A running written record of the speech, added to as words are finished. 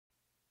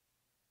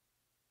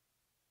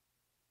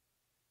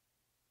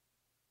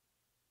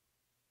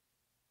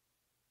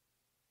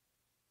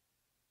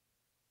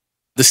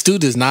The STU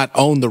does not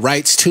own the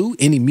rights to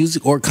any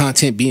music or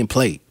content being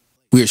played.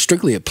 We are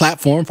strictly a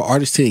platform for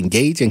artists to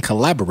engage and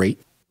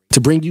collaborate to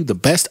bring you the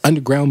best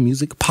underground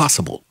music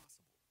possible.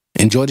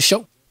 Enjoy the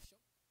show.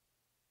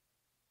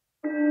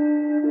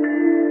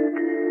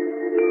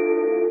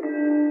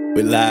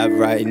 We're live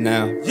right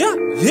now. Yeah.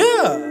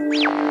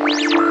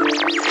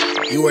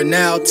 You are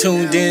now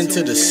tuned in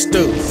to the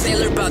STU.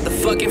 Sailor about the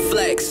fucking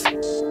flex.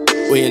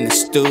 We in the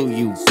stew,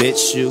 you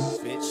bitch, you.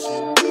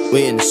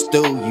 We in the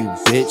stew, you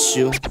bitch,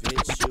 you.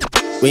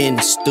 We in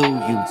the stew,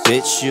 you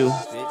bitch, you.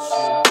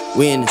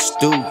 We in the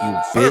stew, you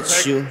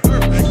bitch, you.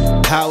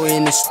 How we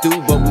in the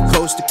stew, but we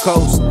coast to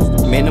coast.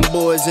 Man, them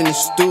boys in the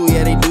stew,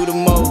 yeah, they do the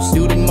most.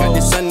 Got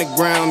this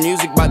underground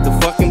music about to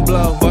fucking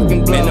blow.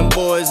 Man, them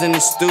boys in the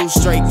stew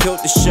straight killed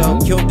the show.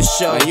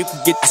 And you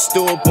can get the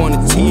stew up on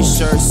a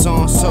t-shirt.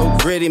 Song so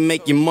gritty,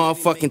 make your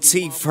motherfucking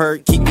teeth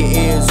hurt. Keep your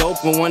ears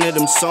open, one of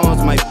them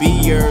songs might be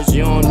yours.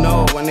 You don't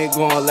know when they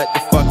gonna let the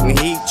fucking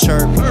heat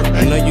chirp.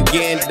 I know you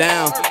getting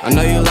down, I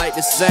know you like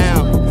the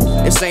sound.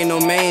 This ain't no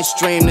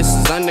mainstream, this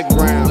is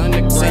underground.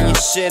 Send your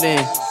shit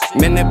in,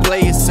 man, that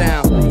play your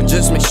sound. But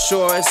just make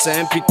sure it's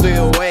an MP3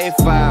 or WAV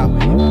file.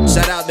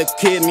 Shout out to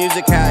Kid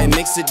Music, how he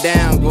mix it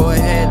down. Go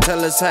ahead,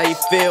 tell us how you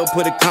feel,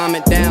 put a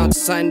comment down.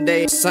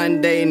 Sunday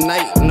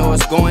night, you know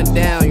it's going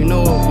down. You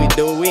know what we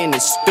do, we in the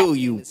stew,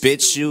 you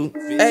bitch, you.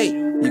 Hey,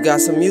 you got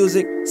some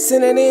music?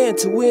 Send it in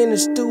to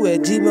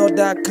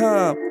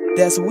weinthestew@gmail.com.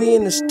 That's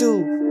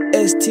weinthestew,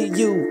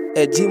 STU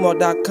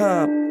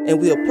 @gmail.com. And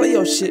we'll play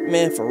your shit,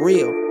 man, for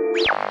real.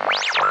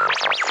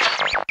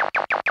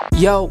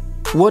 Yo,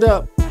 what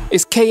up?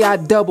 It's KI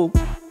Double.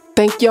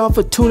 Thank y'all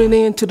for tuning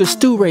in to the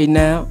STU right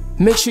now.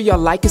 Make sure y'all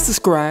like and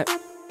subscribe,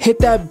 hit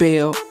that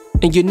bell,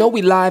 and you know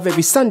we live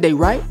every Sunday,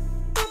 right?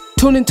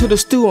 Tune into the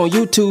STU on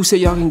YouTube so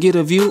y'all can get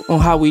a view on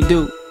how we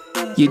do.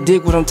 You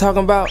dig what I'm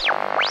talking about?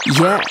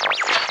 Yeah.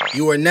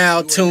 You are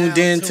now tuned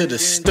in to the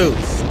STU.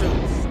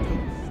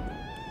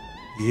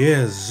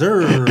 Yes,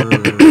 sir.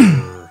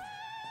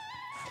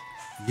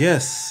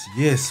 Yes,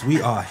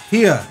 we are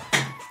here.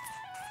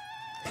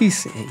 He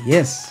said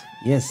yes.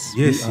 Yes.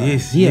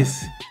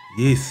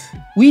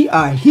 We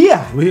are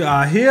here. We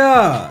are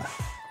here.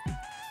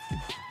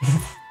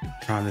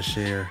 Trying to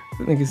share.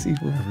 Nigga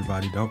seafood.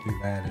 Everybody, don't be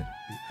mad at me.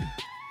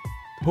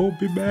 Don't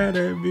be mad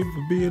at me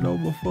for being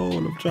on my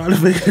phone. I'm trying to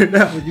figure it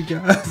out with you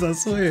guys. I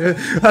swear.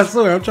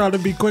 I'm trying to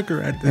be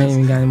quicker at I ain't this.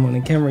 even got him on the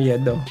camera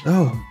yet, though.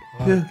 Oh,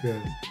 yeah.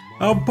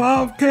 I'm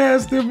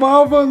podcasting,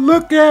 mama.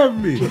 Look at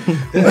me.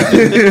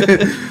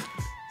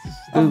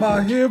 I'm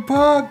out here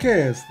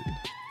podcasting.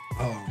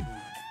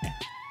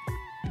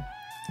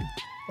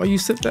 Oh, you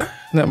sit there?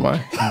 Never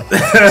mind.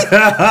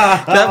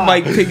 That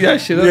mic pick that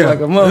shit up like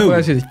a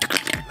motherfucker. Shit.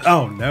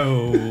 Oh,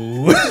 no.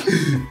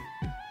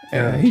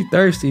 Yeah, he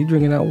thirsty. He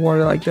drinking that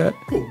water like that.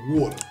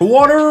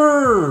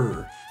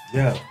 Water.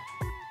 Yeah.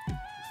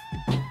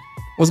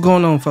 What's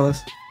going on,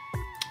 fellas?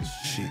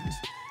 Shit.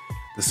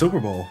 The Super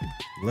Bowl,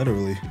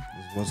 literally, is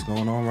what's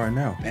going on right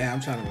now. Man, I'm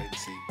trying to wait and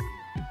see.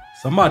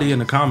 Somebody in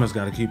the comments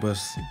got to keep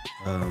us.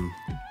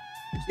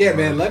 Yeah,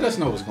 man, let us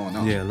know what's going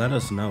on. Yeah, let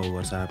us know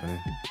what's happening.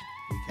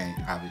 We can't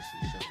obviously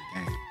show the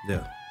game.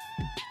 Yeah.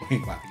 We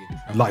ain't about to get in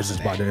trouble.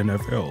 Licensed by the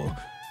NFL.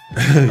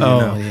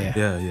 Oh,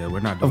 yeah. Yeah, we're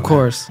not doing Of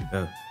course. That.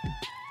 Yeah.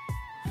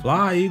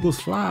 Fly, Eagles,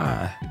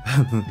 fly.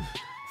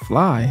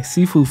 Fly.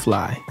 Seafood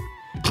fly.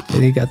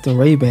 And he got the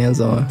Ray-Bans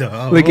on.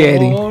 Oh, Look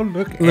at him.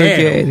 Look at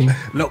him.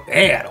 Look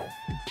at him.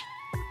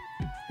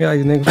 Yeah,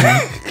 like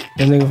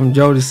the nigga from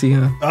Jodeci,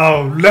 huh?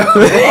 Oh, no.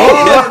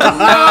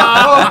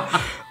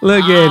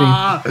 Look at him.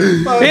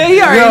 Yeah, he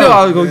already knew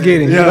I was gonna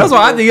get him. Yeah. That's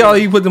why I think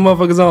he put the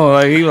motherfuckers on.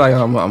 Like he like,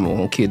 I'm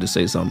a kid to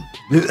say something.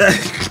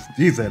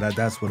 He said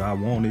that's what I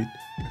wanted.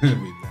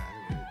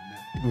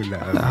 We're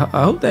not.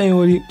 I hope that ain't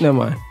what he. Never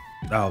mind.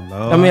 Oh,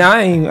 no. I mean,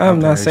 I'm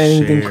not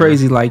saying anything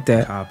crazy like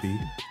that. Copy.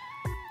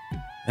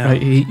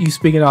 Like, you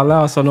speaking out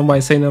loud, so nobody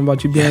say nothing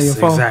about you being on your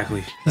phone.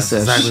 Exactly. That's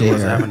said exactly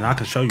what's share. happening. I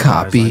can show you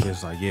Copy. guys. Like,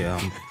 it's like, yeah,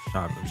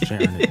 I'm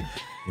sharing it.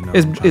 You know,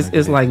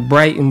 It's like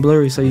bright and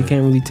blurry, so you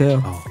can't really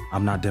tell. Oh,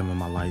 I'm not dimming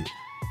my light,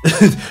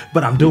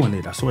 but I'm doing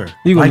it. I swear.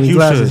 You gonna like need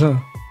glasses, should.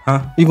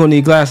 huh? You gonna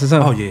need glasses,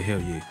 huh? Oh yeah,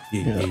 hell yeah,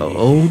 yeah.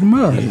 Old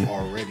man.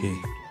 Already.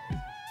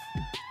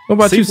 What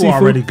about you, Seafood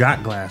Seafood? already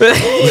got glasses.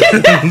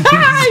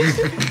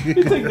 You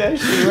took that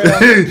shit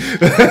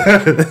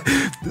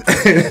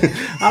right.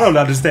 I don't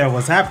understand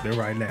what's happening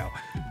right now,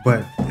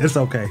 but it's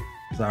okay.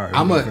 Sorry.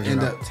 I'm going to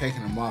end up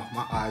taking them off.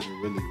 My eyes are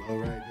really low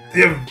right now.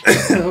 Yeah.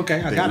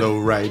 Okay, I They're got low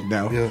right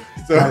now. Yeah.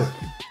 So,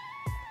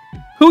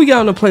 Who we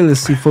got on the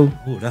playlist, Seafood?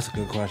 Ooh, that's a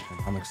good question.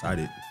 I'm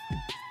excited.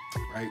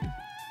 right.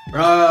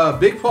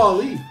 Big Paul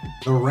Lee,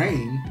 The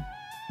Rain,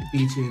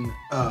 featuring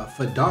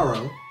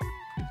Fedaro.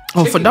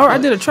 Oh, Chicken Fedaro. I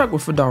Clutch. did a track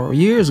with Fedaro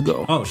years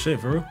ago. Oh shit,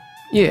 for real?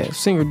 Yeah,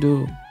 singer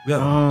dude.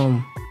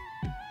 Yeah.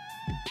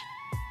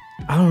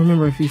 I don't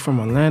remember if he's from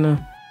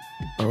Atlanta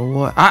or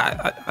what.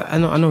 I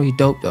know he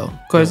dope though.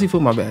 Cause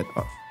Seafood, my bad.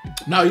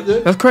 No, you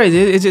good? That's crazy.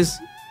 It just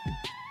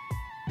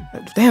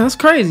damn, that's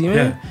crazy, man.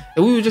 Yeah.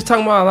 And we were just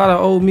talking about a lot of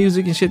old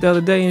music and shit the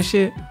other day and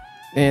shit.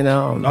 And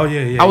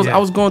I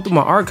was going through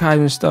my archive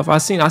and stuff. I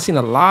seen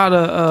a lot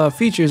of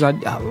features.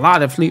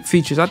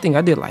 Features. I think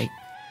I did like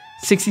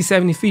 60,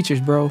 70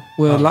 features, bro,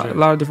 with a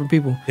lot of different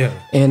people. Yeah.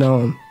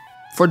 And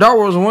For Dark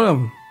World was one of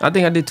them. I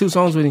think I did 2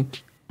 songs with him,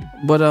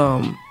 but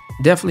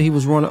definitely he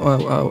was one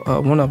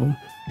of them.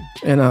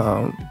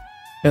 And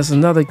there's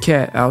another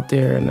cat out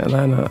there in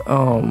Atlanta.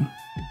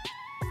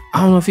 I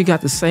don't know if he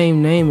got the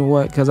same name or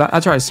what, because I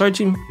tried to search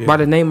him by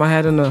the name I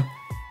had on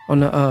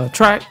the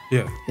track.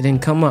 Yeah, it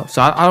didn't come up.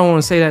 So I don't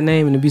want to say that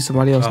name and it be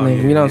somebody else's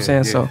name. You know what I'm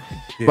saying? So,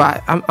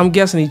 but I'm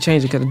guessing he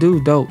changed it because the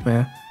dude dope,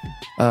 man.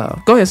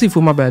 Go ahead,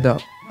 Seafood. My bad,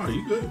 dog. Oh,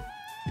 you good?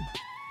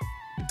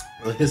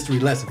 A history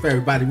lesson for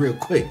everybody, real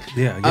quick.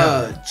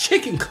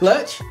 Chicken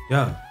Clutch.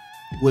 Yeah.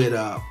 With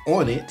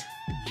On It,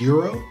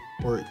 Euro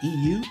or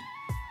EU.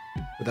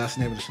 But that's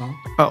the name of the song.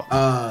 Oh.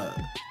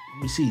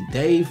 Let me see.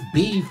 Dave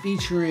B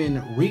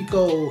featuring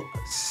Rico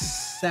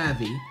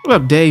Savvy. What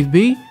up, Dave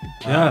B?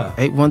 Yeah.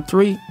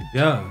 813.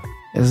 Yeah.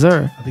 Yes,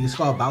 sir. I think it's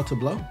called About to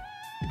Blow.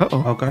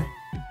 Uh-oh. Okay.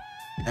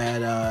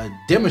 And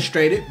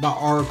Demonstrated by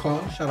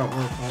Oracle. Shout out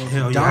Oracle.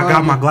 Hell yeah, I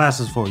got my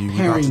glasses for you.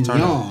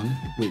 Perignon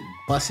with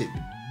Bust It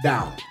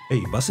Down.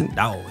 Hey, Bust It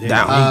Down.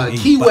 Down.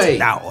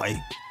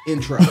 Keyway.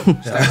 Intro.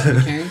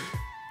 Stacks King.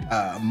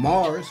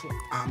 Mars,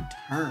 I'm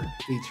Turned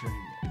featuring.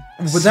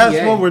 But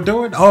that's what we're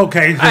doing?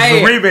 Okay, it's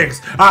a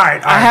remix. All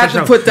right. I had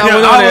to put that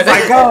one on I there. was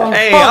like, oh,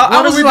 hey, fuck,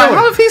 I was like,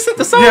 how if he sent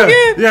the song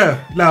again?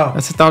 Yeah, no. I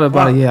just thought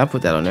about it. Yeah, I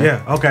put that on there.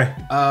 Yeah, okay.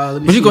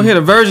 But you gonna hear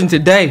the version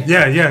today.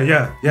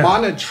 Yeah.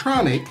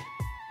 Monotronic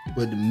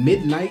with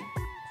Midnight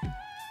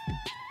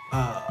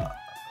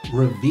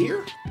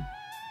Revere.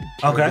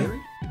 Okay.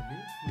 Revere?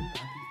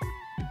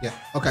 Yeah,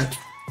 okay.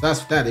 That's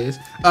what that is.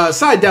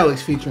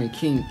 Psydelics featuring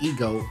King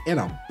Ego in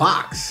a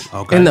box.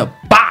 Okay. In the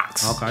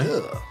box. Okay.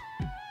 Ugh.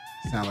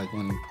 Sound like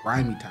one of them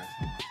grimy type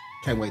songs.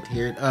 Can't wait to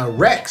hear it.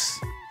 Rex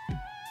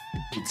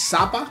with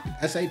Sapa,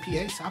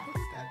 S-A-P-A, Sapa. Is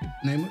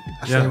that name it?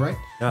 I say it right?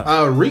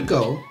 Yeah.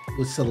 Rico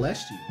with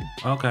Celestial.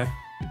 Okay.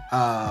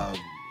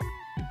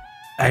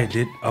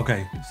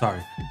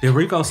 Sorry. Did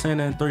Rico sing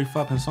in 3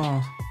 fucking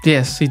songs?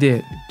 Yes, he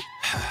did.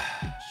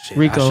 Shit,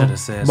 Rico, I should have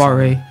said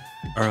Barre.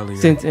 Earlier,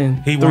 sent in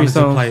he 3 wanted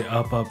songs. to play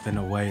Up in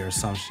a Way or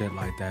some shit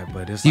like that,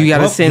 but it's you like,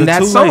 gotta send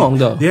that song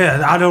though.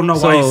 Yeah, I don't know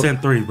why he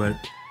sent 3, but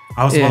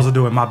I was supposed to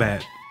do it. My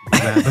bad,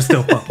 but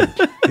still fucking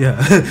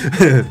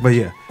yeah. But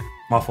yeah,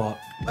 my fault.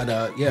 But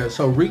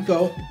so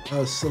Rico,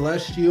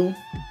 Celestial,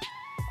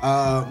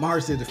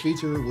 Mars did the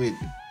feature with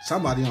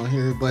somebody on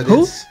here, but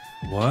who? It's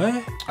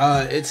what?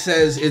 It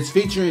says it's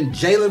featuring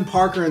Jalen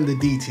Parker and the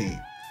D Team.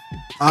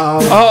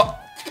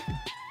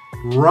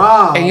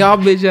 Rob. And y'all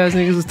bitch ass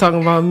niggas was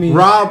talking about me.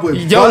 Rob with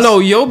your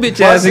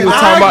bitch ass niggas was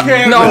talking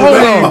about. No,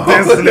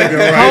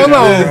 hold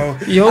on.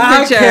 Your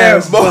bitch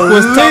ass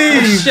was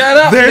talking. Shut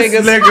up,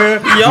 niggas.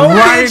 Your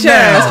bitch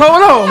ass.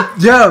 Hold on.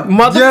 Yeah,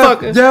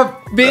 motherfucker.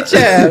 Bitch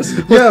ass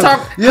was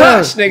talking.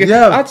 Hush, nigga.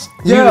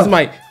 You was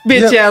my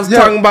bitch ass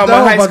talking about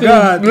my high school.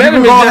 Let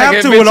him have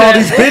to with all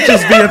these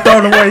bitches being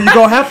thrown away. You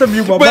gonna have to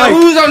mute my mic. But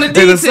who's on the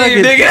D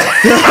team, nigga?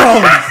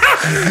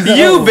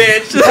 You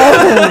bitch.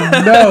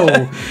 Oh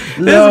no.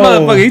 This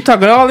motherfucker, he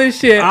talking all this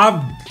shit.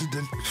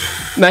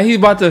 Now he's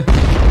about to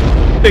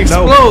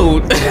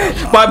explode.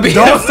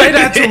 Don't say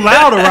that too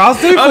loud around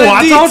Seafood.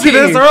 I told you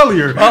this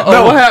earlier.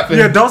 No, what happened?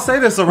 Yeah, don't say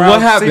this around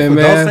What happened, Seafood.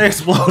 man? Don't say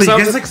explode. He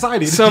gets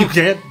excited. You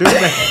can't do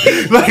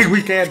that. Like,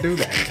 we can't do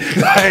that.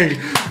 Like,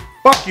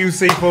 fuck you,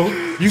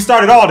 Seafood. You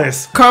started all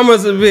this.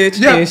 Karma's a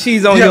bitch and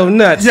she's on your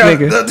nuts,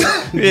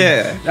 nigga.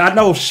 Yeah. I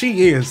know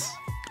she is.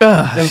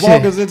 As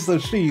long as it's a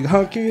she,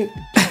 huh, kid?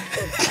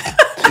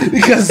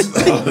 Because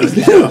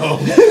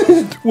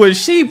well,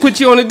 she put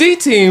you on the D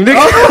team, nigga.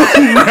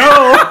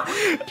 No.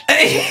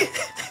 Hey.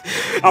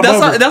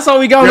 That's all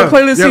we got on the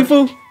playlist,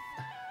 Seafood?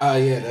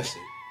 Yeah, that's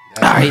it.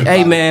 All right,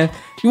 hey man,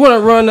 you want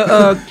to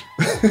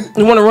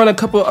run a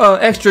couple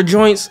extra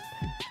joints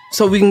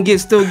so we can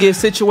still get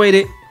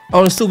situated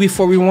on the stool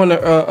before we want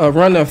to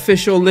run the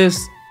official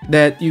list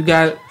that you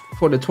got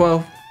for the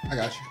 12. I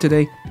got you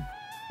today.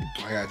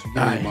 I got you.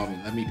 Give me a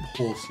moment. Let me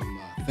pull some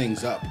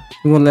things up.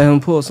 You want to let him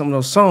pull some of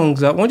those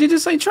songs up? Why don't you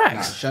just say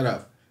tracks? Nah, shut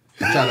up.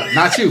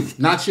 Not you.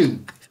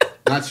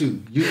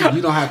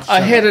 You don't have to.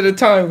 Ahead of the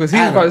time because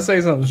he's about to say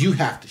something. You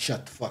have to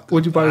shut the fuck up.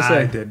 What you about to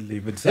say? I didn't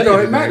even say it.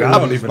 Don't matter. I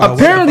don't even know.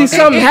 Apparently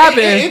something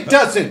happened. It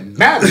doesn't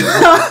matter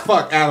what the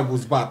fuck Adam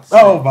was about to say.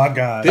 Oh my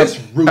god. This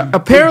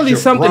apparently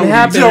something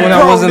happened when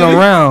I wasn't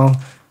around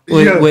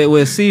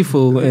with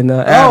Seafood and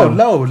Adam. Oh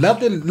no,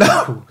 nothing.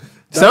 No.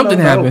 Something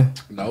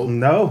happened.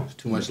 No.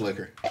 Too much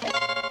liquor.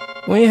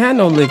 We ain't had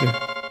no liquor.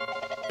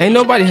 Ain't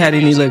nobody had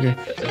any liquor.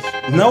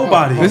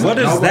 Nobody. What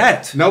is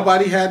that?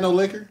 Nobody had no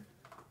liquor?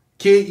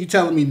 Kid, you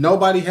telling me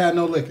nobody had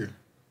no liquor?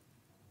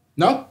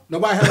 No?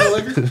 Nobody had no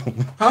liquor?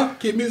 Huh?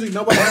 Kid Music,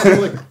 nobody had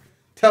no liquor.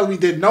 Tell me,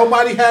 did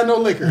nobody had no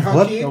liquor? Huh,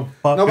 what kid? The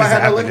fuck nobody is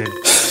had happening? no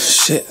liquor?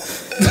 Shit.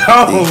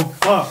 Oh,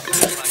 fuck.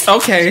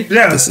 Okay.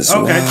 Yeah. This is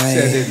okay.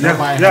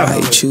 why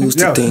I choose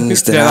the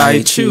things that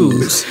I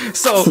choose.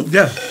 So,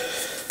 yeah.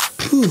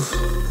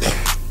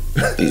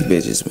 These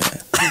bitches, man.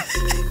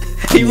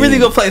 He really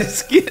gonna play the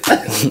skit.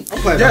 I'm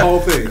playing the whole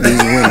thing. These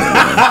women,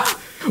 man.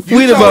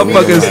 We the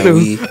motherfuckers,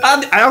 Stu.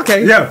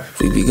 Okay. Yeah.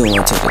 We be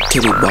going to the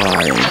kitty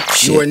bar and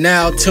shit. You are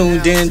now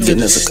tuned in to Getting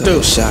the us a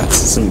couple Stu. shots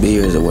and some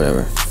beers or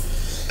whatever.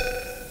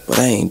 But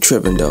I ain't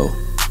tripping though.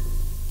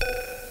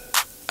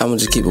 I'ma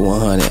just keep it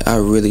 100. I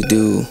really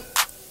do.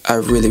 I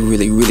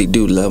really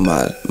do love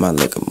my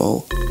liquor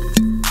more.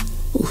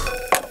 Oof.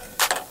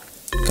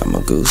 Got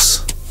my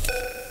goose.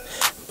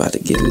 About to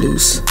get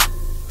loose.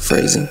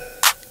 Phrasing.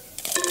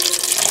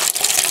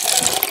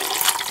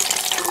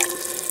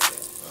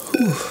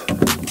 Whew.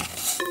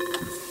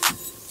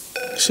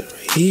 Shit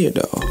right here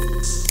though.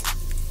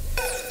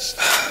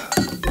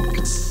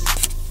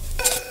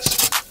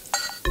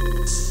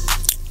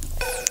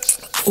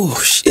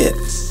 Oh shit.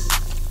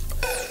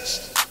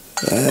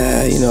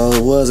 You know,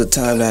 it was a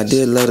time that I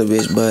did love the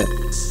bitch, but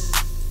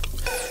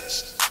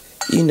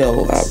you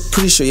know, I'm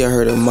pretty sure y'all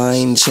heard of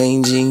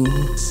mind-changing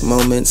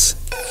moments,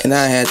 and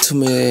I had too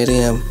many of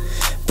them.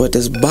 But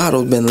this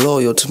bottle been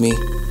loyal to me,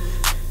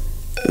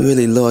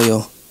 really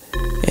loyal,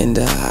 and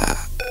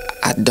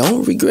I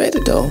don't regret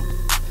it though.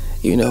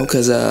 You know,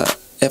 cause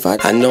if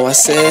I know I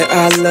said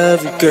I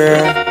love you,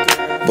 girl,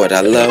 but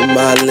I love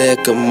my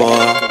liquor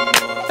more.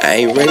 I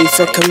ain't ready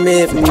for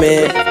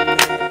commitment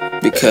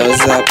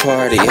because I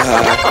party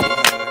hard.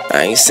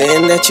 I ain't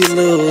saying that you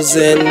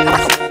losing,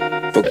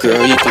 but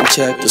girl, you can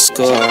check the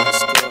score.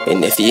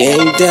 And if you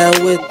ain't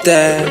down with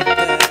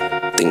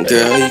that, then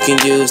girl, you can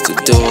use the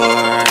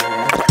door.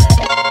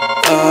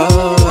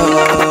 Oh,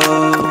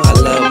 I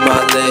love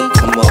my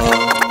liquor more.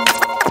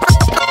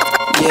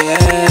 Yeah,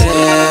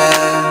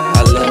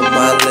 I love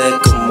my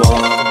liquor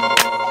more.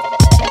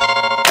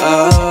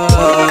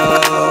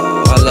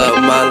 Oh, I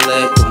love my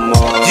liquor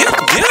more.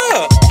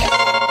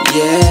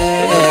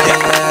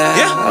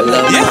 Yeah, I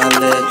love my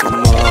liquor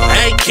more.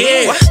 Hey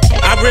kid,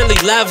 I really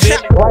love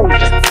it.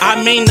 I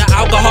mean the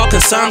alcohol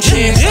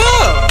consumption.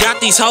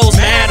 Got these hoes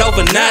mad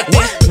over nothing.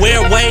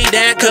 Where Wade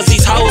at? Cause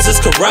these hoes is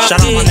corrupted.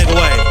 Shout out my nigga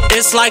Wade.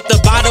 It's like the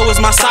bottle is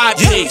my side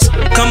piece.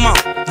 Come on,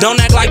 don't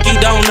act like you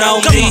don't know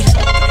me.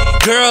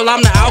 Girl,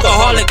 I'm the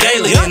alcoholic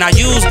daily, and I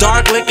use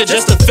dark liquor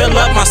just to fill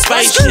up my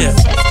spaceship.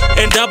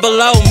 And double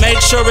O,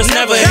 make sure it's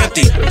never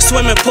empty.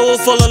 Swimming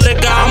pool full of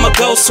liquor, I'ma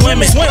go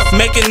swimming.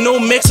 Making new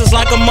mixes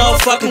like a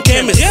motherfucking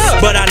chemist.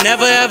 But I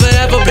never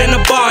ever been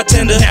a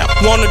bartender.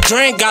 Want a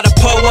drink, gotta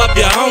pour up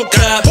your own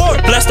cup.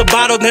 Bless the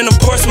bottle, then of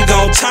course we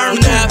gon'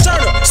 turn up.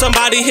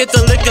 Somebody hit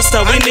the liquor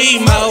store, we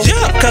need more.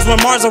 Cause when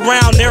Mars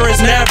around, there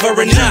is never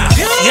enough.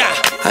 Yeah.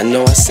 I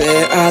know I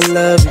said I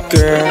love you,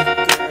 girl,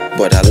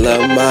 but I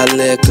love my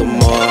liquor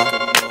more.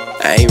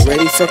 I ain't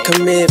ready for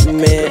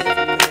commitment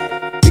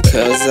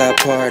because I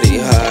party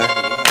hard.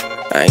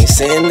 I ain't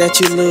saying that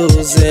you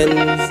losing,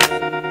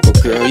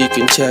 but girl, you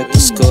can check the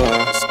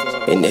score.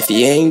 And if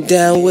you ain't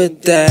down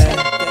with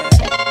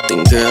that,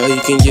 then girl,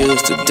 you can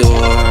use the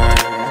door.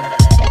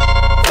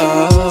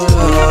 Oh,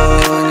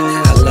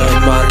 I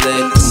love my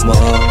liquor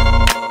more.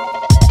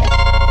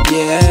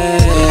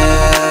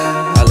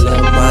 Yeah, I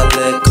love my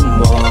liquor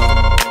more.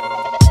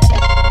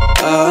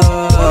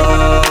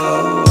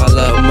 Oh, I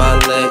love my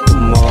liquor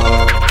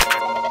more.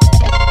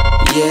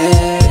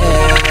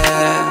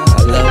 Yeah,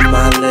 I love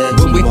my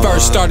liquor When we more.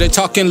 first started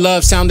talking,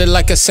 love sounded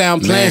like a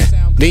sound plan.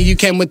 Then you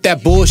came with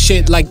that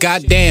bullshit like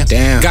goddamn.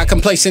 Got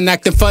complacent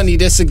acting funny,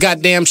 this a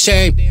goddamn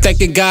shame.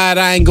 Thanking God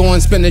I ain't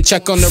going spend a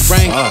check on the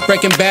ring.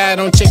 Breaking bad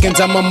on chickens,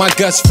 I'm on my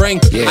gut spring.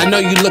 I know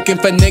you looking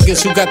for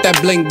niggas who got that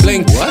bling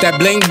bling. That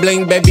bling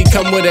bling, baby,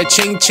 come with a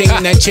ching ching.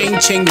 That ching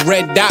ching,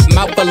 red dot,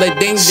 mouth full of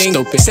ding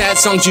ding. Sad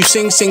songs you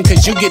sing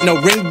cause you get no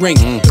ring ring.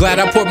 Glad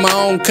I poured my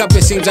own cup,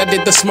 it seems I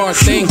did the smart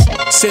thing.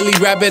 Silly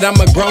rabbit, I'm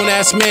a grown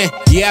ass man.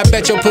 Yeah, I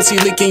bet your pussy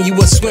leaking, you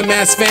a swim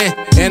ass fan.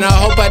 And I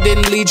hope I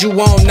didn't lead you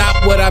on,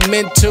 not what I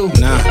meant to.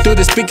 Through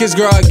the speakers,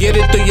 girl, I get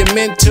it through your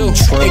meant to.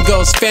 It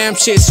goes fam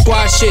shit,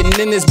 squad shit, and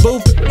in this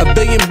booth, 1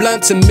 billion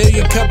blunts, 1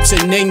 million cups,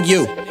 and then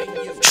you.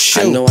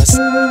 Shoot. I know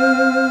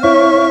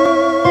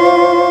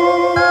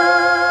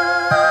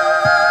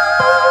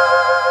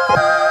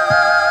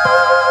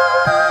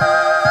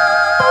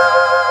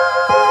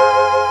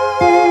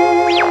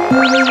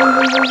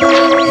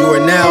You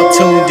are now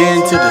tuned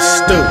in to the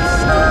Stu.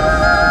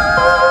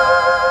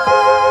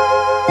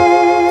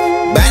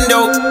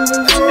 Bando,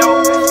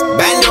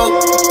 bando,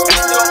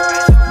 bando,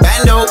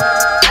 bando,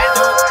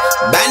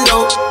 bando,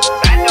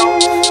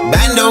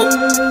 bando,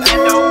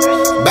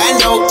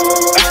 bando,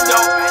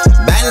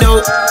 bando,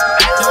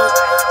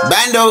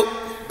 bando.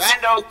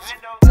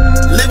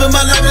 Living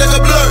my life like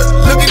a blur.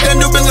 Look at that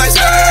new bin like,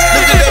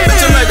 look at that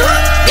bitch, I'm like,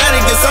 gotta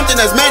get something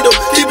that's mando.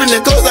 Keeping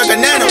it close like a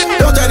nano.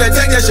 Don't try to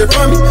take that shit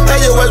from me. How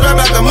you always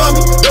rap like a mummy.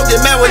 Don't get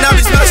mad when I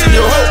be smashing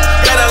your hoe.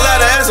 Got a lot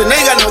of ass and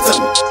they got no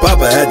tummy.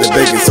 Papa had the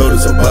baking soda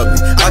so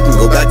bubbly. I can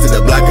go back to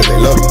the block cause they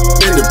love me.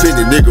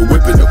 Independent nigga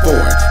whipping the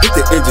foreign. Hit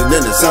the engine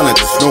and it sound like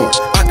a snoring.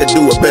 I could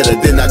do it better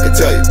than I could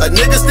tell you. A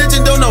nigga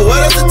snitching don't know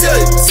what else to tell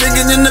you.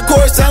 Singing in the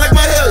chorus sound like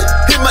my hell.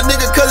 Hit my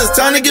nigga cause it's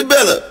time to get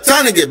bella.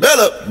 Time to get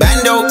bella.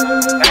 Bando,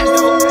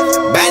 bando,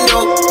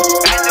 bando,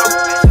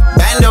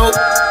 bando,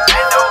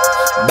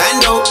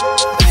 bando,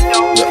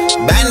 bando,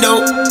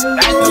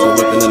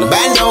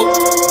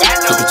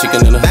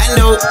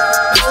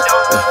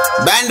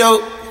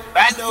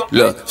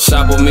 Look,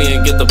 shop with me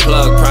and get the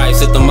plug price.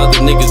 Hit them other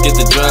niggas, get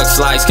the drug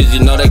slice. Cause you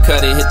know they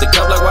cut it, hit the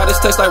cup like why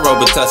this tastes like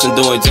Robitussin.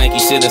 Doing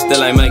janky shit and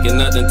still ain't making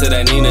nothing. Till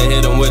that Nina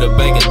hit him with a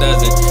bacon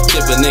dozen.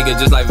 Tip a nigga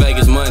just like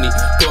Vegas money.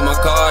 Pull my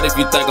card if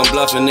you think I'm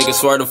bluffing. Niggas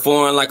swear to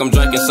foreign like I'm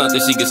drinking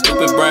something. She get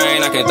stupid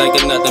brain, I can't think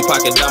of nothing.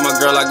 Pocket down my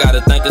girl, I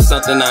gotta think of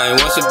something. I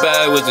ain't want shit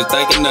bad, was just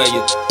thinking of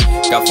you.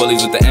 Got fullies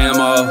with the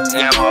ammo.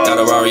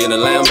 Got a Rari in the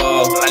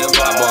Lambo.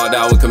 I balled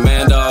out with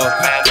Commando.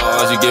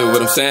 All you get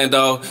what I'm saying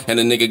though. And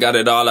the nigga got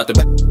it all out the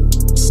back.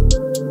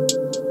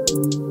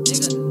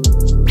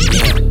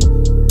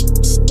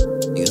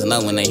 Niggas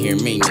know when they hear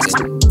me,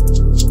 nigga.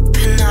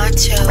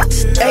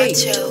 Hey,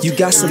 you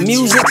got some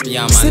music?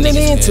 Send it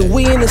in to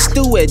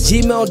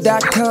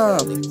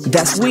weinthestew@gmail.com.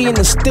 That's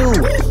weinthestew,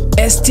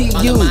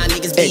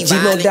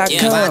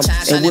 STU@gmail.com.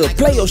 And we'll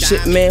play your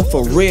shit, man,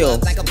 for real.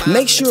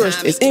 Make sure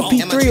it's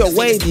MP3 or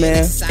WAV,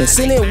 man. And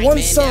send in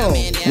one song.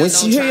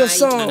 Once you hear your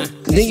song,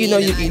 then you know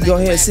you can go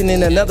ahead and send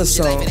in another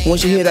song.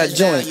 Once you hear that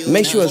joint,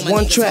 make sure it's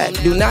one track.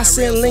 Do not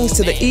send links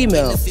to the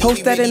email.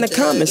 Post that in the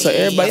comments so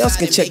everybody else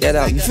can check that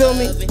out. You feel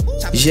me?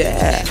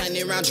 Yeah.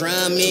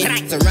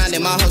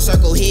 Surrounding my whole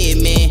circle here,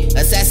 man.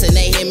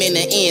 Assassinate him in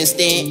an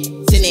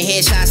instant. Sending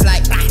headshots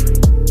like blah.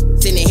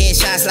 Sending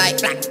headshots like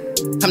blah.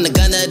 I'm the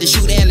gunner, the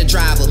shooter, and the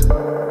driver.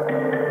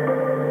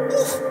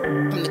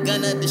 I'm the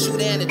gunner, the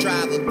shooter, and the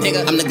driver.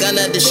 Nigga, I'm the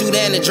gunner, the shooter,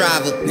 and the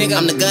driver. Nigga,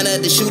 I'm the gunner,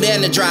 the shooter,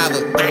 and the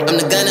driver. I'm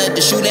the gunner,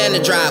 the shooter, and the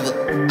driver.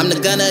 I'm the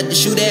gunner, the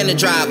shooter, and the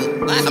driver.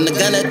 I'm the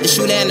gunner, the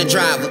shooter, and the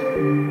driver.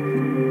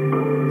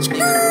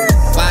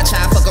 Wild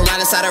child fuck around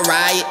inside a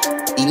riot.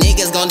 These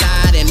niggas gon'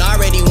 die and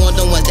already want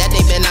the ones that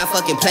they better not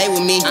fucking play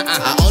with me.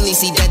 I only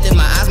see death in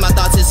my eyes, my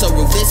thoughts is so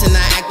ruthless and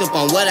I act up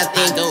on what I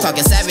think.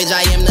 Talking savage,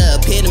 I am the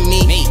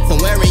epitome.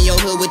 Somewhere in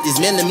your hood with this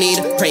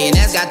millimeter. Praying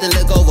that's got to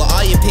look over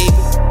all your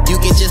people. You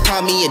can just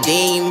call me a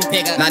demon.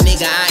 Nah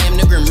nigga, I am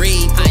the Grim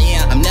Reaper.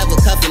 I'm never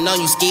cuffing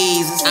on you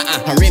skis.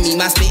 I'm Remy,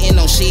 my spitting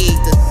on sheet.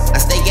 I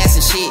stay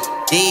gassing shit,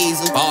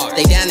 diesel.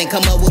 Stay down and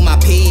come up with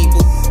my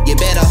people. You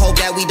better hope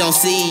that we don't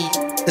see you.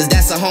 Cause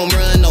that's a home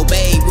run, no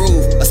Babe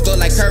Ruth. A score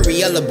like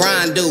Curry or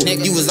LeBron do.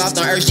 You was off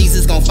on earth,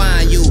 Jesus gon'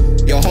 find you.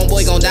 Your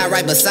homeboy gon' die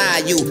right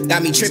beside you.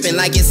 Got me tripping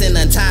like it's an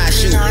untied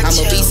shoe. I'm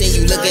a beast and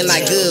you looking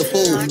like good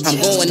food. I'm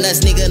going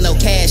nuts, nigga, no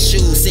cash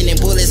shoes. Sending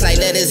bullets like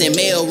letters in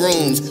mail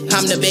rooms.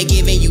 I'm the bed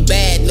giving you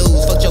bad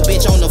news. Fuck your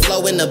bitch on the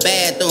floor in the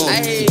bathroom.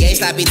 Gay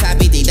sloppy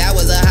toppy, think that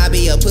was a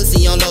hobby. A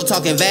pussy on low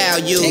talking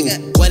value.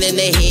 One in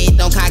the head,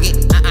 don't cock it.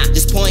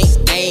 Just point,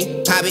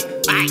 aim, pop it.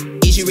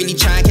 Is you really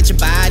trying to catch a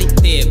body?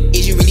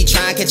 Is you really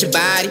trying to catch a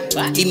body?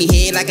 Give me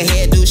head like a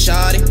hairdo,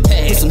 shawty.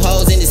 Put some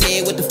hoes in his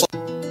head with the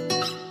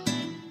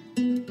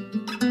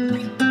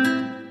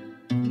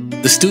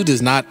The STU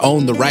does not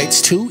own the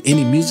rights to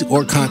any music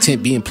or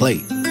content being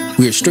played.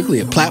 We are strictly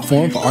a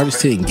platform for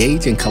artists to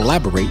engage and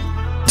collaborate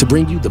to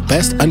bring you the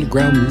best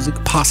underground music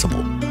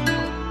possible.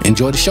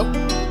 Enjoy the show.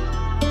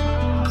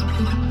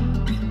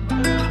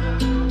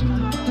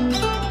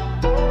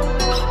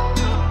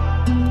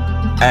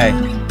 Hey,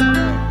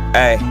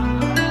 hey,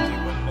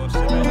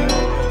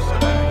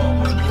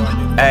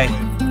 hey,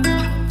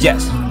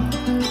 yes.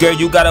 Girl,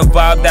 you got a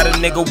vibe that a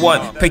nigga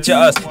want. Picture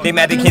us, they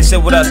mad they can't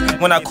sit with us.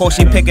 When I call,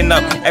 she picking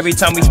up. Every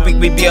time we speak,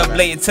 we be up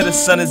late until the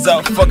sun is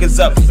up. Fuck is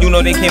up, you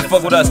know they can't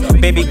fuck with us.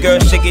 Baby girl,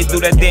 shake it, do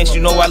that dance,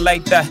 you know I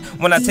like that.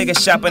 When I take a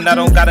shopping, I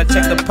don't gotta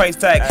check the price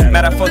tag.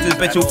 Matter of fact, this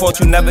bitch who thought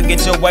you never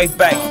get your wife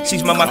back. She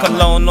smell my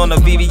cologne on a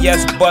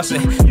VVS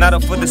bustin'. Not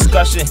up for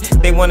discussion.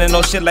 They wanna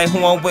know shit like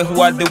who I'm with, who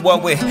I did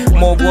what with.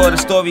 More word, the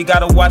story,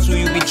 gotta watch who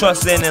you be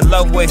trusting and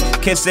love with.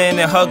 Kissing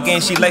and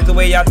hugging, she like the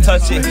way I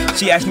touch it.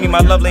 She asked me my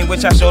love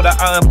language, I showed her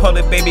out in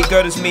public. Baby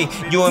girl, it's me,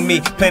 you and me,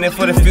 planning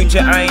for the future.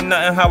 I ain't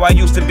nothing how I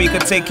used to be.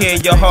 Could take care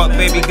of your heart,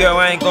 baby girl,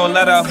 I ain't gon'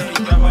 let her.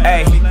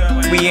 Hey,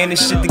 we in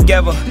this shit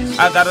together.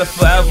 I got her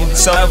forever,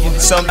 some ever,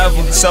 some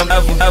ever, some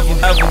ever, ever,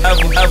 ever,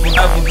 ever, ever,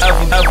 ever,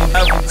 ever,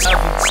 ever.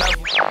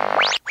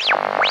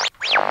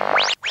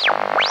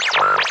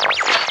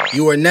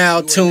 You are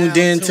now tuned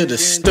in to the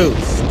STU.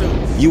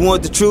 You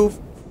want the truth?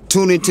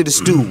 Tune into the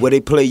STU where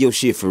they play your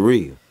shit for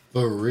real.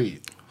 For real.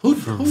 Who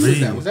was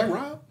that? Was that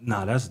Rob?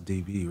 Nah, that's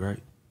DB, right?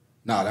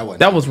 No, that wasn't.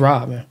 That was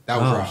Rob, man.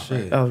 That was Rob.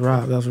 Shit. That was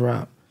Rob. That was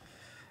Rob.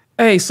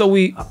 Hey, so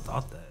we. I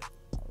thought that.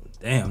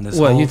 Damn, this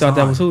What, whole you thought time.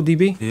 that was who,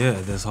 DB?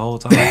 Yeah, this whole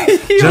time.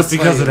 Just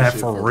because of that,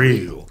 for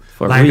real.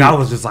 For like, real. I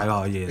was just like,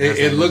 oh, yeah.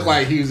 It looked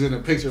like he was in a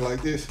picture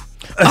like this.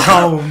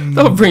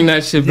 Don't bring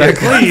that shit back.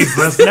 Please,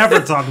 let's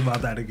never talk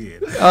about that again.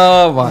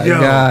 Oh, my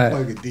God.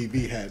 Like a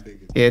DB hat, nigga.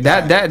 Yeah,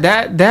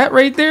 that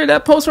right there,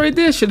 that post right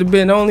there should have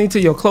been only to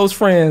your close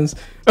friends.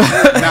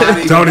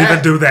 Don't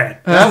even do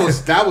that. That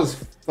was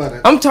for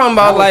the, I'm talking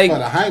about like for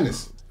the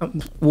highness.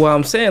 Well,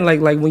 I'm saying like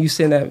when you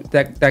send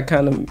that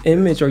kind of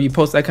image or you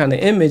post that kind of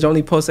image,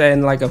 only post that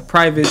in like a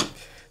private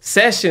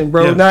session,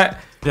 bro. Yeah. Not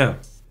Yeah.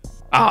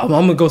 I'm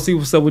gonna go see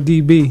what's up with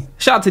DB.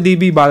 Shout out to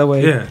DB, by the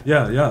way. Yeah.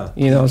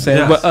 You know what I'm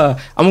saying? Yes. But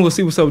I'm gonna go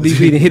see what's up with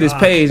DB to hit his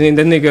page, and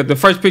the nigga, the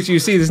first picture you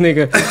see, this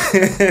nigga,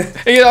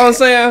 you know what I'm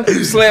saying?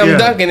 Slam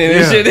dunking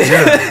and shit.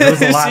 Yeah. There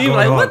was a lot she going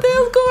like, on. what the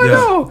hell's going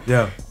on?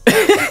 Yeah.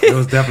 It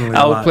was definitely.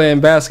 I was playing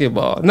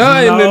basketball. No,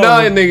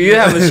 nigga, you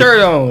have a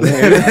shirt on.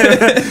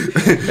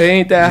 It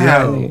ain't that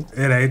hot. Nigga.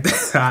 It ain't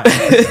that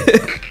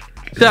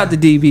hot. Shout out to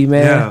DB,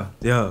 man.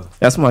 Yeah.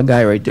 That's my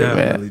guy right there,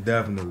 man.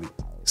 Definitely.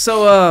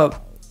 So,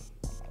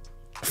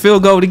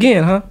 field goal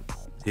again, huh?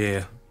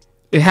 Yeah.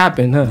 It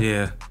happened, huh?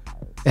 Yeah.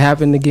 It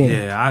happened again.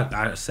 Yeah,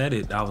 I said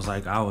it. I was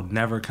like, I would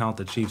never count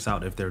the Chiefs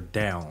out if they're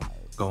down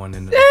going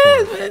into the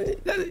fourth.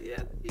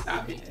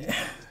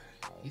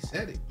 He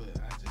said it, but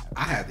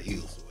I had the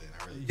Eagles to win.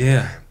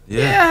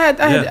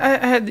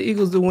 I had the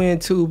Eagles to win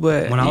too,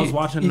 but when I was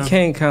watching, you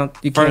can't count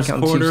the quarter,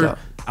 Chiefs out.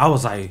 I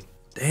was like,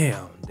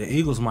 damn, the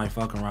Eagles might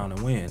fuck around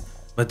and win.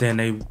 But then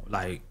they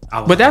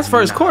but that's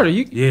first quarter.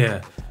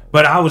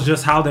 But I was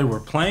just how they were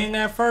playing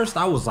at first.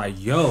 I was like,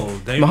 yo,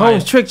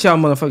 Mahomes tricked y'all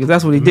motherfuckers.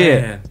 That's what he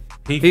did.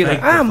 He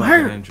like, I'm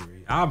hurt.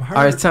 Injury. I'm hurt.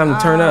 All right, it's time to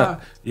turn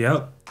up.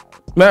 Yep.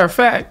 Matter of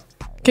fact,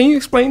 can you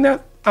explain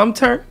that? I'm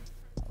turned.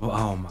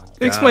 Oh my God.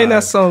 Explain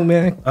that song,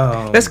 man.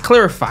 Let's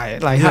clarify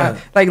it. Like how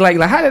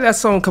did that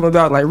song come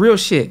about? Like real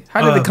shit.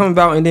 How did it come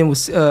about? And then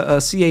was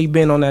CA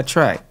been on that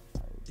track?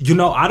 You're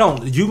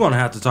gonna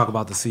have to talk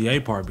about the CA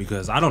part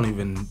because I don't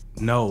even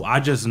know. I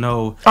just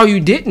know. Oh, you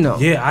didn't know?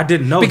 Yeah, I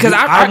didn't know because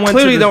I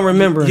clearly don't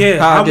remember. Yeah,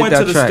 how I went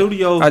to the track.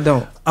 studio. I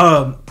don't.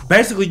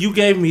 Basically, you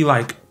gave me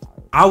like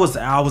I was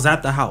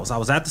at the house. I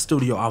was at the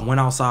studio. I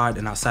went outside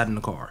and I sat in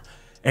the car,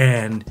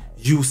 and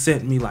you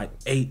sent me like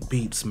 8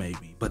 beats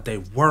maybe, but they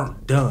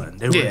weren't done.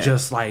 They were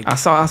just like I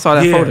saw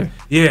that folder.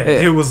 Yeah,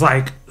 it was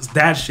like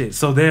that shit.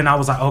 So then I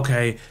was like,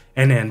 okay.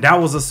 And then that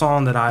was a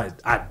song that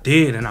I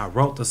did, and I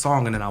wrote the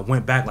song, and then I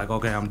went back like,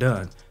 okay, I'm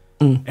done.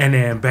 And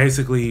then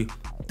basically,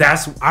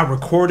 I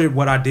recorded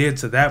what I did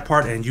to that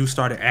part, and you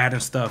started adding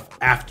stuff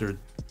after.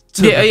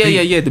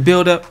 The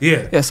build up.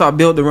 So I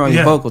build around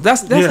your vocals.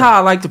 That's how I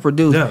like to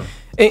produce. Yeah.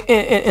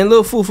 And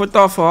little food for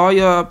thought for all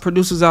y'all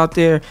producers out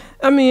there.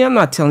 I mean, I'm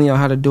not telling y'all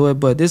how to do it,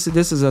 but this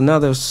is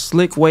another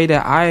slick way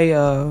that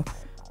I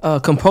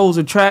compose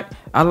a track.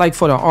 I like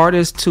for the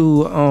artist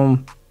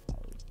to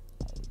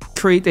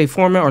create a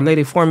format or lay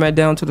their format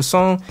down to the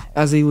song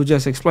as he was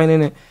just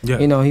explaining it. Yeah.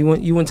 You know,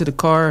 you went to the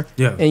car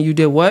and you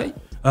did what?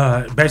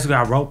 Basically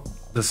I wrote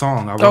the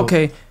song.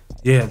 Okay.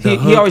 Yeah,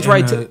 he always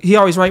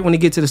write when he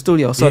get to the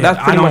studio. So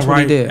that's pretty much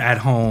what he did. At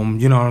home,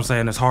 you know what I'm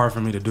saying? It's hard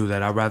for me to do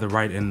that. I'd rather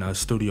write in a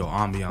studio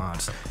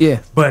ambiance.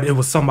 Yeah. But it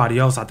was somebody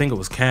else. I think it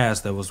was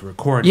Cass that was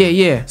recording.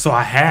 Yeah. So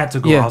I had to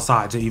go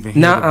outside to even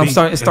hear now the beat.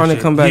 It's starting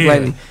to come back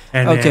lately.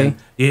 And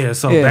then,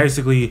 so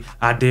basically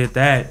I did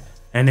that.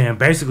 And then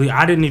basically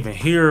I didn't even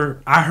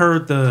hear. I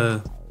heard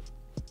the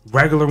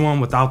regular one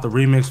without the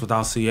remix,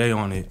 without CA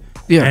on it.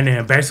 Yeah. And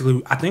then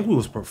basically I think we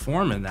was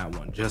performing that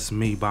one, just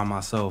me by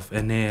myself.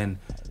 And then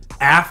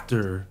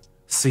after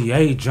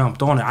CA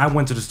jumped on it, I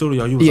went to the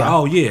studio. You was like,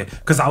 oh yeah,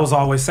 because I was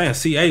always saying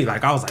CA.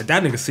 Like I was like,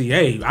 that nigga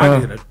CA. I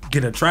need to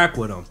get a track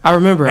with him. I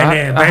remember. And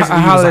then basically I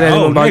hollered at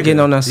him about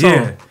getting on that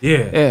song.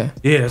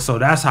 Yeah. So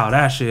that's how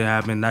that shit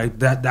happened. Like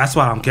that's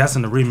why I'm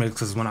guessing the remix.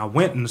 Because when I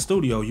went in the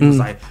studio, you was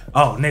like,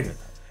 oh nigga.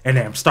 And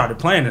then started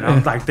playing it. I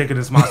was like thinking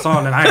it's my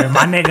song, and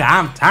my nigga,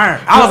 I'm tired.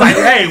 I was like,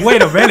 hey,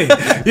 wait a minute.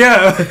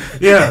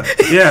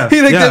 Yeah.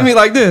 He looked at me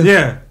like this.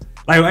 Yeah.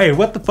 Like, hey,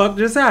 what the fuck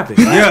just happened?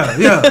 Yeah.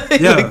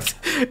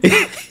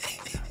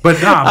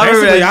 But nah,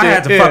 basically, I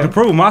had to fucking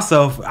prove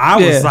myself. I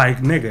was like,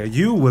 nigga,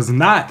 you was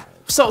not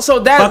so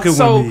that fucking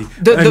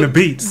with me in the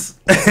beats.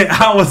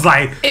 I was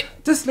like,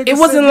 this nigga. It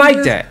wasn't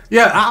like that.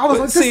 Yeah, I was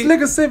like, this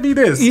nigga sent me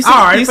this. You see, all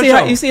right,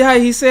 you see how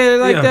he said it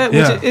like that?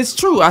 Which it's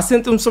true. I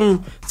sent him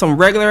some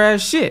regular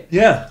ass shit.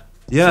 Yeah.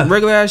 Some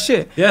regular ass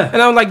shit. Yeah.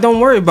 And I was like, don't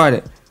worry about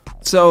it.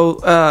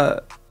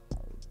 So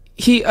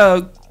he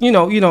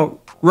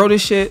wrote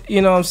his shit,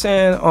 you know what I'm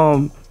saying?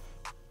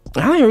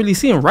 I didn't really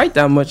see him write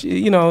that much.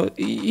 You know,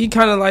 he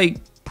kind of like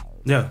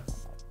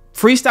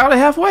freestyled it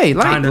halfway,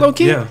 like kinda, low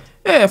key.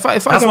 Yeah, if I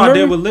that's can what I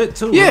did with Lit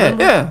too.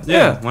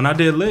 Yeah. When I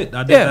did Lit,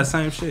 I did that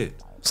same shit.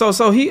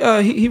 So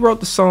he wrote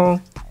the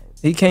song.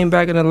 He came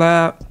back in the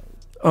lab.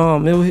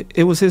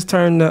 It was his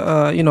turn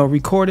to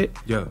record it.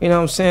 Yeah, you know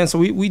what I'm saying. So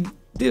we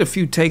did a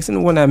few takes and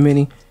it wasn't that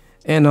many,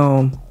 and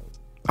I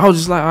was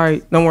just like, all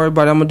right, don't worry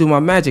about it. I'm gonna do my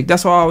magic.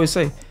 That's what I always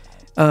say.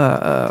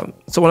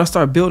 So when I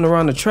started building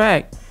around the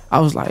track, I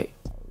was like,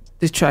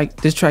 this track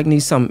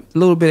needs a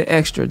little bit of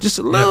extra, just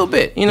a little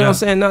bit, you know what I'm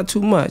saying, not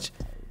too much.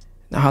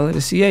 Now I holler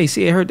at CA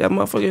heard that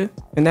motherfucker,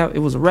 and that it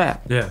was a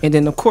rap. Yeah. And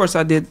then of course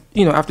I did,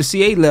 after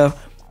CA left,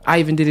 I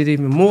even did it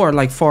even more,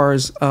 like far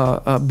as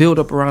build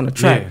up around the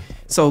track. Yeah.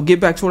 So get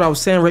back to what I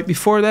was saying right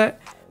before that.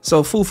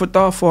 So food for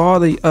thought for all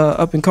the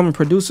up and coming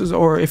producers,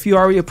 or if you're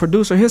already a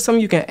producer, here's something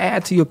you can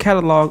add to your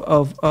catalog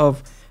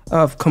of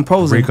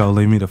composing. Rico,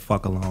 leave me the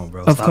fuck alone,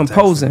 bro. Of Stop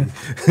composing.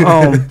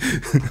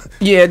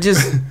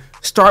 Just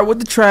start with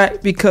the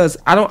track, because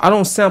I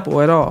don't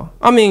sample at all.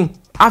 I mean,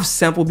 I've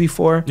sampled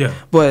before,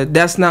 but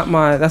that's not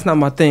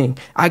my thing.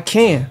 I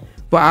can,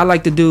 but I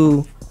like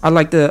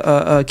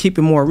to keep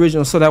it more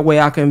original, so that way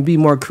I can be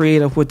more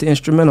creative with the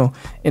instrumental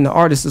and the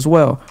artist as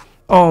well.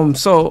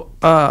 So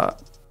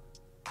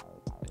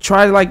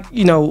try to like,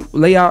 you know,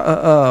 lay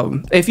out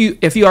if you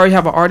already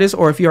have an artist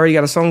or if you already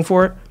got a song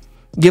for it,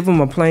 give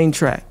them a plain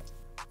track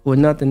with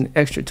nothing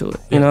extra to it.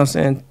 You know what I'm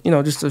saying? You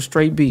know, just a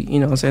straight beat. You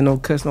know what I'm saying? No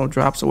cuts, no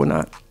drops or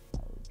whatnot.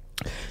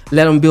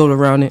 Let them build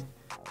around it.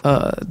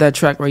 That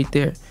track right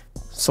there.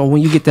 So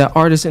when you get that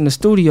artist in the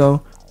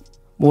studio,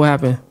 what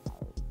happened?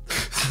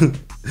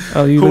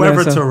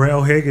 Whoever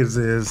Terrell Higgins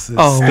is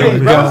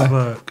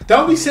God.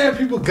 Don't be saying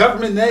people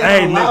government names.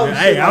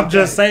 Hey, I'm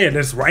just saying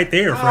it's right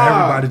there for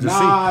everybody to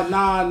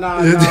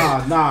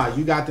see. Nah.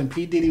 You got them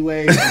P. Diddy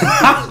ways.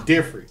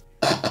 Different.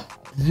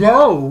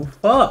 Yo,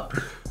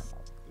 fuck.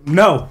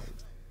 No,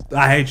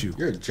 I hate you.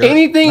 You're a jerk.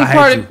 Anything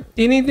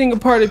a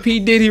part of P.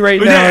 Diddy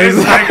right now is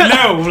like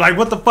no, like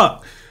what the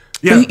fuck?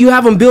 Yeah, you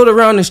have them build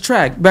around this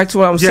track. Back to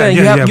what I'm saying.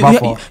 You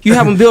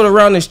have them build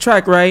around this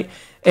track, right?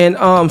 And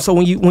so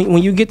when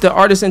you get the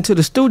artist into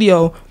the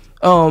studio,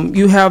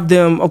 you have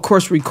them, of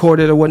course, record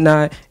it or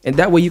whatnot, and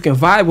that way you can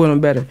vibe with them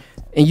better,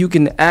 and you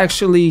can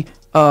actually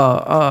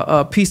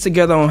piece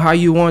together on how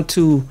you want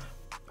to,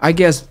 I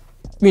guess,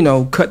 you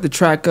know, cut the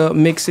track up,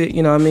 mix it.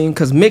 You know what I mean?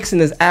 Because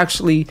mixing is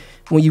actually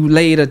when you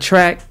lay the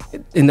track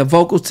and the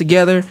vocals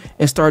together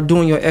and start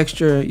doing your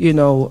extra, you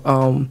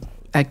know,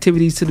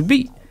 activities to the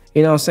beat.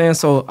 You know what I'm saying?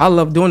 So I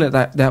love doing it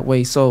that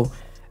way. So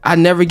I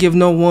never give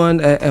no one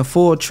a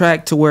full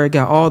track to where it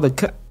got all the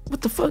cut.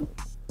 What the fuck?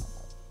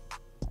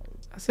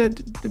 I said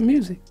the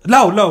music.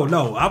 No.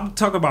 I'm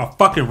talking about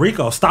fucking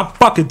Rico. Stop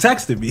fucking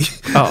texting me.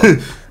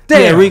 Oh.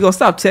 Damn, Rico,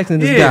 stop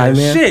texting this guy,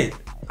 man. Shit.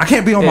 I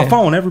can't be on my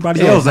phone.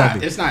 Everybody else at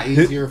me. It's not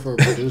easier for a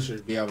producer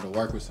to be able to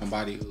work with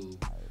somebody who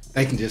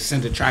they can just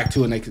send a track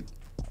to and they could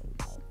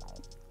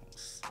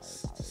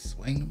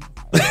swing them.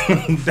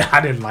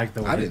 I didn't like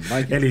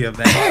any of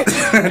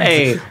that.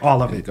 Hey,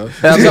 all of it.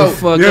 That's so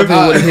fucked up. He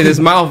would have hit his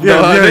mouth. Yeah,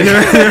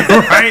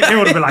 right. It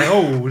would have been like,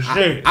 oh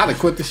shit. I'd have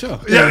quit the show.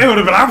 Yeah, it would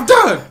have been. I'm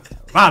done.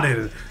 I did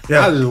it.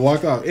 Yeah, I just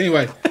walked off.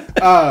 Anyway,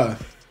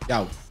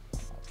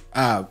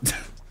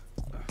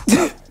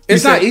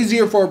 it's not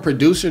easier for a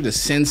producer to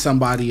send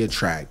somebody a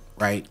track,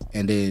 right?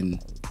 And then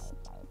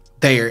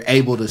they are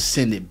able to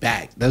send it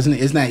back.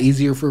 Isn't that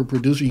easier for a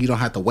producer? You don't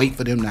have to wait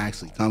for them to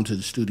actually come to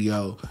the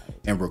studio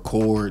and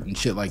record and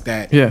shit like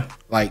that. Yeah.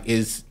 Like,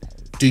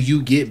 do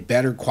you get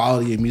better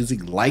quality of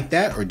music like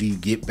that, or do you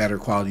get better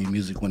quality of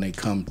music when they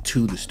come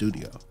to the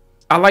studio?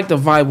 I like the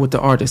vibe with the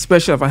artist,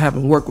 especially if I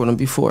haven't worked with them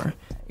before.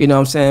 You know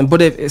what I'm saying?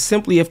 But if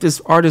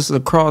this artist is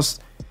across,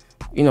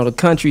 you know, the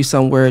country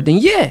somewhere, then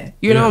you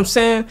know what I'm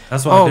saying?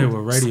 That's what I did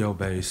with Radio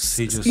Bass.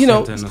 He just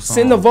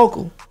send the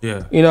vocal.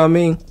 Yeah. You know what I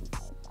mean?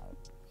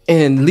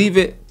 And leave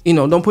it, you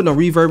know, don't put no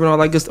reverb and all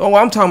that good stuff. Oh,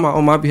 I'm talking about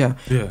on my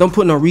behalf. Yeah. Don't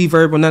put no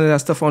reverb or none of that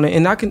stuff on it.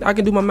 And I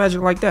can do my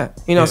magic like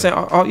that. You know what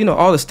I'm saying?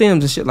 All the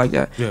stems and shit like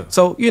that. Yeah.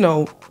 So, you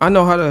know, I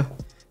know how to,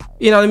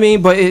 you know what I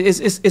mean? But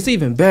it's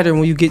even better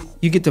when you get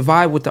the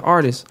vibe with the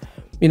artist.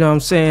 You know what I'm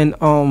saying?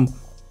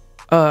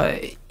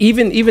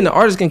 Even the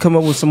artist can come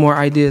up with some more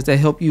ideas that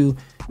help you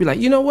be like,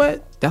 you know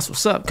what? That's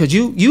what's up. Cause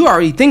you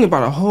already thinking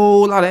about a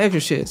whole lot of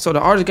extra shit. So the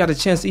artist got a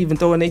chance to even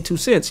throw in their 2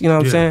 cents. You know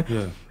what I'm saying?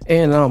 Yeah.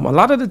 And a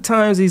lot of the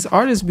times these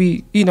artists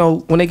be, you know,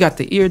 when they got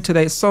the ear to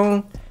that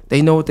song,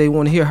 they know what they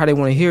want to hear, how they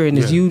want to hear it.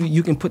 And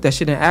you can put that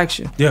shit in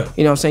action. Yeah.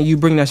 You know what I'm saying? You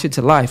bring that shit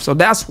to life. So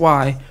that's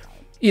why,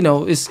 you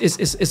know,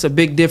 it's a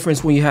big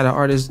difference when you had an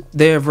artist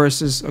there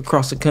versus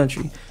across the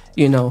country.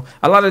 You know,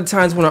 a lot of the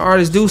times when an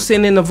artist do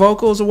send in the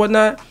vocals or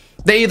whatnot,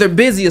 they either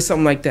busy or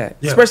something like that.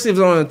 Yeah. Especially if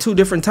it's on 2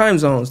 different time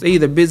zones. They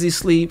either busy,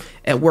 sleep,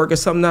 at work or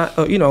something,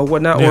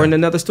 whatnot, or in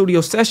another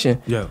studio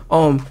session. Yeah.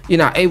 You're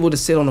not able to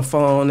sit on the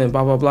phone and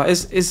blah blah blah.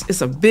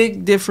 It's a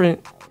big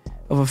different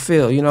of a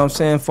feel. You know what I'm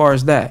saying? As far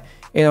as that,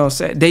 you know what I'm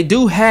saying? They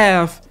do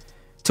have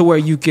to where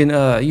you can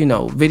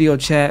video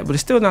chat, but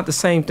it's still not the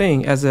same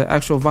thing as the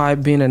actual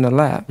vibe being in the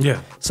lab.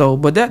 Yeah. So,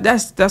 but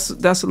that's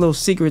a little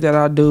secret that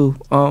I do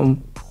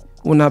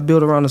when I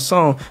build around a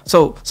song.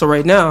 So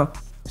right now,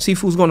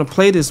 Sifu's gonna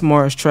play this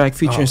Mars track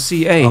featuring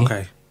CA.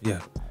 Okay. Yeah.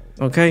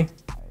 Okay.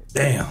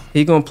 Damn.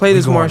 He gonna play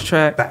this Mars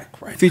track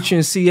featuring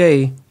now.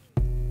 CA,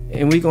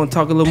 and we gonna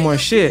talk a little more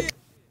shit.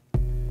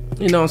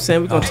 You know what I'm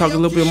saying? We gonna talk a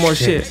little bit more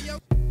shit.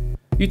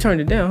 You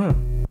turned it down, huh?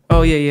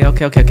 Oh yeah.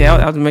 Okay.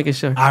 I was making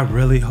sure. I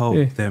really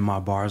hope that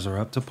my bars are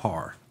up to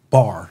par.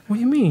 What do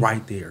you mean?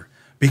 Right there,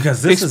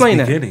 because this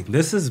Explain is beginning. That.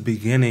 This is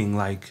beginning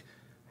like.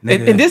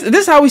 Nigga, and this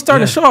is how we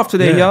starting the show off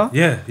today, y'all.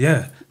 Yeah. You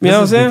know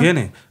what I'm saying?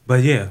 Beginning.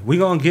 But yeah, we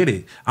gonna get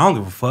it. I don't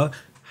give a fuck.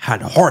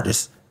 Had the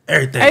hardest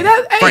everything.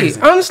 Hey,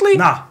 honestly,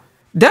 nah,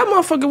 that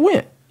motherfucker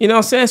went. You know what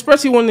I'm saying?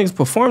 Especially when niggas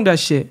performed that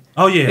shit.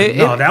 Oh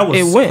yeah, that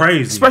was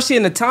crazy. Especially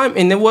in the time,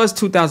 and it was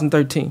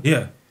 2013.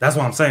 Yeah, that's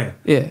what I'm saying.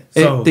 Yeah,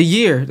 so, the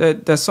year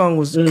that song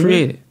was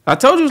created. I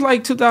told you it was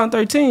like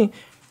 2013,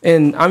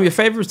 and I'm Your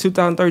Favorite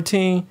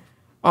 2013.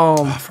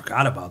 I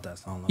forgot about that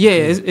song. Yeah,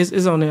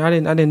 it's on there. I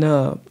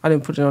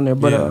didn't put it on there,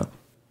 but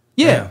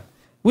we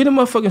the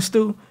motherfucking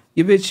Stu.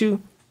 You bitch you.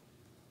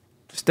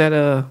 Just that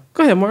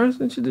go ahead,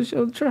 Mars. Introduce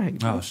your track.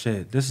 Oh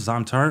shit. This is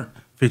I'm Turned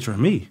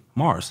featuring me,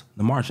 Mars,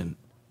 the Martian.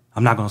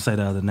 I'm not gonna say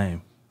the other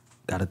name.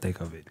 Gotta think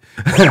of it.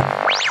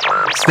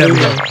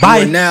 Bye.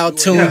 You're now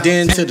tuned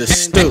in to the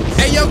stew.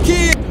 Hey yo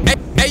kid,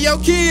 hey yo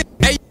kid,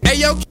 hey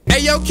yo kid, hey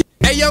yo kid,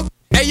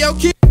 hey yo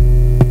kid,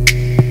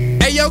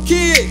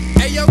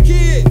 hey yo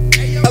kid.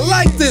 I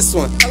like this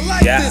one. I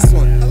like this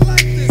one. I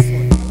like this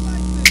one.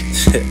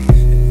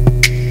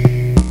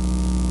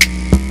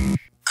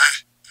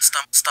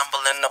 Stumble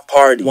in the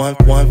party.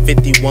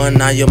 151,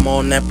 now I'm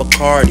on that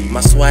Bacardi.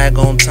 My swag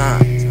on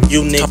time.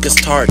 You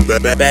niggas tardy.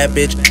 Bad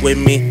bitch with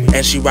me,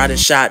 and she riding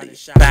shoddy.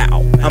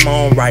 Bow, I'm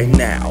on right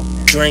now.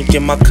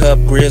 Drinking my cup,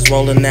 grizz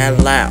rolling that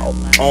loud.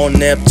 On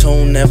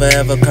Neptune, never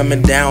ever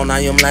coming down.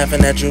 I am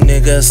laughing at you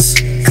niggas.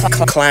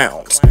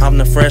 Clowns. I'm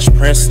the Fresh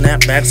Prince,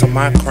 snapbacks on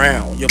my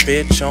crown. Your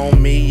bitch on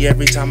me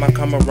every time I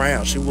come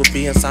around. She will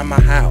be inside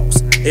my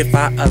house if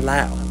I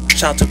allow.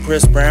 Shout to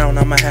Chris Brown,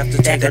 I'ma have to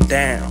take her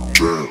down.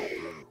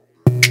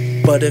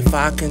 But if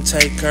I can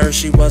take her,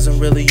 she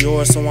wasn't really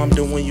yours, so I'm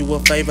doing you a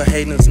favor.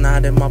 Hating's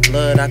not in my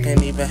blood, I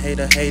can't even hate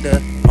a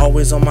hater.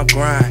 Always on my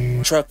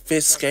grind, truck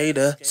fit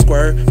skater.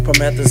 Squirt,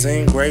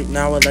 promethazine, grape,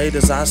 now or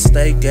laters. I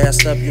stay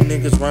gassed up, you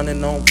niggas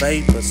running on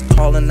vapors.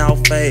 Calling out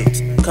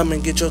faves, come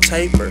and get your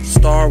taper.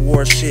 Star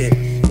Wars shit,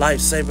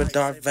 lifesaver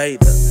Darth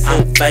Vader.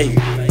 I'm faded,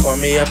 pour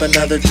me up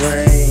another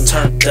drink.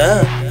 Turned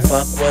up,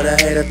 fuck what a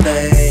hater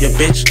think. Your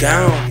bitch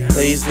gone,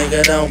 please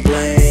nigga don't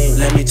blame.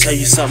 Let me tell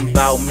you something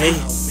about me.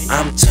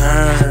 I'm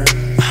turned,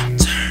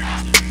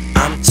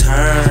 I'm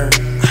turned,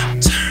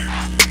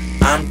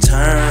 I'm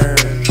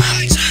turned,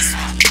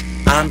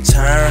 I'm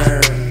turned.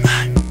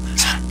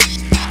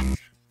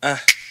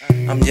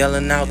 I'm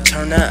yelling out,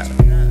 turn up.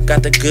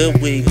 Got the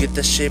good weed, get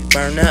the shit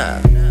burn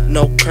up.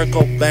 No Kurt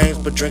Cobain's,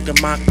 but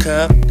drinking my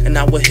cup. And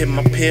I would hit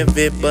my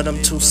pivot, but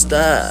I'm too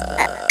stuck.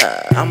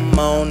 I'm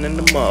on in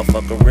the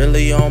motherfucker,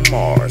 really on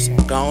Mars.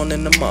 Gone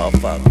in the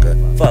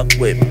motherfucker, fuck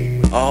with me.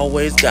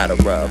 Always got a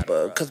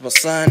rubber, cause my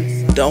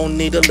son don't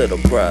need a little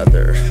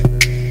brother.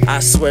 I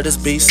swear this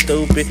be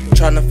stupid,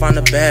 tryna find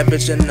a bad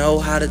bitch and know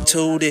how to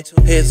toot it.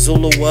 Hit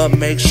Zulu up,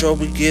 make sure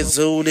we get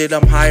zooted.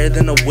 I'm higher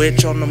than a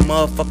witch on the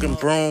motherfucking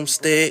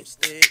broomstick.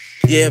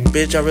 Yeah,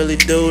 bitch, I really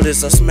do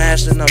this. I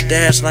smashed and I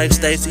dash like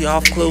Stacy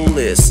off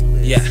Clueless.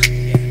 Yeah,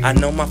 I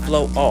know my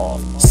flow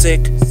off,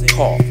 sick,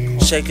 cough.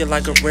 Shake it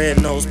like a red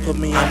nose, put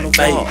me on the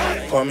wall.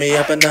 Pour me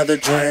up another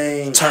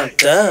drink.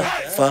 Turned up,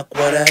 fuck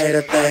what a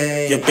hater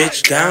think. Your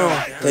bitch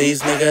gone,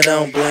 please nigga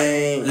don't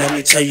blame. Let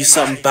me tell you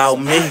something about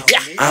me.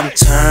 I'm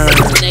turned.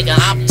 Nigga,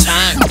 I'm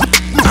turned.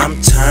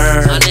 I'm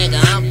turned. My nigga,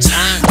 I'm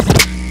turned.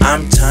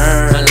 I'm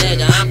turned. My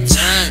nigga, I'm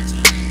turned.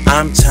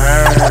 I'm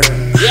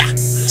turned. Yeah.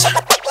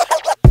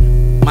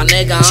 My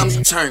nigga,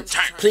 I'm turned.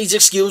 Please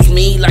excuse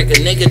me like a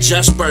nigga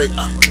just burped.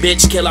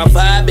 Bitch, kill our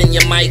vibe and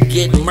you might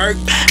get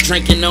murked.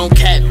 Drinking on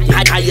cap,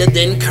 higher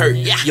than Kurt.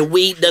 Your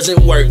weed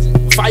doesn't work.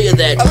 Fire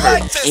that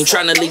perk. Ain't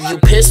tryna leave you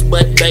pissed,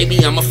 but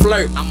baby, I'm a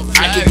flirt.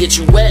 I can get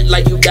you wet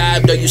like you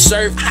dived or you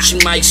surf. She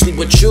might sleep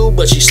with you,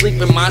 but she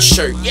sleep in my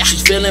shirt.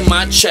 She's feeling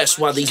my chest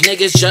while these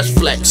niggas just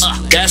flex.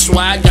 That's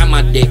why I got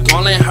my dick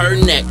all in her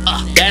neck.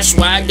 That's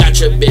why I got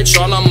your bitch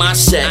all on my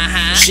set.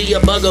 She a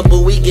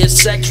bugaboo, we get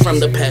sex from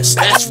the pest.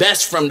 That's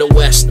best from the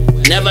west.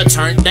 Never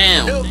turned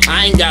down.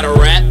 I ain't got a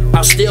rap,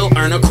 I'll still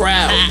earn a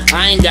crowd.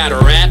 I ain't got a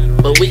rap,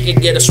 but we can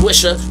get a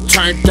swisher.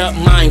 Turned up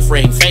mind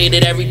frame,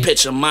 faded every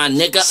picture. My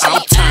nigga,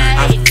 I'm turned.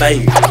 I'm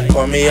faded,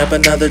 pour me up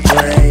another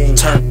drink.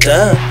 Turned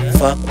up,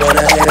 fuck what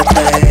a hater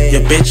think.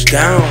 Your bitch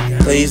gone,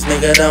 please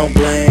nigga don't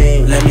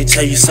blame. Let me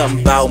tell you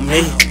something about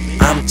me.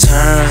 I'm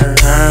turned.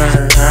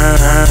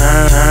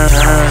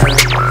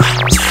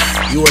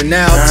 You are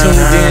now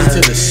tuned in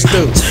to the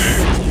stew.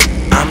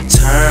 I'm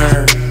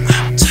turned.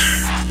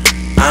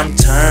 I'm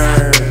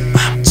turned.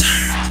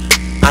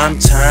 I'm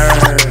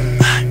turned.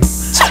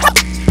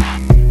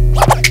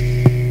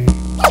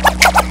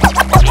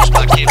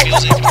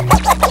 Music.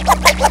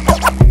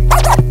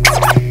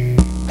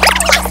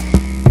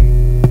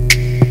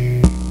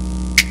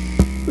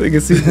 Look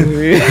at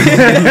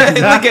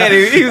Look at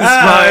him. He was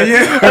smart.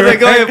 Yeah. I was like,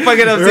 go ahead and fuck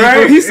it up.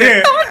 Right? He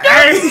said,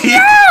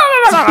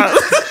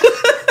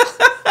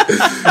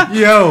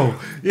 Yo.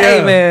 Yeah.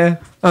 Hey, man.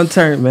 I'm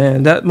turned,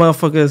 man. That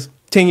motherfucker's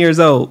 10 years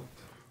old.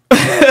 Yeah,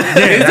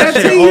 that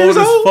shit 10 years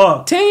old? As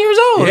fuck. 10 years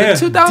old. Yeah.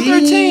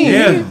 2013.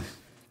 Yeah.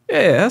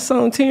 Yeah, that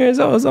song 10 years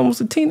old. It's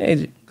almost a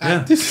teenager.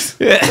 Yeah. That's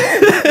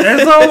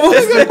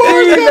almost a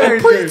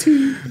teenager.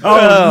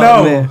 Oh,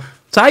 no. Man.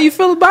 So how you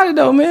feel about it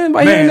though, man?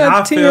 By hearing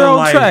that 10-year-old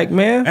like, track,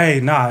 man. Hey,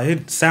 nah,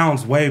 it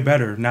sounds way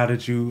better now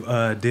that you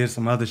did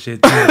some other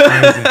shit,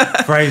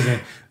 phrasing.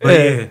 But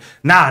yeah,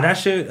 nah, that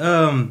shit,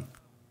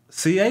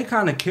 CA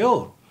kind of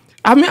killed.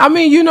 I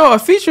mean, you know, a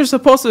feature's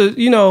supposed to,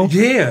 you know,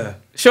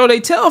 show they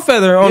tail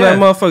feather on that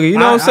motherfucker. You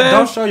know what I'm saying?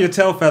 Don't show your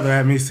tail feather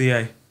at me,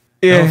 CA.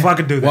 Yeah, don't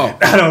fucking do that.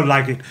 Whoa. I don't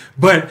like it.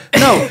 But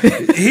no,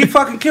 he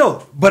fucking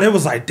killed. But it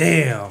was like,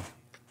 damn.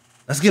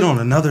 Let's get on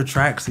another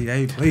track,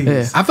 CA, please.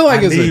 Yeah. I feel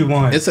like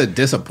it's a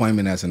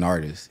disappointment as an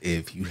artist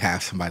if you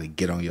have somebody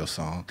get on your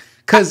song.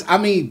 Because, I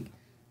mean,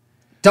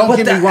 don't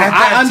get me wrong.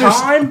 I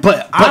understand,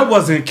 but I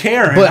wasn't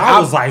caring. But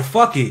I was like,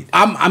 fuck it.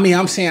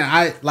 I'm saying,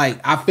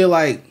 I feel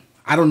like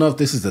I don't know if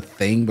this is a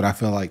thing, but I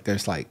feel like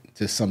there's like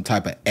just some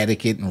type of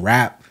etiquette in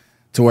rap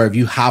to where if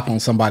you hop on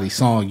somebody's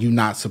song, you're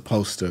not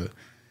supposed to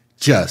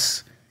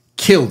just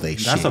kill they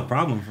shit. That's a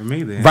problem for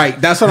me then. Right.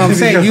 That's what I'm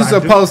saying. You're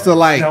supposed to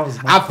like,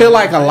 I feel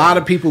like a lot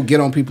of people get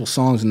on people's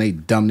songs and they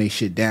dumb their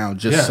shit down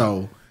just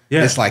so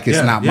it's like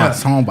it's not my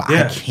song, but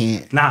I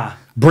can't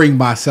bring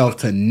myself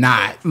to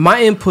not.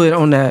 My input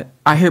on that,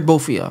 I hear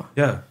both of y'all.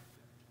 Yeah.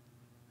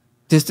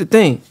 Just the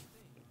thing.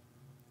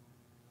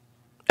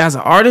 As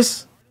an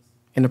artist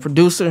and a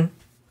producer,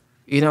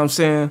 you know what I'm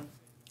saying?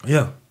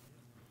 Yeah.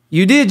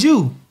 You did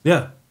you.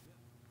 Yeah.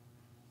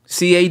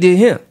 CA did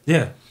him.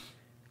 Yeah.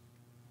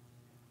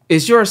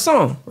 It's your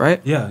song,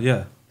 right? Yeah,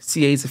 yeah.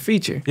 CA's a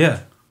feature. Yeah.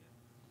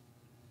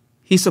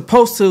 He's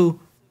supposed to,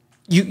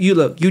 you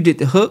look, you did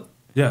the hook.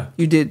 Yeah.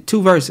 You did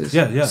 2 verses.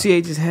 Yeah, yeah.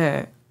 CA just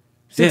had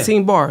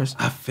 16 bars.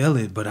 I feel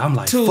it, but I'm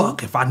like,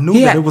 fuck, if I knew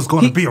that it was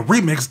going to be a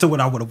remix to it,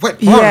 I would have went.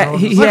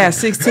 He had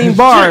 16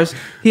 bars.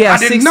 He had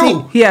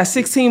 16. He had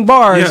 16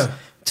 bars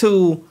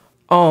to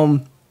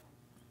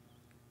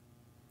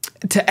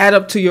add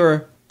up to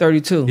your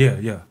 32. Yeah,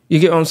 yeah. You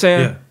get what I'm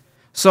saying? Yeah.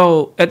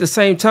 So at the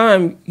same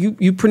time,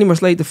 you pretty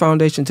much laid the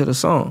foundation to the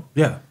song.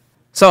 Yeah.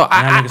 So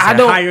I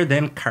don't higher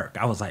than Kirk.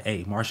 I was like,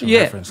 hey, Marshall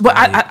reference. But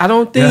I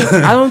don't think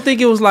I don't think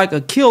it was like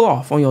a kill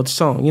off on your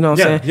song. You know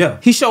what I'm saying? Yeah.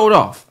 He showed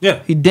off.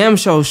 Yeah. He damn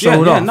sure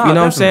showed off. Nah, you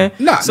know what I'm saying?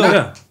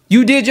 So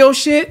you did your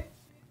shit,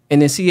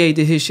 and then CA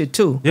did his shit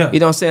too. Yeah. You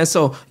know what I'm saying?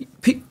 So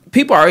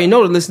people already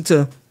know to listen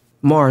to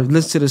Mars,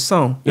 listen to the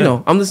song. You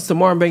know, I'm listening to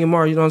Martin banging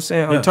Mars. You know what I'm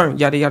saying? I'm turning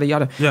yada yada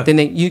yada. Yeah.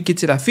 Then you get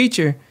to that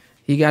feature.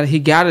 He got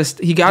to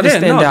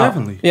stand out.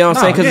 Definitely. You know what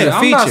I'm saying? Because it's a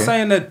feature. I'm not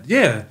saying that.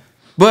 Yeah.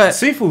 But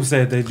Seafood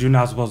said that you're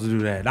not supposed to do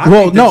that.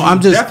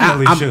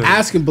 I'm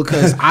asking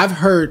because I've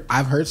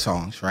heard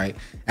songs, right?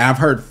 And I've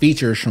heard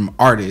features from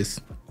artists,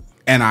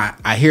 and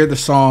I hear the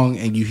song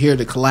and you hear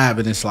the collab,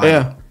 and it's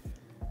like,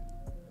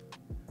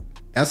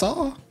 that's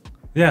all.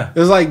 Yeah,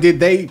 it's like, did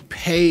they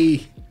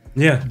pay?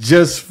 Yeah,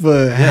 just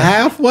for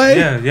halfway.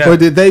 Yeah, or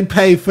did they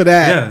pay for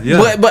that?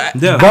 But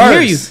I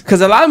hear you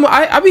because a lot of them,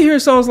 I be hearing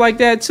songs like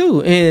that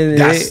too, and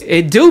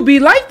it do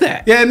be like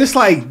that. Yeah, and it's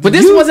like, but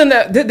this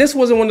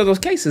wasn't one of those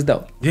cases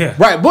though. Yeah,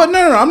 right. But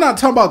no, I'm not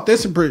talking about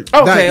this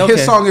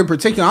his song in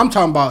particular. I'm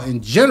talking about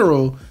in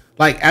general.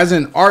 Like as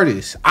an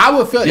artist, I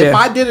would feel if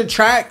I did a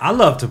track, I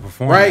love to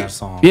perform that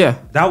song. Yeah,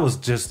 that was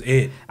just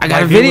it. I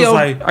got a video.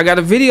 I got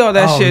a video of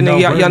that shit,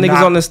 and y'all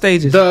niggas on the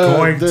stages.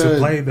 Going to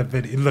play the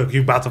video. Look,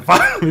 you about to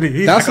find the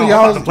video. That's what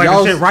y'all was play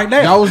the shit right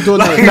now. Y'all was doing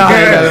that.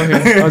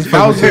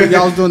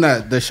 Y'all was doing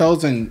that. The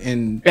shows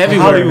in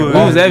everywhere. Hollywood.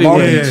 It was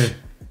everywhere. Yeah.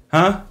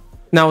 Huh?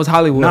 No, it was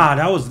Hollywood. Nah,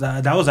 that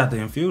was at the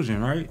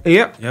Infusion, right?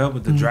 Yep. Yeah,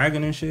 with the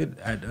dragon and shit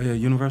at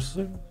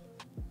Universal.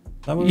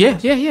 Yeah.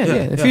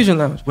 Infusion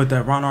Lounge with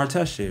that Ron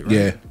Artest shit,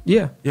 right?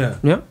 Yeah.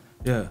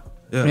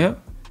 And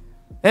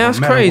that's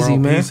crazy,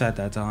 man. Peace at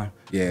that time.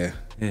 Yeah,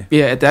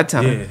 at that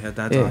time. Yeah, at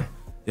that time.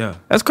 Yeah,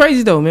 that's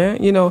crazy though,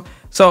 man. You know,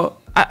 so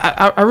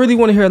I really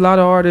want to hear a lot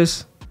of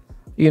artists.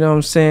 You know what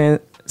I'm saying?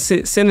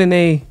 Sending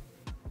damn,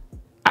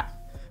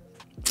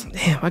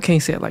 I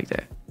can't say it like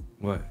that.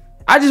 What?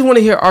 I just want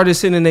to hear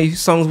artists sending their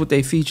songs with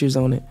their features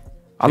on it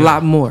a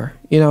lot more.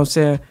 You know what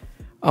I'm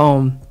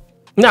saying?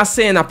 Not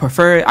saying I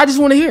prefer it. I just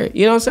want to hear it.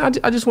 You know what I'm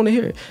saying? I just want to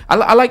hear it.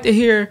 I like to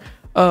hear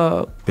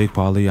Big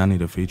Paulie. I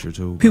need a feature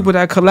too. People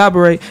that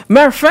collaborate.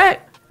 Matter of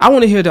fact, I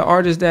want to hear the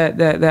artists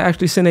that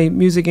actually send their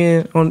music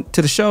in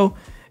to the show,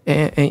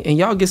 and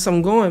y'all get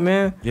something going,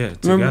 man. Yeah,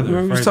 together.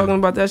 Remember you talking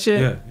about that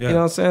shit? Yeah. You know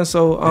what I'm saying?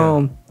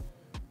 So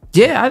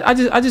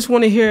I just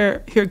want to hear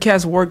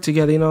cats work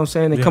together. You know what I'm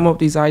saying? And come up with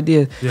these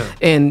ideas. Yeah.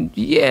 And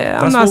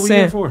I'm not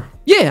saying. For.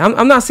 Yeah,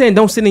 I'm not saying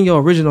don't send in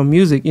your original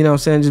music, you know what I'm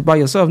saying, just by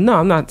yourself. No,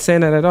 I'm not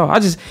saying that at all. I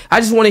just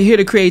want to hear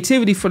the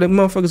creativity for the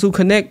motherfuckers who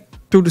connect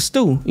through the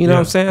STU. You know what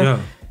I'm saying? Yeah.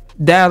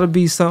 That'll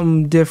be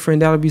something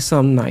different. That'll be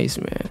something nice,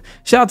 man.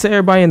 Shout out to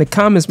everybody in the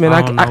comments, man.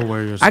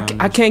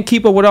 I can't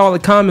keep up with all the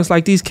comments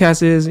like these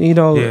cats is. You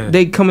know,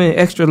 they come in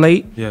extra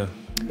late. Yeah.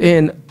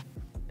 And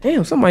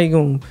damn, somebody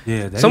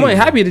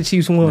happy the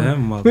Chiefs won.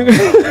 Them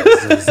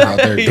motherfuckers out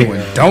there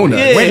doing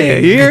donuts.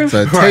 It's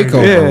a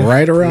takeover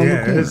right around the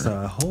corner. It's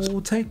a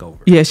whole takeover.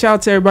 Yeah, shout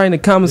out to everybody in the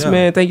comments,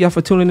 man. Thank y'all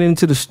for tuning in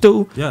to the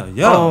STU.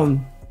 Yeah.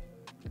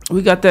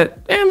 We got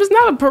that. Damn, it's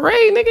not a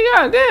parade, nigga.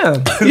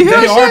 Goddamn.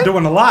 They are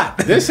doing a lot.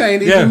 This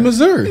ain't even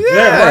Missouri.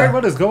 Yeah, right.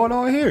 What is going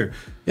on here?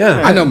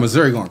 Yeah. I know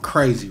Missouri going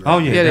crazy. Right? Oh,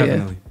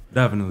 yeah,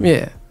 definitely.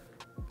 Yeah.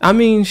 I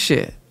mean,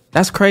 shit.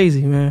 That's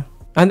crazy, man.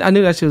 I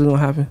knew that shit was gonna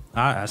happen.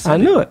 I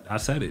knew it. I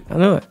said it. I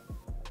knew it.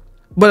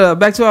 But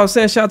back to what I was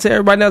saying. Shout out to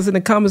everybody that's in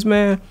the comments,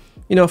 man.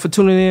 You know, for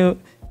tuning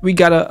in. We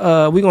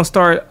gonna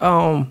start.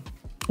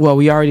 Well,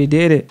 we already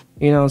did it.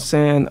 You know what I'm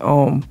saying?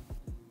 I'm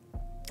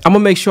gonna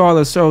make sure all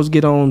the shows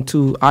get on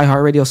to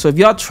iHeartRadio. So if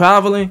y'all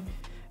traveling,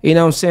 you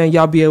know what I'm saying,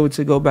 y'all be able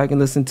to go back and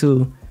listen to,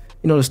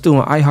 you know, the STU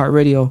on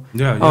iHeartRadio.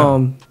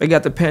 Yeah. They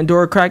got the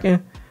Pandora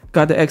cracking,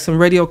 got the XM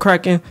radio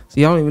cracking.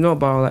 So y'all don't even know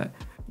about all that.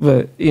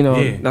 But, you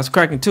know, that's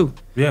cracking too.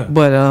 Yeah.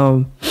 But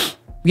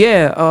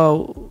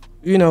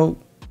you know,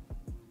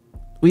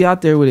 we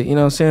out there with it. You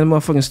know what I'm saying?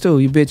 Motherfucking Stu,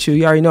 you bitch you.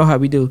 You already know how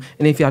we do.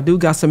 And if y'all do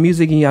got some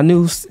music and y'all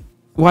new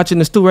watching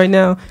the Stu right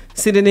now,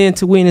 send it in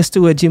to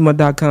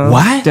winthestu@gmail.com.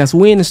 What? That's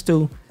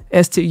winthestu,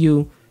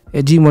 STU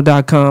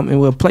 @gmail.com, and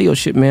we'll play your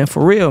shit, man,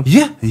 for real.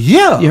 Yeah.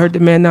 You heard the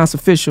man, now it's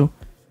official.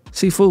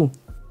 Sifu,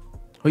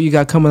 who you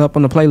got coming up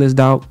on the playlist,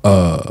 dog?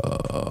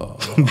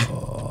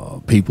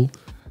 People.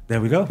 There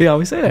we go. He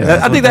always say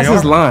that. I think that's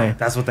his line.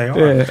 That's what they are.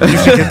 Yeah. You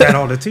should get that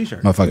on the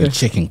t-shirt. Motherfucking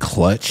Chicken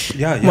Clutch.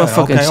 Yeah.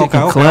 Motherfucking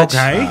Chicken Clutch.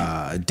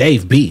 Okay.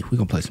 Dave B. We're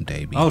gonna play some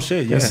Dave B. Oh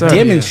shit, yeah. Yes, sir.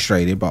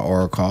 Demonstrated by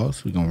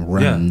Oracles. We're gonna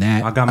run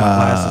that. I got my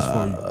glasses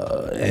for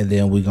you. And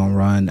then we're gonna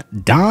run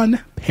Don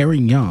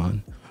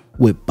Perignon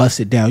with Bust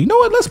It Down. You know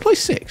what? Let's play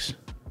 6.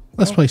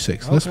 Let's play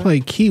 6. Let's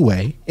play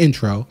Keyway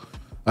intro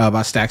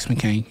by Stax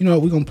McCain. You know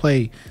what? We're gonna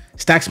play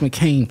Stax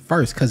McCain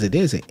first because it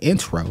is an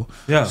intro.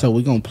 Yeah. So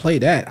we're gonna play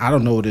that. I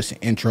don't know what it's an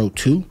intro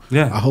to.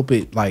 Yeah. I hope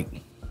it It's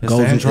goes.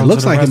 the intro It to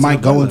looks the like it rest of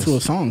might the go playlist. into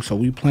a song. So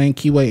we playing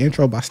Keyway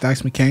intro by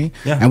Stax McCain.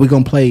 Yeah. And we're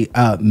gonna play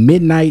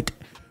Midnight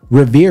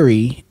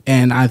Riveri,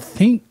 and I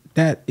think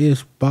that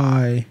is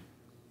by.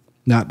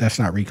 No, that's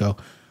not Rico.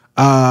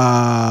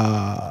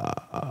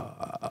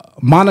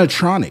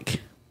 Monotronic.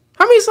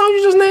 How many songs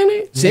you just named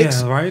it?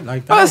 6. Yeah, right?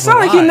 Like Oh, it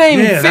sounded like you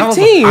named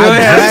 15.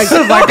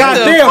 Like,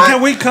 goddamn,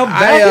 can we come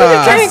back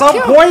at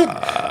some point?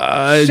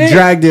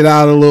 Dragged it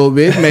out a little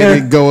bit, made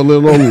it go a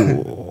little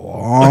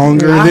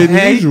longer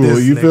than usual.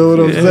 You feel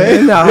what I'm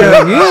saying? No,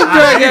 you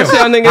drag that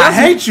shit, nigga. I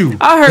hate you.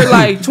 I heard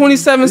like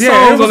 27 songs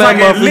Yeah, it on was that like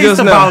at motherfucker least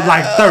just about now.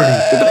 like 30.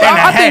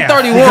 I think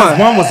 31. Because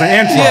one was an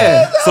intro.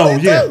 Yeah. So,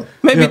 yeah.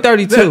 Maybe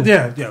 32.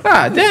 Yeah.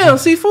 God damn,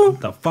 Sifu.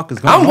 The fuck is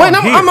going on? I'm waiting.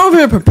 I'm over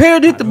here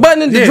prepared to hit the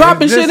button and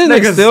dropping shit. This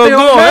nigga still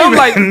going. I'm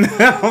like,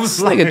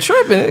 this nigga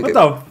tripping. What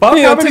the fuck?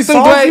 How many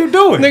songs you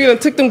doing? Nigga done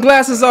took them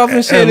glasses off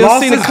and shit and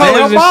lost see the his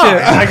colors damn and shit.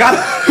 mind. I got.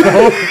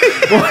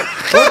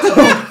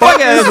 Fuck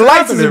ass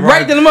lights is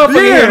right to the motherfucker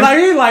Yeah, here. like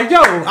he's like,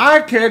 yo,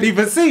 I can't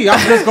even see. I'm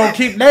just gonna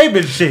keep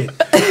naming shit.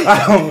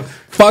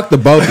 Fuck the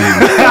both of you.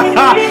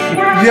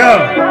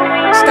 Yo.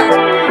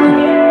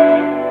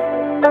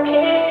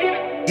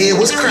 Yeah,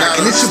 what's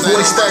cracking? It's your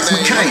boy Stax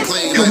McCain,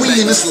 and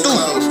we in the stew.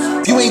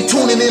 If you ain't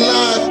tuning in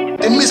live,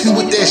 then miss me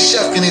with that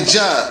shucking and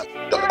jive.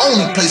 The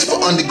only place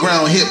for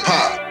underground hip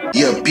hop.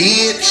 Yeah,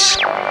 bitch.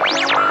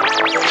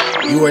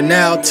 You are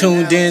now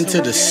tuned in to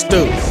the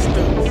Stew.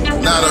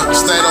 Nada,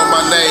 stand on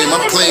my name.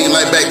 I'm clean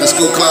like back to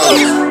school clothes.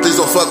 Please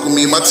don't fuck with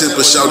me. My temper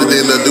shouted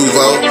in the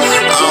Duvo.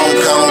 I don't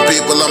count on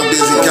people. I'm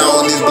busy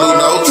counting these blue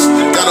notes.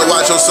 Gotta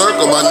watch your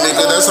circle, my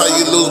nigga. That's how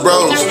you lose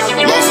bros.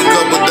 Lost a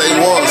couple day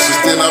ones.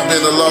 Since then I've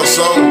been a lost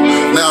soul.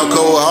 Now I'm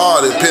cold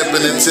hearted,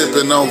 pimping and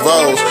tipping on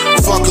Vows.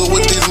 Fucking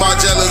with these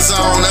Margellas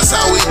on. That's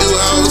how we do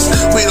hoes.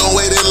 We don't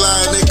wait in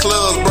line in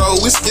clubs, bro.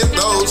 We skip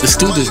those. The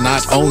Stew does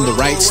not own the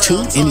rights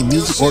to any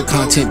music or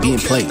content being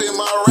played.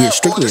 We are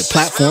strictly a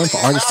platform for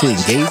artists to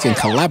engage and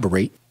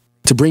collaborate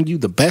to bring you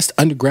the best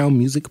underground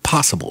music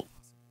possible.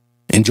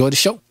 Enjoy the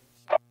show.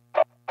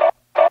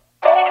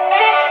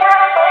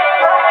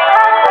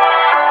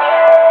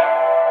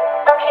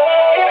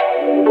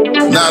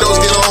 Now those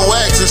get on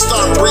wax and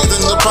start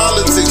breathing the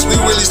politics. We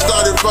really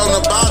started from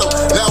the bottom,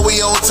 now we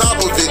on top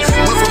of it.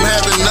 Went from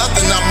having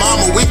nothing, now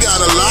mama, we got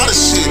a lot of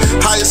shit.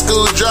 High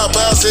school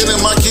dropouts,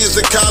 sending my kids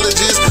to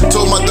colleges.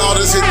 Told my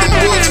daughters hit them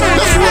books,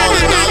 that's where all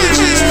the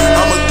knowledge is.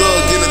 I'm a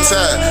thug, getting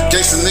tired,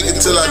 gangsta nigga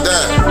till I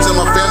die. Tell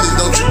my family,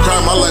 don't you cry,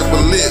 my life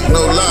was lit,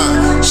 no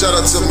lie. Shout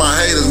out to my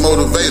haters,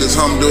 motivators,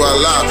 do I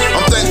lie.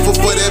 I'm thankful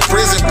for that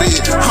prison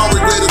bid, I don't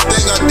regret a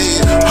thing I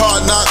did.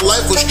 Hard knock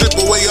life will strip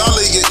away all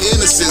of your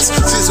innocence.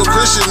 See some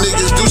Christian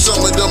niggas do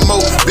some of the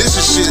most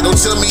vicious shit. Don't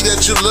tell me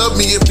that you love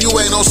me if you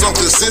ain't on some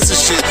consistent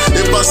shit.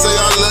 If I say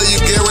I love you,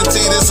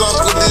 guaranteed it's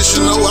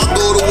unconditional. I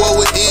go to war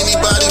with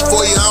anybody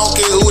for you, I don't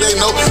care who they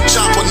know.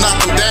 Chopper knock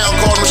them down,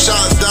 call them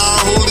shots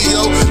down,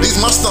 Julio. These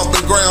my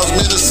stomping grounds,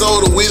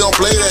 Minnesota, we don't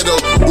play that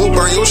though. We'll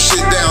burn your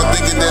shit down,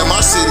 thinking that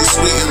my city's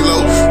sweet and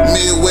low.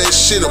 Midwest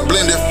shit, a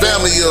blended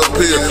family up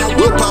here.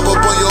 We'll pop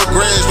up on your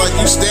grass like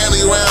you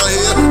standing around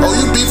here. Oh,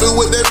 you beefing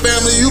with that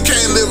family, you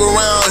can't live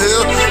around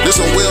here. There's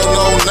some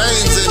well-known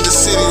names in the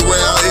city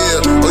around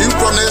here. Oh, you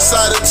from that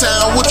side of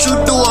town, what you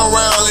doing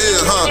around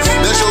here, huh?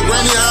 That's your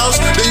granny house,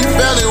 then you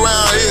family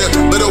around here.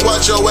 Better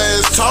watch your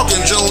ass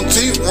talking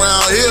Juneteenth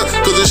around here,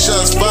 cause the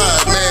shots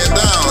fired, man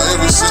down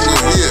every single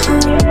year.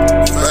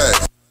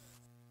 Facts.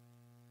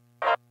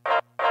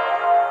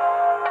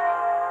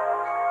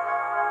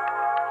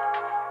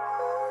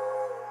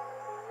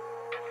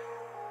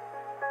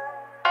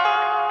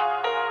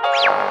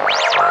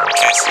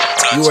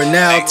 You are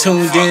now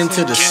tuned in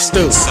to the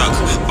Stew. Suck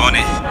on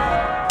it.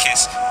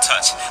 Kiss,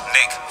 touch,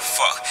 lick,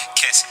 fuck.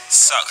 Kiss,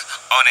 suck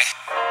on it.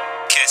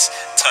 Kiss,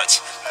 touch,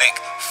 lick,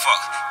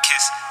 fuck.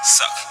 Kiss,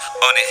 suck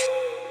on it.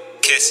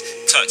 Kiss,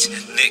 touch,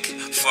 lick,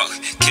 fuck.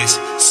 Kiss,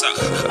 suck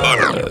on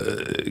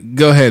it.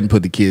 Go ahead and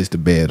put the kids to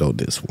bed on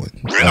this one.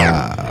 Go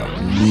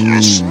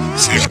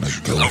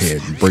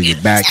ahead and bring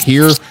it back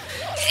here.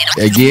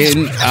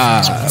 Again,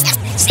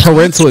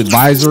 parental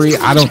advisory.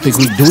 I don't think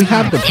we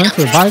have the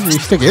parental advisory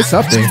sticker. It's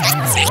up there.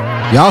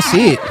 Y'all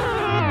see it.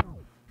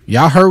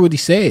 Y'all heard what he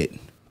said.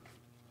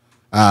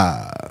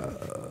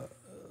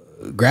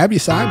 Grab your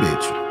side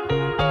bitch.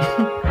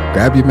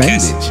 Grab your main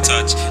bitch.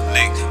 Touch,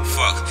 lick,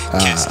 fuck,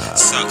 kiss,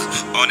 suck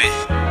on it.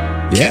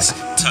 Yeah.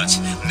 Touch,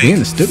 we in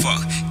the studio.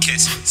 Fuck,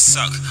 kiss,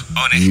 suck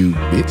on it. You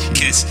bitch.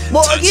 Kiss.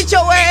 Boy, get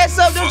your ass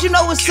up. Don't you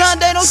know it's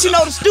Sunday? Don't you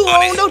know the stew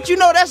on? Don't you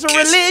know that's a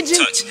religion?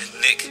 Touch,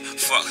 lick,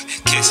 fuck,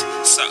 kiss,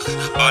 suck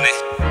on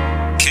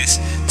it. Kiss,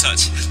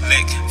 touch,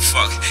 lick,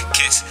 fuck,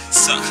 kiss,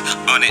 suck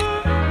on it.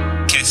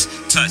 Kiss,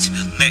 touch,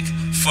 lick,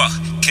 fuck,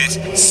 kiss,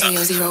 suck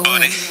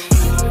on it.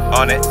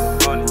 On it,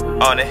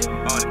 on it.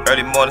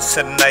 Early morning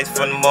to the night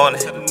from the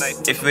morning.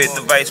 If we hit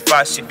the right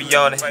spot, she be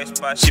on it.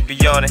 She be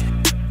on it,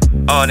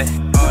 on it.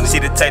 She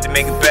the type to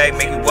make it bag,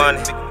 make it want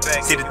it.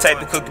 She the type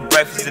to cook the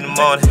breakfast in the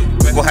morning.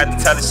 We gon' have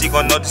to tell her she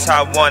gon' know just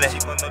how I want it.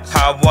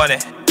 How I want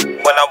it,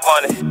 when I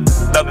want it.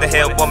 Love to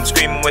hear a woman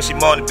screaming when she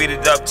moaning. Beat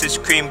it up till she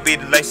cream, beat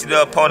it like she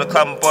the opponent.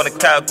 Climb up on the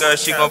cowgirl,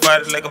 she gon'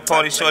 ride it like a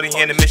pony. Shorty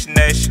in the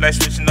missionary, she like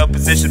switching up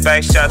position.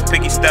 Back shots,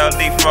 picky style,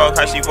 leapfrog,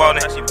 how she want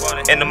it.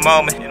 In the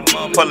moment,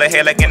 pull her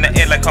hair like in the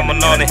air like I'm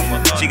alone it.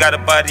 She got a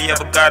body of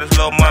a goddess,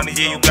 little mommy,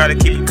 yeah, you gotta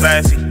keep it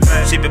classy.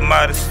 She been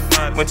modest,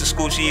 went to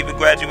school, she even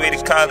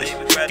graduated college.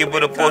 Get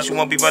with a boy, she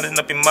won't be running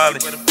up in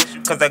mileage.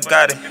 Cause I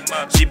got it.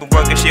 She been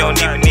working, she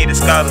don't even need a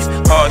scholar.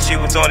 Hard, she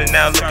was on it,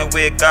 now look at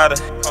where it got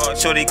her.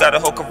 Shorty got a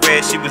whole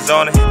career, she was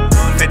on it.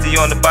 50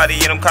 on the body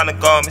in them kind of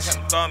garments.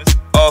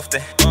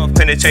 Often,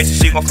 penetration,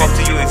 she gon' fuck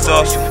till you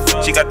exhaustion.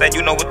 She got that,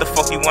 you know what the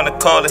fuck you wanna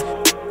call it.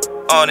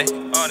 On it,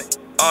 on it,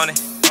 on it,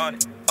 on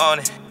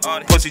it,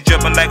 on it. Pussy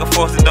drippin' like a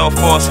faucet, don't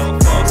force it.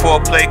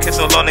 Foreplay, kiss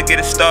her long to get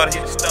it started.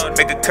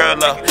 Make her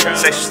curl up,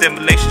 sexual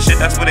stimulation, shit,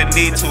 that's what it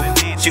lead to.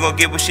 She gon'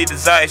 get what she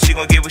desire, she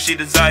gon' get what she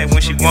desire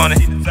when she want it.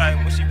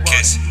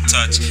 Kiss,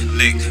 touch,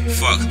 lick,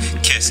 fuck,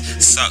 kiss,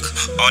 suck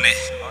on it.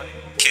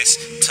 Kiss,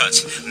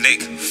 touch,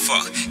 lick,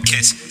 fuck,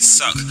 kiss,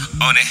 suck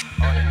on it.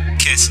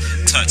 Kiss,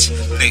 touch,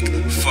 lick,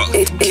 fuck,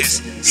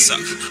 kiss, suck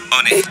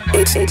on it.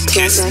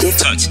 Kiss,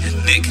 touch,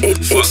 lick,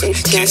 fuck,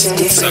 kiss,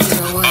 suck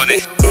on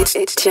it.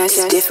 It's just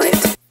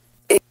different.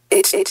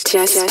 It's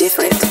just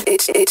different.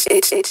 It's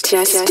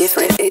just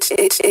different. It's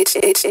just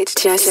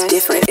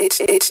different.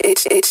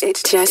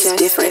 It's just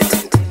different.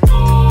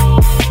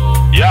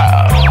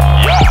 Yeah.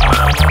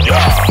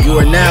 You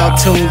are now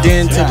tuned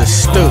in to the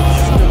stew.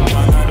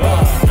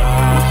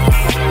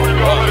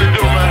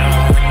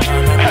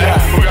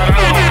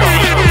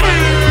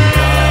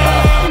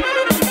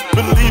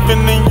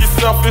 Believing in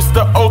yourself is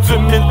the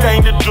ultimate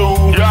thing to do.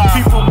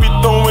 People be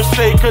throwing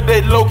shade cause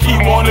they low-key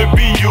wanna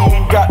be you.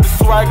 Got the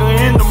swagger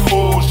in the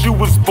mood, you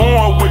was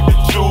born with the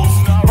juice.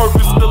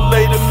 Purpose to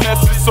lay the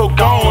message, so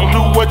go on,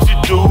 do what you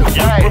do.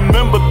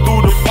 Remember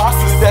through the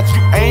process that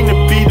you aim to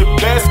be the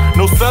best.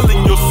 No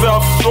selling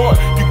yourself short,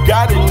 you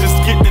gotta just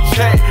get the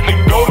check and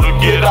go to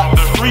get out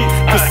the street.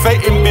 Cause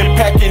Satan been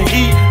packing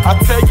heat, I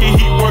tell you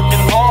he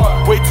working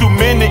hard. Way too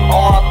many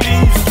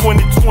RIPs,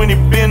 2020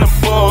 been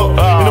above.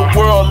 In a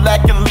world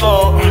lacking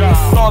love,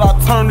 thought I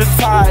turned the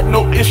tide,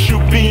 no issue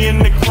being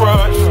the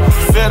crush.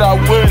 Said I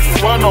wouldn't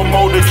swear no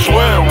more, they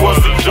swear it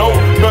was a joke.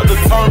 Got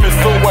determined,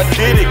 so I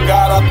did it,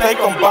 God, I think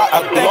I'm about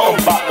to blow.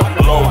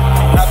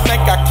 I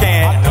think I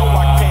can,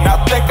 I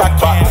think I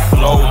can,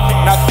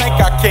 I think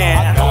I can,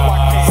 I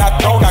think I can, I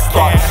think I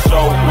can,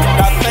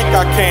 I think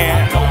I can,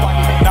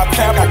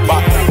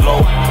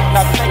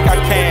 I think I can, I think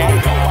I can,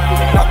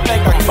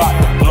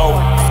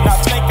 I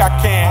think I can, I think I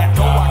can,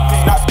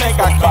 I think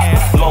I can,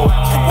 I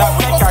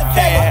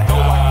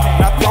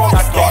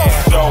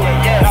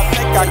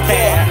think I can, I think I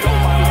can,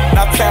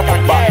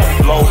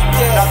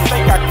 I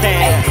think I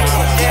can,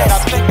 I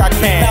think I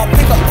can. Now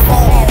pick up the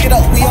phone, get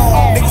up, we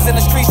on. Niggas in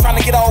the streets trying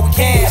to get all we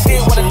can. I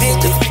did what I did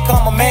just to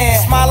become a man.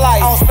 It's my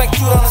life, I don't expect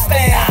you to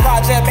understand.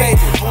 Project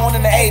baby, born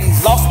in the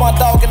 80s. Lost my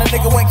dog and the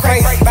nigga went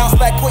crazy. Bounce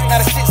back quick, now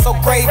the shit so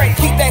great.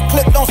 Keep that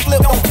clip, don't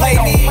slip, don't play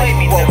me.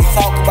 What we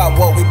talk about,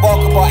 what we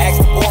walk about, ask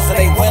the boys so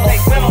they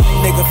winners.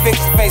 Nigga fix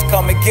your face,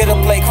 come and get a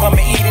plate, come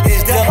and eat it,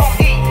 it's dinner.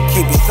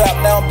 Keep it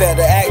strapped now,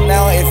 better act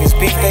now. If it's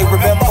beef, they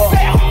remember.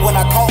 When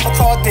I caught my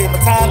car, did my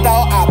time,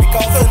 dog, I'll be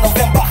gone till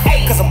November.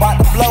 Cause I'm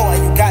about to blow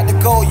and you got to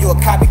go, you a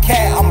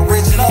copycat, I'm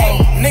original.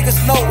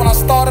 Niggas know when I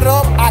started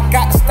up, I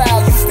got the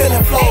style, you still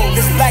in flow.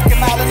 This black and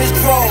out in this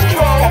drove.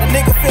 Got a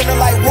nigga feeling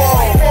like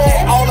whoa.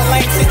 Yeah, all the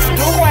lame shit you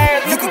do,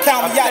 you can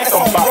count me out, that's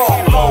on bro.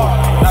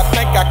 I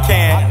think I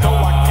can,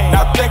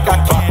 I think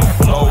I can,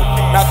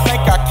 I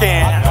think I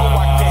can,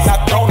 I think I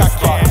can,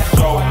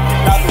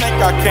 I think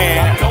I can,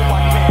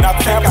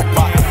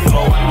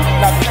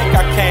 I think I can, I think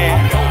I can,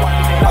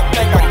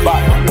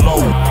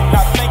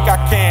 I think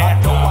I can,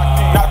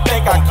 I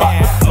think I can,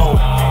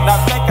 I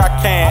think I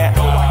can,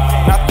 I think I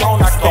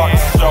can,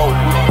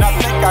 I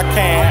think I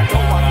can,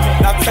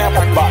 I think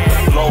I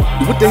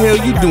can. What the hell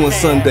you doing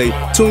Sunday?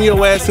 Tune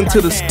your ass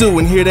into the stew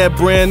and hear that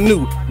brand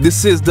new.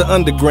 This is the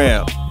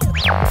Underground.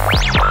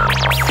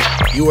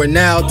 You are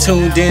now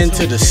tuned in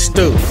to the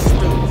stew.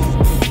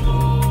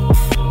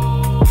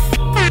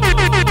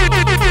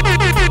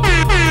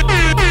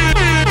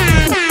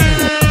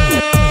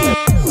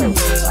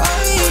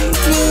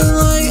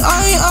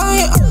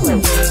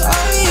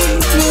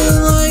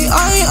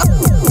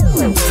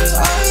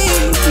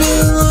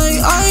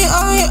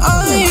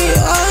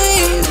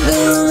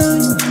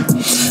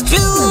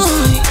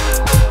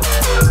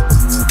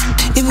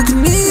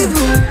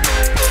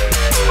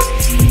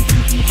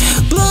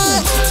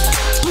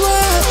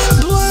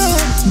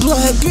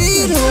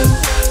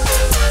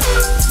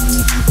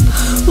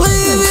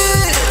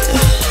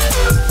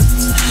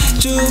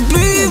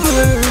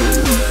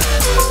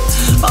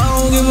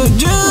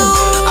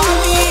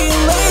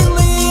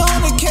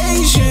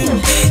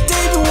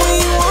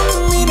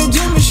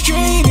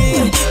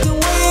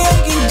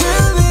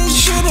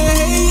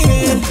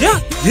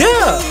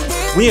 Yeah,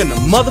 we in the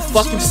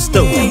motherfucking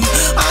stew.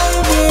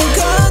 I've been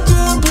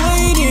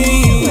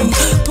contemplating,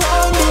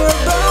 ponder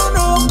about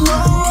no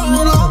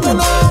blood. All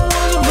that I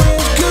was a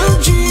fresh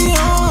Gucci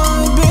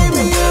on,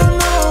 baby, you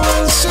know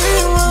I say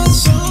my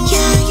song.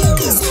 Yeah, you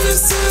can say the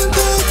song,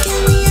 but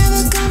can we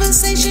have a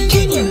conversation?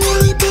 Can you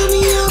really beat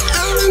me up?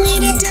 I'ma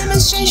need a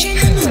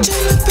demonstration. I'm not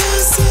trying to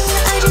pass it,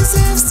 I just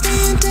have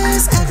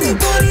standards.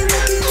 Everybody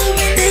looking at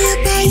me, they a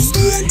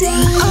bystander.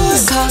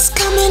 Oracles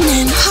coming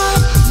in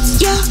hot,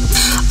 yeah.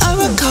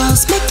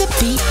 Oracles make the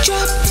beat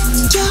drop,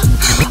 yeah.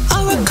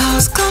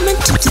 Oracles climbing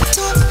to the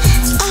top,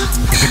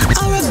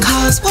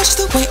 Oracles watch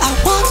the way I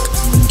walk,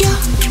 yeah.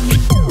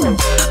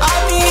 I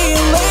mean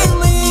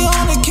lately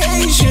on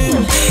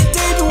occasion,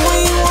 they the way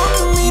you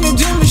want me to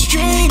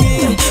demonstrate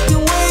it. The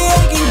way I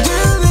can do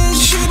this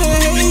shit I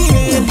hate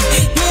it.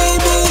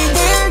 Maybe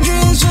they're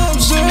just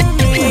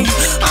observing.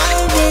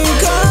 I've been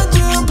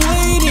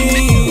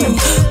contemplating,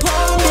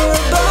 ponder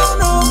about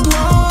no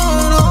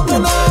plan. All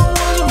that I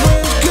was a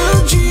fresh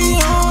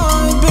Gucci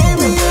on,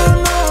 baby, you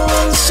know I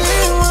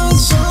say my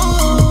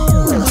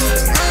song. I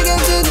got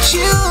the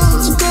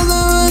chills, cause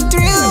I'm a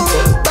thrill.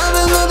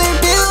 Poppin' on their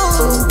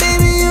bill,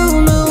 baby,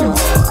 you know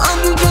I'm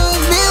the drug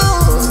bill,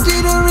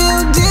 did a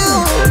real deal,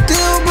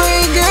 deal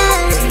breaker.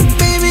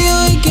 Baby,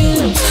 I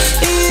can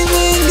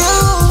even go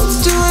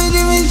to a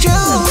different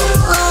show.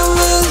 All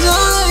the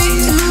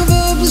time, half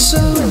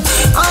episode,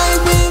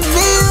 I've been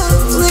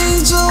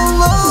feeling so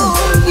low.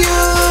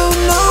 You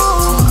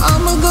know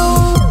I'ma go.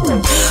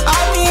 I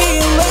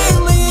mean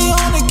lately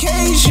on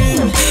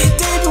occasion,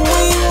 they the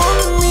way you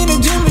want me to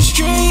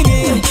demonstrate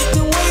it.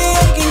 The way I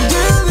can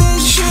do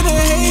this shit I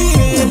hate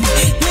it.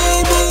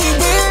 Maybe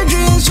they're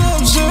just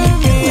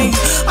observing.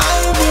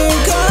 I've been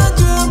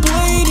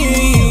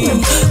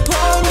contemplating,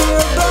 ponder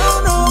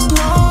about no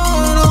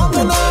plan. All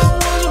that I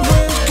was a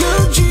fresh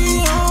Gucci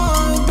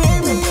on,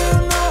 baby, you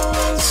know I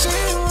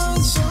say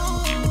my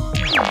song.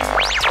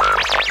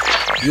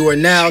 You are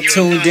now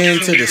tuned in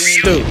to the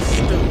stew.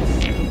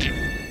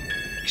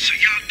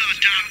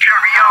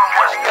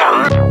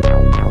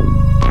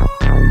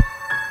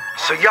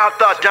 So y'all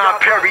thought Don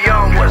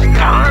Perignon was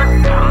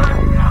done?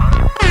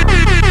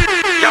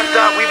 Y'all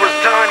thought we was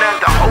done at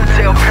the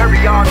Hotel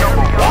Perignon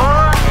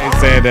 #1? Ain't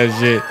saying that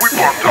shit.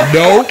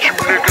 Nope.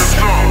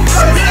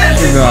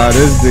 Nah,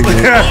 this nigga,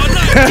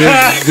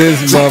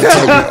 this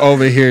motherfucker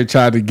over here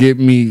tried to get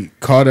me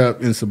caught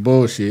up in some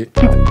bullshit.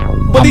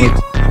 But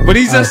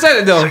he just said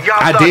it though.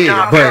 I did,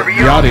 but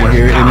y'all didn't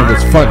hear it, and it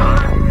was funny.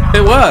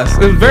 It was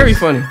very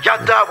funny. Y'all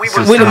thought we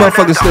was We the done at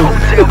motherfuckers the too.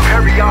 Hotel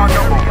Perignon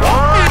 #1?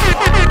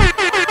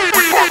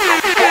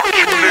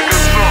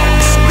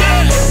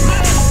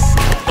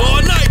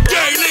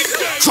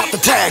 Drop the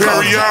tag on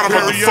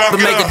To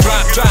make it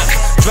drop.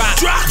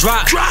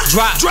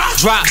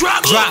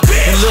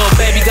 And little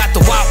baby got the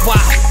wop.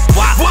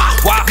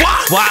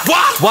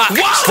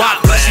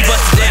 She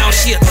busted down,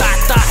 she a thot.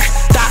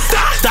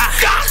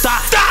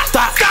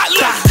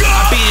 I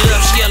beat it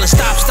up, she yelling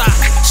stop.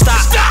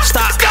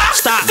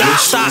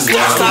 I'm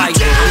like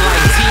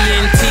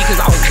TNT, cause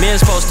I was been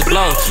supposed to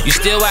blow. You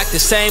still act the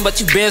same, but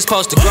you been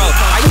supposed to grow.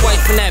 I ain't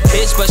wifing that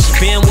bitch, but she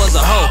been was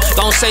a hoe.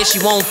 Don't say she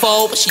won't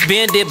fold, but she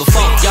been did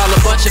before. Y'all a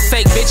bunch of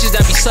fake bitches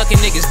that be sucking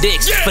niggas'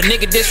 dicks. If a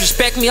nigga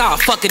disrespect me, I'll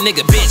fuck a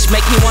nigga bitch.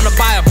 Make me wanna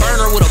buy a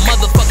burner with a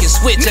motherfucking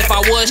switch. If I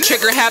was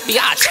trigger happy,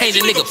 I'd change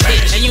a nigga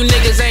pitch. And you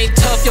niggas ain't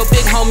tough, your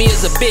big homie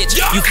is a bitch.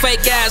 You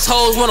fake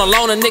assholes wanna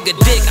loan a nigga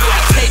dick. I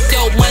take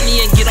your money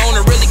and get on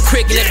it really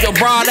quick. And if your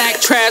broad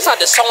act trash, I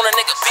disown a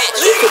nigga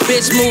bitch. If a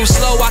bitch move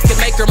slow, I can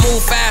make her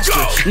move faster.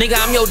 Nigga,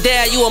 I'm your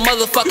dad, you a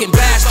motherfucking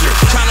bastard.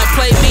 Tryna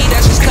play me,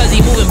 that's just cause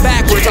he moving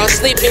backwards. I'll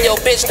sleep in your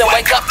bitch, then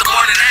wake up the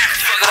morning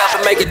after. Fuck it up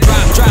and make it drop.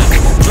 And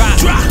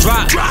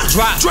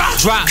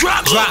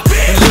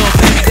little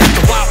baby got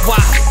the wop.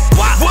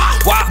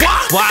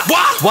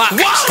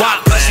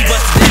 She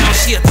busted down,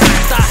 she a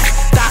thot.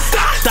 I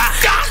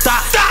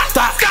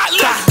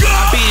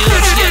beat it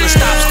up, she yelling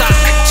stop.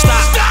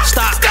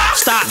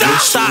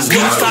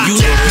 You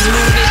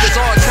niggas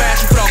all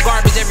trash, you put on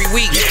garbage every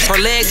week. Her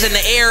legs in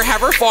the air,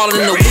 have her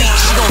falling in the week.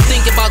 She gon'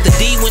 think about the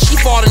D when she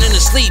falling in the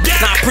sleep.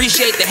 Now I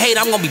appreciate the hate,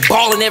 I'm gonna be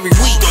ballin' every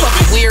week.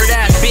 Fucking weird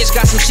ass bitch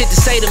got some shit to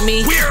say to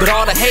me, but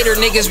all the hater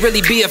niggas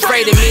really be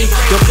afraid of me.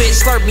 Your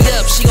bitch slurp me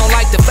up, she gon'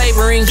 like the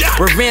favoring.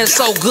 Revenge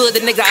so good,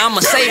 the nigga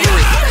I'ma savor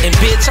it. And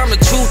bitch, I'm the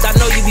truth, I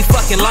know you be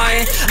fucking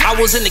lying. I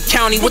was in the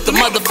county with the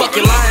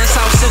motherfucking lions.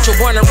 South Central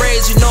born and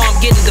raised, you know I'm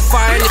getting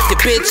defiant. If the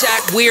bitch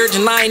act weird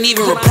and I ain't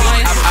even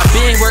replying, I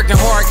been working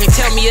hard, can't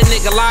tell me a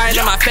nigga lying.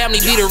 And my family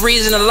be the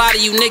reason a lot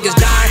of you niggas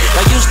dying.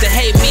 Y'all used to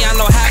hate me, I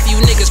know half of you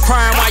niggas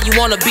crying. Why you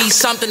wanna be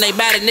something, they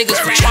mad at niggas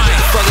for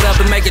trying. Fuck it up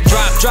and make it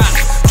drop. And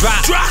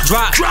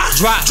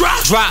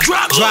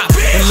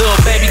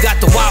little baby got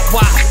the wop.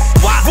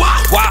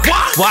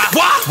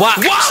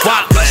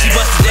 She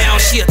busted down,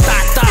 she a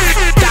thot. I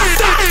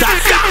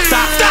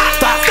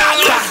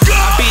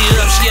beat it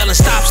up, she yelling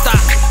stop. Fuck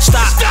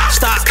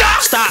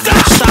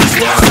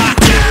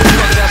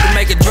it up and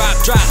make it drop.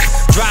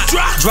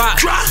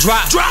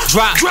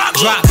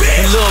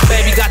 And little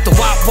baby got the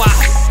wop.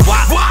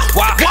 wop, wop,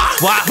 wop,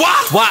 wop, wop,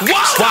 wop,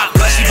 wop.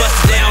 She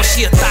bust it down,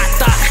 she a thot,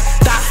 thot,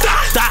 thot,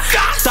 thot, thot,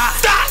 thot,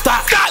 thot,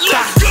 thot.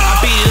 I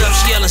beat it up,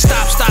 she yelling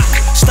stop, stop,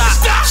 stop,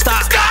 stop,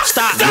 stop, stop,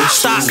 stop,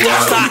 stop,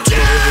 stop,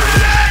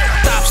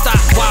 stop,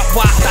 wop,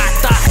 wop, thot,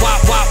 thot,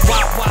 wop, wop,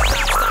 wop, wop.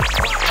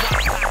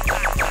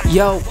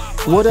 Yo,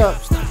 what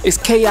up? It's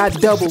KI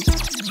Double.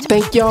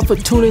 Thank y'all for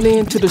tuning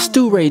in to the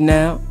STU right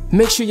now.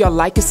 Make sure y'all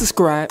like and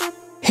subscribe,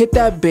 hit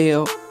that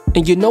bell,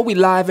 and you know we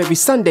live every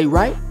Sunday,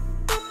 right?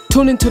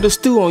 Tune into the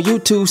STU on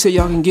YouTube so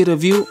y'all can get a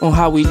view on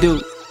how we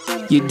do.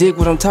 You dig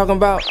what I'm talking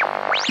about?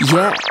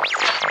 Yeah.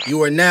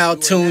 You are now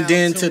tuned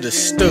in to the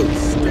STU.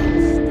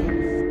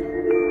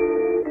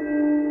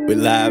 We're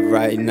live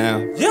right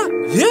now. Yeah,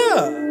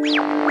 yeah.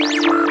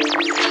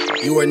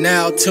 You are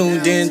now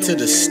tuned in to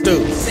the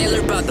STU. Taylor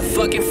about the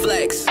fucking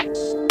flex.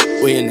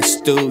 We in the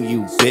stew,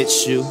 you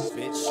bitch, you.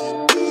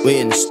 We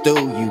in the stew,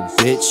 you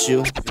bitch,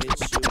 you.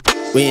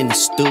 We in the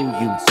stew,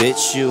 you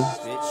bitch, you.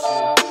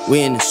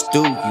 We in the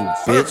stew, you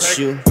bitch,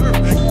 you.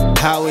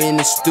 How we in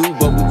the stew,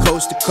 but we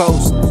coast to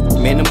coast.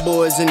 Man, them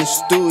boys in the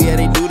stew, yeah,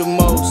 they do the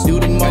most. Do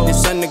the most. Got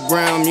this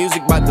underground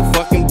music about to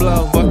fucking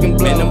blow. Fucking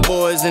blow. Man, them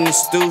boys in the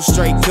stew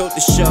straight killed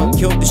the show.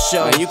 Killed the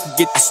show. Man, you can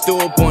get the stew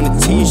up on a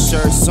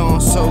t-shirt. Song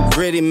so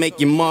gritty, make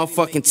your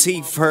motherfucking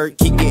teeth hurt.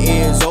 Keep your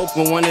ears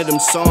open, one of them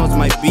songs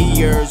might be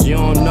yours. You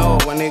don't know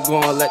when they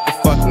gonna let the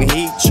fucking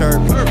heat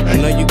chirp. I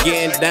know you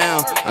getting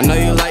down, I know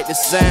you like the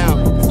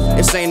sound.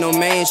 This ain't no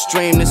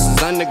mainstream, this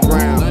is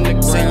underground.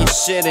 Send your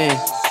shit in,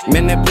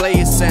 man, then play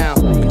your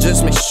sound. But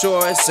just make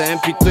sure it's an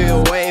MP3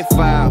 or WAV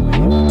file.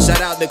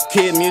 Shout out to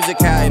Kid Music,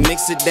 how he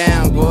mix it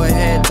down. Go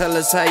ahead, tell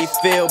us how you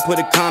feel, put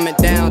a comment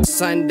down.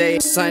 Sunday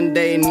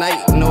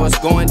night, you know it's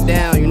going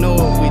down. You know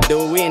what we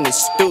do, we in the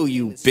stew,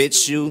 you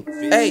bitch, you.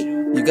 Hey,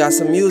 you got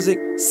some music?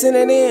 Send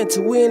it in to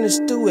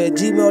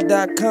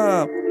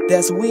weinthestew@gmail.com.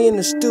 That's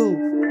weinthestew,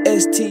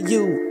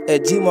 STU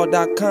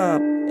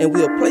 @gmail.com. And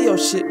we'll play your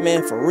shit,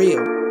 man, for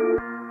real.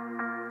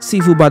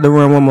 Seafood about to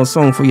run one more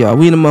song for y'all.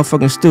 We in the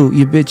motherfucking stew,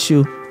 you bitch,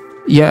 you.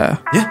 Yeah.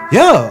 Yeah,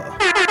 yeah.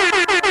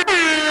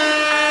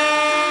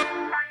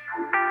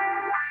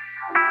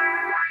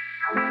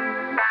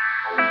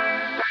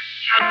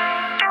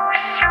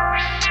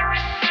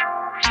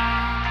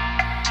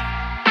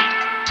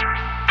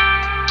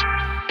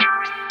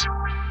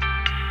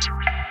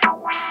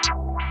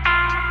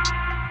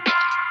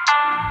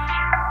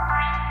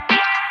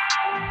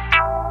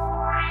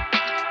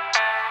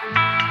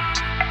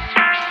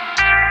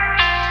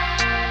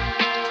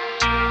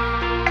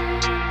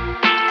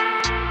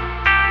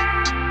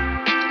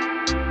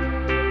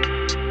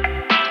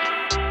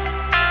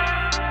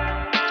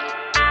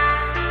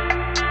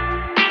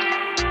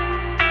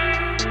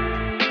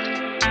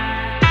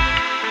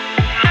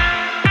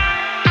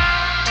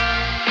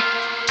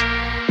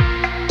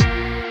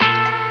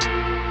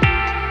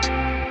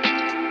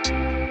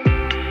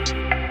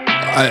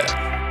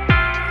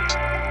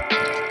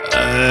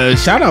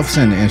 Shout out for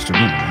sending the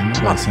instrumental, man.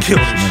 I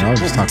was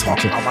just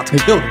talking about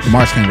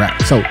Mars can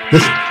rap. So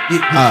listen, you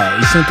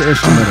sent the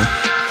instrumental.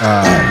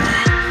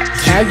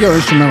 Tag your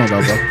instrumental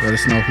though, bro. Let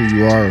us know who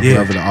you are, or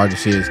whoever the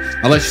artist is.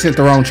 Unless you sent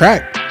the wrong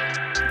track.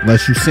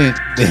 Unless you sent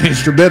the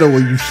instrumental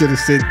where you should have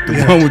sent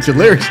the one with your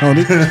lyrics on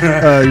it.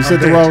 You sent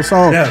the wrong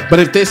song. Yeah. But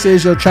if this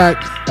is your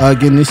track,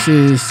 again, this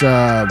is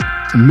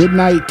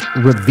Midnight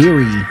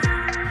Reverie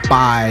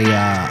by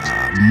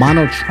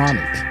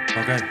Monotronic.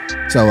 Okay.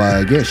 So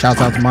again, shouts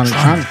out to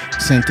Monotronic.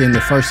 Sent in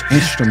the first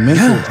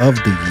instrumental of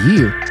the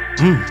year.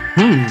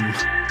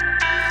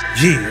 Yeah.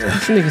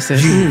 This nigga said,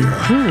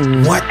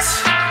 What?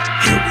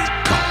 Here we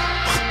go.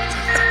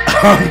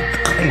 I'm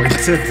going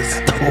to the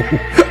stove.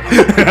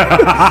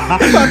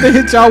 I'm about to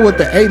hit y'all with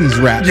the 80s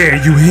rap.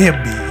 Yeah, you hear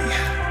me.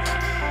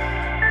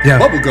 Yeah.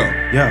 Bubblegum.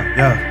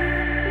 Yeah.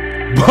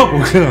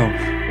 Bubblegum.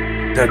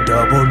 The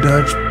double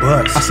Dutch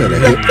bus. I said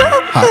that hip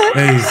hop.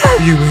 Hey,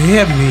 you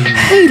hear me?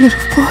 Hey, little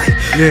boy.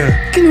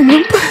 Yeah. Give me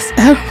one bus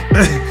out.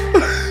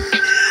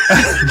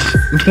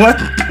 What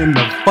in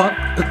the fuck?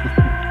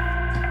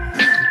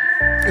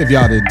 If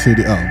y'all didn't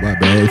tune in, my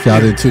bad. If y'all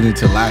didn't tune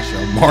into last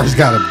show, Mars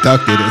got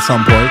abducted at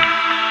some point.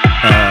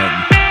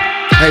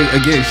 Hey,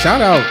 again,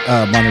 shout out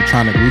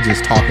Monotronic. We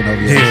just talking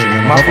over here.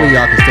 Hopefully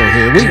y'all can still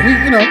hear. We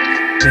you know,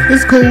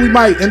 it's cool. We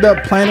might end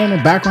up playing on the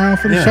background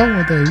for the show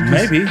one day.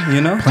 Maybe,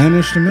 playing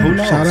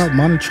instrumental. Shout out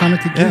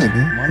Monotronic again,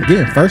 man.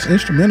 Again, first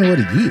instrumental of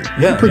the year.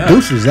 Who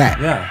producers that?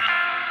 Yeah.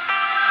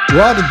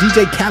 We're all the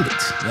DJ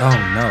Khaled's. Oh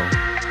no.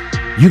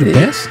 You the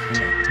best?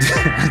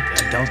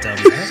 Don't tell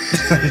me that.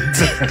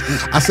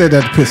 I said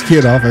that to piss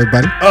Kid off,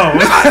 everybody. Oh.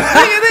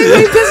 He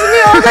pissing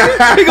me off.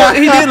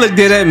 He did look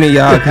dead at me,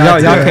 y'all.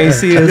 Y'all can't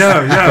see us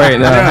right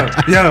now.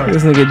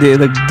 This nigga did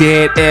look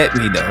dead at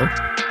me, though.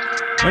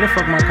 Where the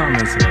fuck my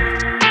comments at?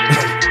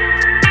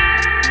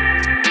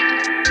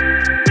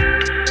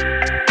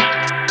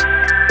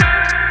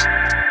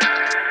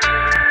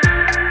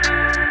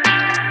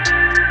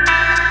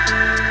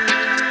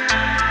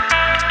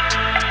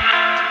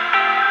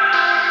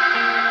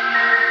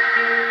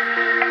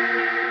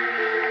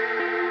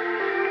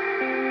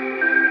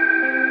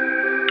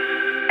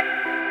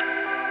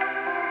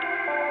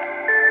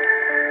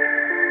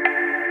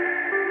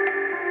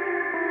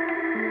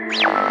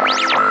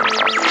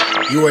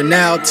 You are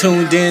now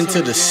tuned in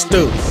to the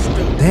stew.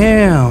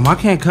 Damn, I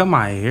can't cut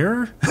my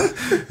hair?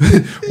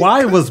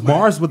 Why was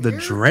Mars with the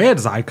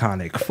dreads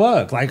iconic?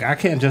 Fuck, like I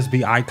can't just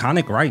be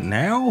iconic right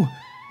now?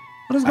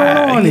 What is going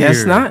on here?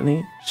 That's not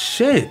me.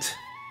 Shit.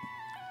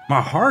 My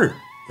heart,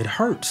 it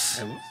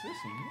hurts.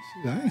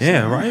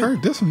 Yeah, right? I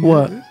heard this one.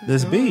 What?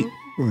 This beat.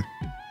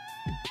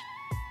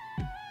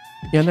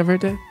 Y'all never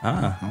heard that?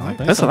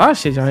 That's a lot of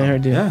shit y'all ain't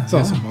heard. Yeah, it's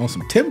on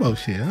some Timbo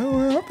shit.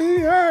 I'll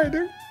be all right,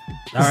 dude.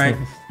 All right.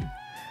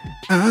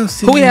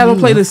 Who we had on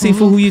playlist,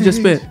 Seafood? Who you just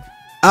spit?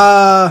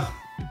 Let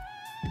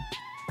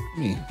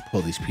me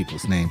pull these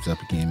people's names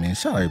up again, man.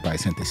 Shout out everybody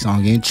sent this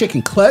song in.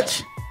 Chicken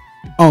Clutch,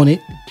 Own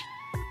It,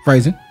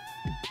 Phrasing.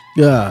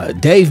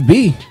 Dave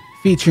B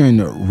featuring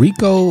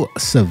Rico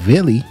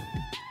Savilli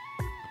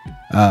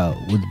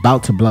with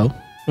About to Blow.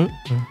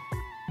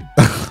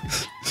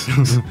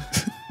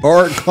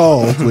 Or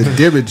called with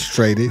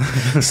Demonstrated.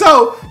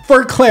 So,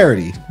 for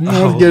clarity,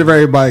 let's give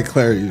everybody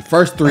clarity. The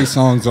first three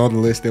songs on the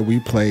list that we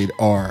played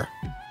are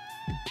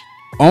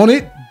Own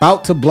It,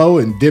 About to Blow,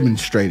 and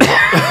Demonstrated.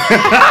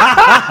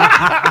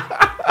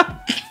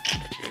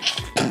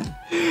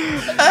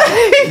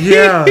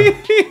 Yeah.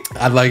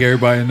 I'd like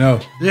everybody to know.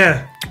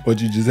 Yeah. What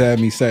you just had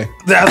me say.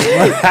 That's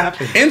what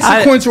happened. In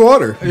sequential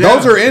order. Yeah.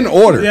 Those are in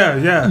order.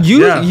 Yeah.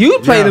 You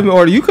played them in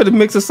order. You could have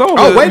mixed a song.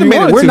 Oh, wait a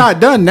minute. We're not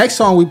done. Next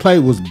song we played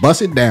was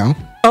Bust It Down.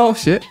 Oh,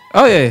 shit.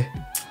 Oh, yeah.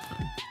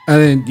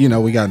 And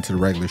then, we got into the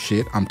regular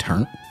shit. I'm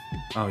Turned.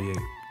 Oh, yeah.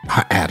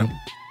 Hi, Adam.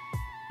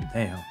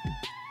 Damn.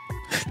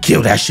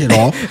 Kill that shit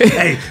off.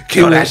 Hey,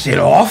 kill that shit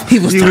off. He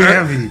was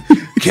heavy.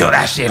 Kill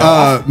that shit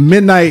off.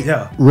 Midnight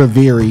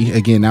Rivieri.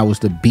 Again, that was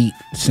the beat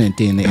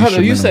sent in. The Hold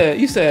on, instrumental.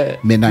 you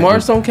said Midnight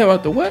Mars song came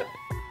out the what?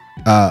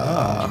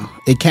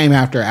 It came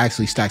after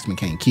actually Stax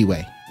McCain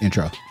Keyway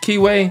intro.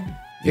 Keyway,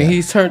 and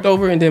he's turned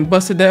over and then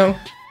busted down.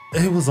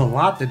 It was a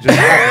lot that just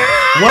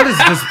happened. What is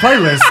this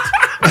playlist?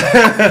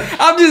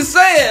 I'm just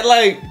saying,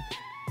 like.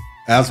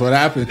 That's what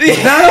happened.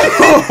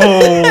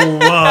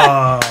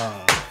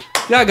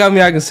 Y'all got me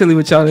acting silly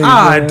with y'all.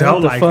 I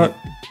don't like it.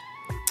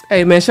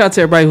 Hey, man, shout out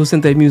to everybody who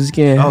sent their music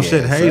in. Oh,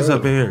 shit. Hayes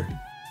up here.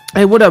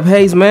 Hey, what up,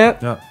 Hayes, man?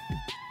 Yeah.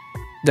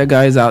 That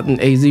guy is out in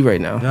AZ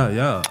right now.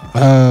 Yeah.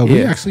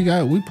 We actually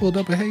we pulled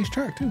up a Hayes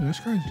track, too. That's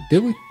crazy.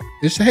 Did we?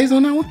 Is Hayes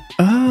on that one?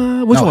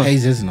 Which no, one?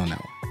 Hayes isn't on that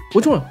one.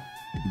 Which one?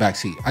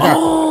 Backseat.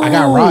 I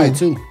got Ride,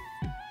 too.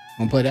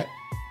 Want to play that?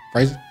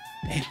 Phrase it?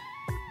 Damn.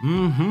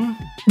 Mm-hmm.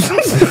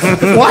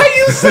 Why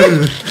you say?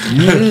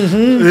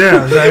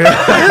 Yeah.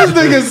 This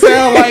nigga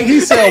sound like he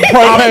sold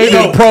propane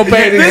and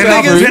propane. This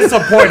nigga's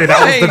disappointed. I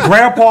was the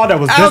grandpa that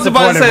was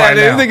disappointed right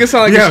now. This nigga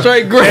sound like a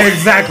straight grandpa.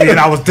 Exactly, and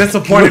I was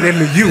disappointed in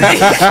the youth.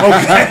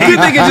 Okay. You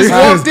nigga just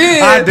walked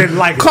in. I didn't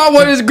like it. Caught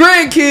one of his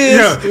grandkids.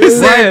 Yeah.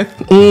 Said,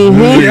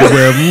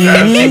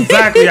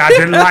 Exactly. I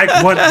didn't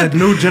like what the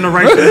new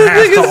generation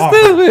has to offer.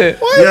 Stupid.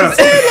 Why you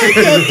say like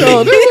that,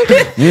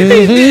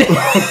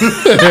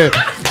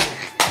 though?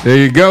 There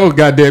you go,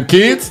 goddamn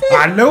kids.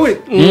 I knew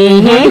it.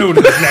 Mm-hmm. I knew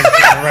this next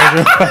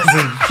generation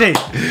wasn't shit.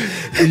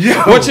 Yo.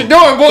 What you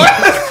doing, boy?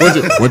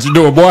 What you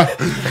doing, boy?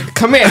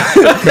 Come here.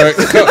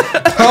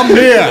 Come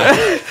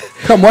here.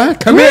 Come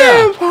what? Come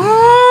here.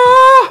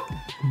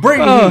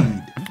 Bring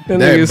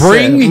heed.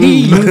 Bring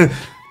heed.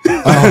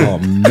 Oh,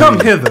 man. Come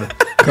hither.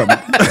 Come.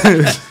 That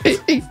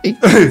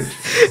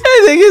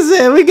nigga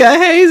said we got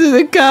Hayes in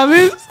the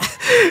comments.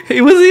 Was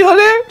he on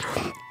there?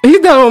 He's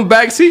not on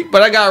backseat,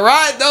 but I got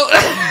Ride though.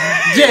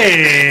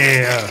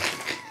 Yeah.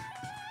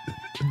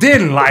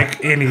 Didn't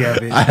like any of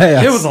it.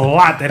 It was a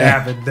lot that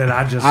happened that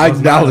I just. I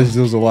acknowledge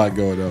there was a lot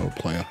going on,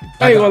 player.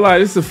 I ain't gonna lie,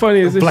 this is the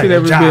funniest shit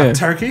ever been.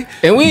 Turkey.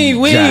 And we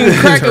ain't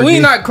cracking. We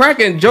ain't not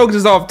cracking jokes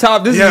just off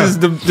top. This is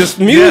this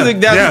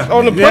music that's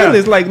on the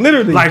playlist, like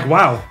literally. Like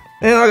wow.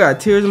 And I got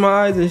tears in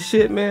my eyes and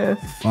shit, man.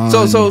 Fun.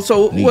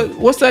 So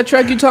what's that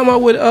track you talking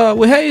about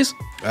with Hayes?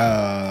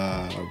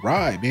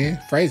 Ride, man.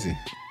 Phrasing.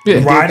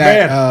 Yeah. Ride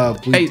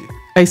that,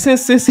 hey,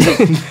 since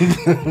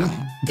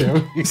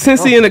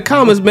he in the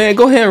comments, man,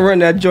 go ahead and run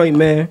that joint,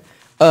 man.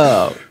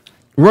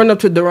 Run up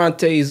to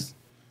Durante's.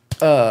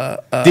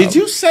 Did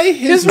you say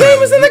his name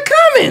is in the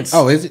comments?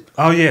 Oh, is it?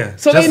 Oh yeah.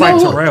 So just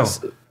like Terrell.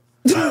 Fuck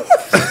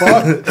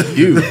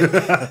you.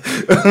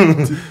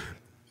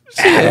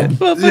 Adam.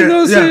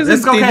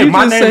 It's okay.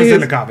 My name is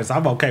in the comments.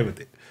 I'm okay with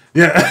it.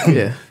 Yeah.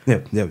 Yeah.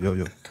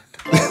 Yo.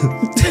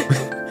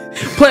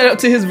 Play it up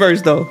to his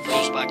verse though.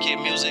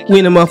 We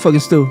in the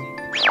motherfucking stew.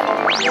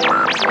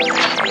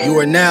 You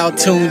are now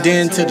tuned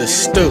in to the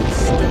stew.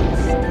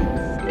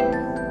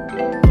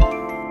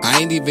 I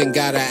ain't even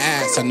gotta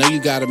ask. I know you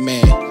got a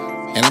man.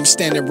 And I'm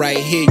standing right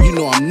here, you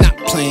know I'm not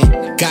playing.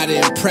 Gotta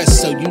impress,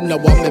 so you know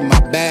I'm in my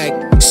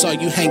bag. Saw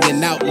you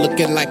hanging out,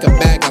 looking like a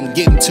bag, I'm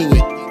getting to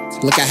it.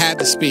 Look, I had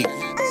to speak.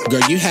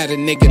 Girl, you had a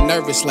nigga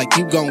nervous like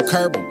you gon'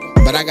 curb him.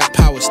 But I got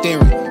power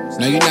steering.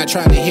 No, you're not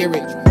trying to hear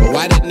it. But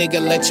why that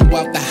nigga let you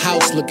out the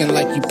house looking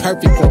like you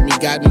perfect for me?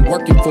 Got me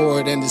working for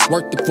it and it's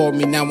worked it for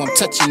me. Now I'm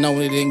touching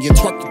on it and you're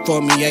twerking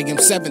for me. AM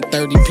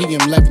 7:30,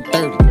 PM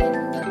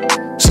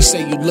 11:30. She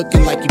say you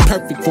looking like you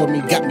perfect for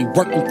me. Got me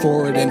working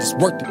for it and it's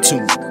worth it to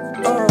me.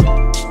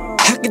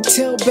 can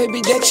tell,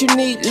 baby, that you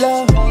need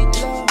love.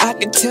 I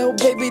can tell,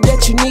 baby,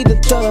 that you need a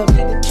thug.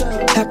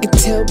 I can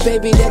tell,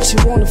 baby, that you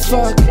wanna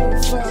fuck.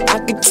 I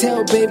can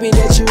tell, baby,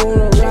 that you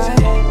wanna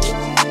ride.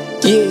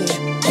 Yeah,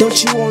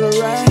 don't you wanna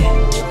ride?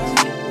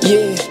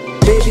 Yeah,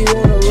 baby,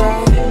 wanna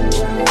ride.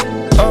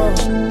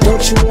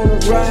 Don't you wanna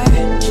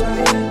ride?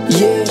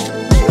 Yeah.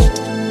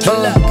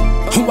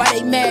 Look, why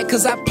they mad?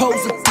 Cause I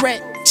pose a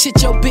threat.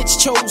 Shit, your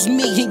bitch chose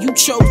me and you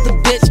chose the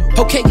bitch.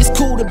 Okay, it's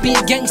cool to be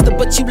a gangster,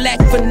 but you lack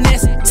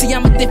finesse. See,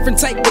 I'm a different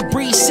type of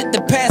breed, shit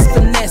that pass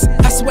finesse.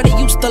 I swear they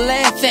used to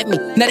laugh at me,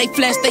 now they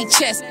flash they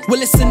chest.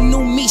 Well, it's a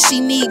new me,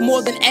 she need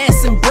more than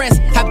ass and breast.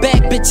 I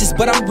bag bitches,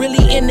 but I'm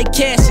really into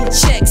cash and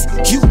checks.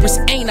 Hubris,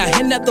 ain't I?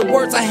 In other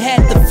words, I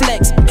had to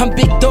flex. I'm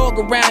big dog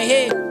around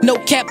here, no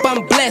cap,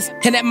 I'm blessed.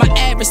 And at my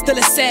average, still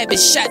a savage,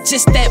 shot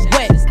just that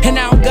wet. And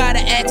I don't gotta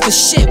ask for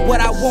shit,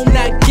 what I won't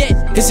not get.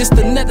 It's just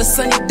another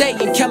sunny day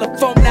in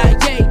California.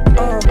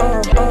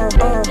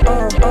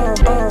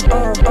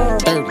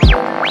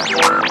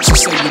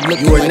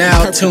 You are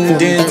now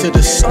tuned in to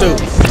the Stew.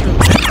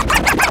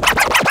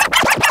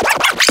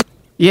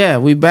 Yeah,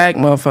 we back,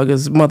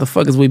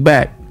 motherfuckers, we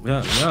back.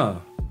 Yeah.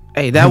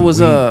 Hey, that was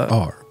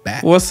are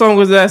back. What song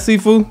was that,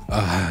 Sifu?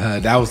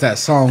 That was that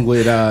song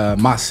with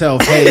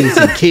myself, Hayes,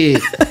 and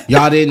Kid.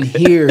 Y'all didn't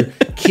hear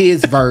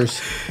Kid's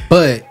verse,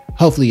 but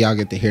hopefully y'all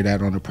get to hear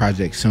that on the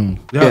project soon.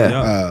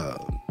 Yeah.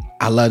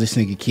 I love this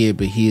nigga Kid,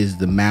 but he is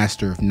the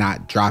master of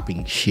not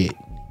dropping shit.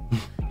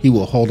 He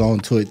will hold on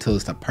to it till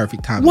it's the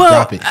perfect time to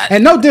drop it.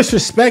 And no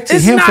disrespect to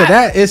him for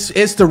that.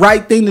 It's the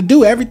right thing to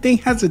do. Everything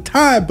has a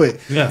time,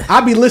 but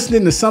I be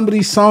listening to some of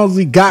these songs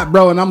we got,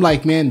 bro, and I'm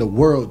like, man, the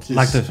world just...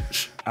 Like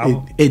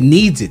it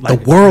needs it. The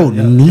world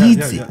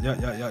needs it.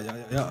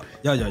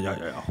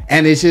 Yeah.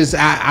 And it's just,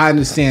 I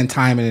understand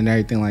timing and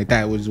everything like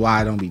that, which is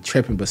why I don't be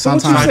tripping. But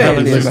sometimes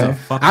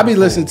I be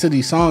listening to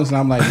these songs and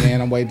I'm like,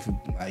 man, I'm waiting for,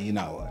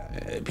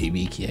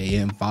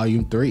 PBKM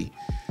Volume 3.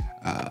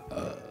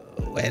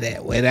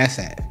 Where that's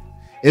at?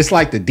 It's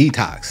like the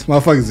Detox.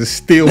 Motherfuckers are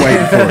still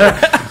waiting for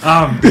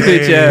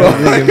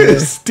it.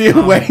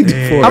 Still waiting for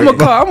it. I'm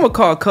gonna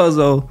call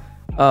Cuzzo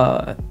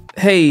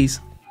Hayes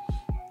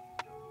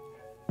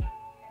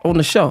on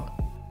the show.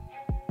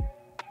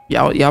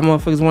 Y'all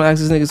motherfuckers want to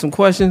ask this nigga some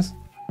questions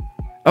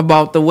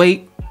about the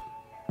weight.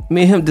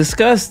 Me and him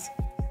discussed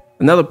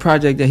another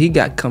project that he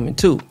got coming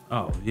too.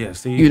 Oh yeah,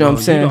 see, you know what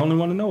I'm saying? You the only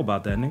one to know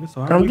about that, nigga.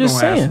 So how I'm we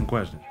just gonna saying. ask some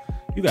questions?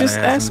 You gotta just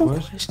ask some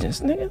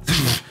questions, nigga.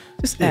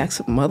 Just ask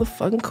some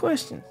motherfucking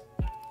questions.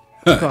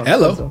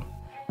 Hello.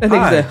 That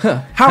nigga said,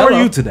 huh, how are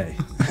you today?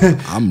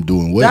 I'm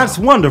doing well. That's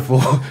wonderful.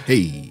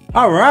 Hey.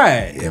 All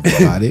right.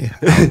 Everybody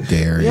out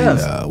there in,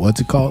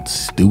 what's it called?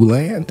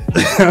 Stewland?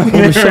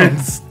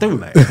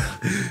 Stewland.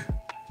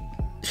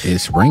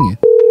 It's ringing.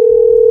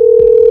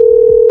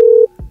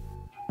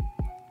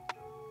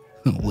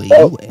 Where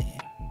you at?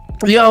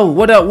 Yo,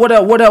 what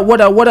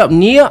up,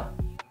 Nia?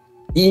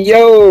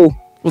 Yo.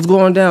 What's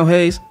going down,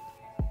 Hayes?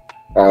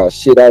 Oh,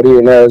 shit, out here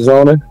in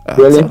Arizona.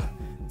 Really?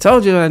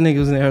 Told you that nigga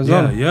was in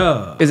Arizona.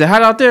 Yeah. Is it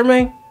hot out there,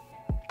 man?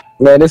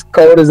 Man, it's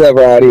cold as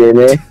ever out here,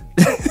 man.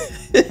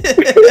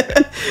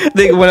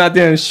 Nigga went out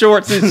there in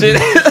shorts and shit.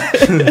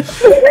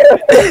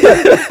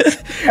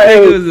 Hey,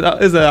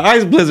 it's an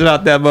ice blizzard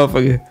out that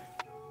motherfucker.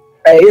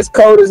 Hey, it's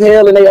cold as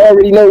hell, and they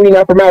already know we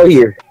not from out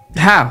here.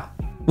 How?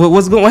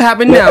 What's going to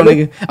happen now,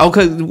 nigga? Oh,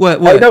 cause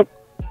what? Hey,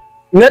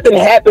 nothing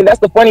happened. That's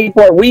the funny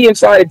part. We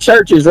inside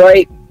churches,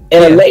 right?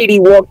 And a lady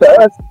walked to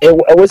us,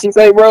 and what she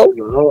say, bro?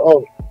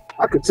 Oh,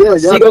 I could tell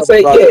y'all. She gonna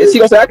say, she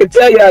gonna say, I can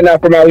tell y'all not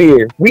from out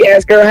here. We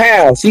ask her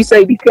how. She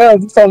say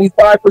because it's only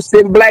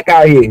 5% black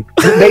out here.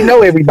 They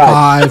know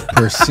everybody.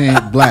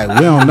 5% black.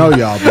 We don't know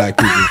y'all black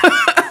people.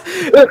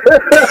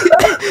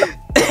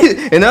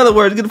 In other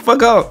words, get the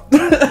fuck out.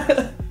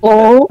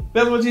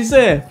 That's what she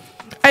said.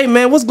 Hey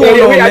man, what's going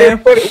on, man?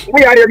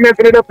 We out here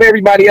messing it up for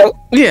everybody else.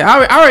 Yeah,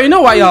 I already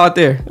know why y'all out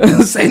there.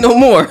 Say no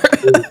more.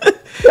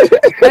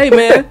 Hey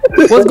man,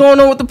 what's going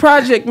on with the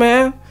project,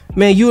 man?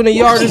 Man, you and the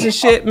Yarders and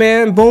shit,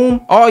 man.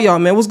 Boom, all y'all,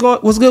 man. What's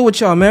good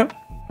with y'all, man?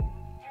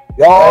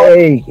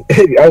 Hey,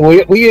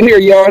 we in here,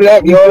 Yard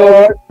up,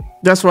 Yard.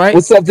 That's right.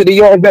 What's up to the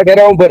Yard back at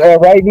home? But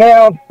right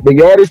now, the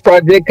Yarders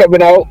project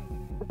coming out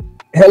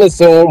hella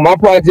soon. My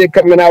project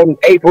coming out in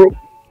April.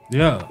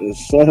 Yeah.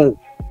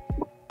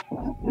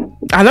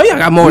 I know y'all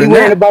got more than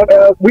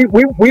that. We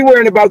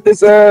worrying about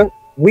this.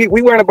 We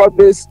worrying about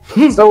this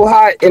so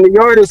hot in the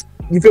Yarders.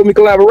 You feel me?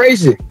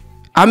 Collaboration.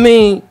 I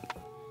mean,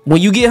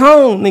 when you get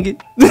home,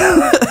 nigga,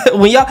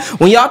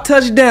 when y'all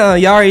touch down,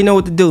 y'all already know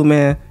what to do,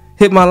 man.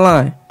 Hit my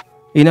line.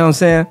 You know what I'm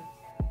saying?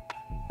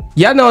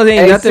 Y'all know it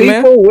ain't nothing,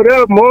 man. What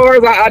up,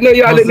 Mars? I know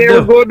y'all in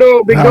there. What's going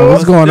on, big dog?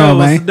 What's going on,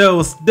 man?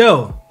 What's the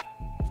deal?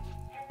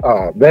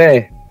 Oh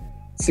man,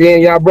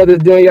 seeing y'all brothers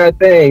doing y'all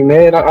thing,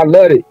 man. I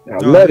love it. I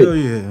love it.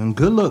 Yeah, and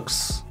good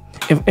looks.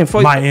 And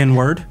for my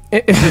N-word.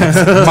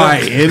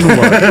 My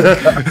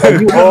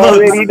N-word. You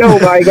already know,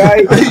 my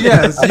guy.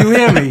 Yes, you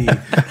hear me.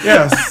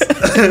 Yes.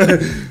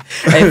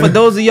 Hey, for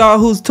those of y'all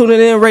who's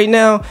tuning in right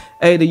now,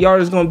 hey, the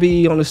Yard is gonna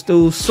be on the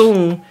stool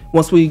soon.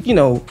 Once we,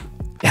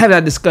 have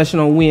that discussion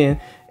on when.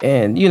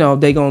 And you know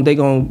they gonna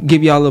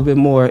give y'all a little bit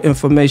more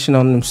information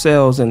on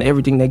themselves and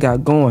everything they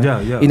got going.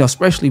 Yeah. You know,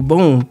 especially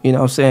Boom. You know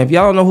what I'm saying? If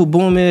y'all don't know who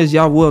Boom is,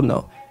 y'all will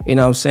know. You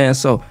know what I'm saying?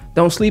 So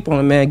don't sleep on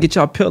it, man. Get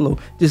y'all pillow.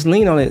 Just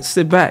lean on it.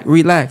 Sit back.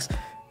 Relax.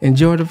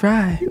 Enjoy the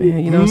ride,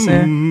 man. You know what I'm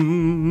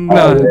saying?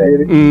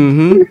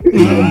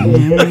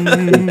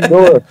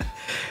 No.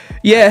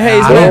 Yeah,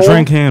 Hayes, I don't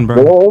drink hand,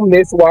 bro. Boom,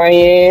 Miss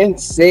YN,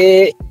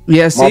 Sid.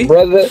 Yeah, see? My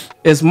brother.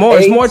 It's more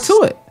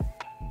to it.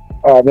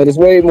 Oh, man, there's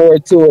way more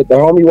to it. The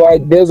homie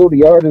White Dizzle,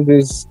 the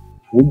artist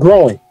we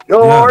growing.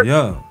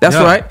 Yeah. That's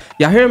right.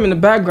 Y'all hear him in the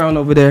background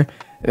over there.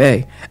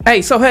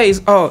 Hey, so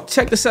Hayes,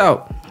 check this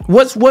out.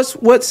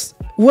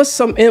 What's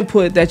some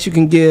input that you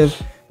can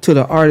give to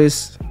the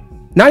artist?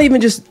 Not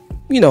even just,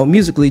 you know,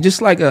 musically,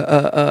 just like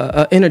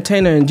a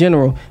entertainer in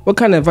general. What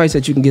kind of advice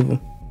that you can give them?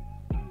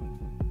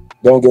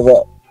 Don't give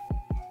up.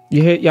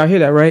 Y'all hear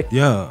that, right?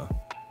 Yeah.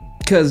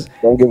 Because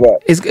don't give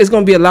up. It's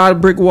gonna be a lot of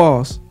brick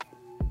walls.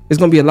 It's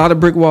gonna be a lot of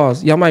brick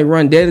walls. Y'all might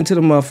run dead into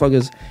the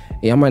motherfuckers.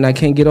 Y'all might not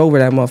can't get over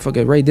that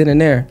motherfucker right then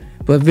and there.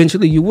 But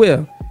eventually you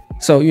will.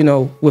 So, you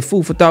know, with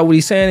food for thought, what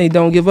he's saying, he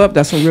don't give up,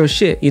 that's some real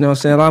shit. You know what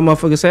I'm saying? A lot of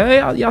motherfuckers say,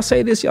 hey, y'all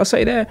say this, y'all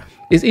say that.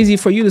 It's easy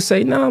for you to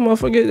say, nah,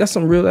 motherfucker, that's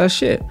some real ass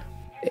shit.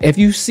 If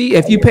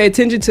you pay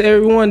attention to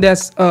everyone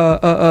that's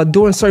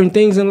doing certain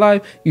things in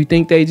life, you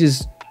think they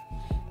just,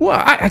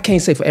 well, I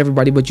can't say for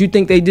everybody, but you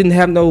think they didn't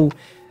have no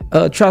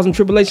trials and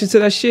tribulations to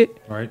that shit?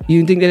 Right. You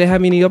didn't think they didn't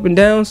have any up and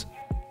downs?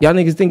 Y'all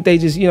niggas think they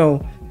just, you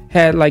know,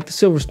 had like the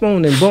silver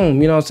spoon and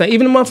boom, you know what I'm saying?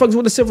 Even the motherfuckers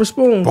with the silver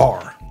spoon.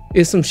 Bar.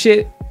 It's some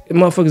shit the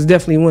motherfuckers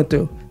definitely went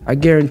through. I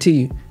guarantee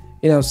you.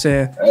 You know what I'm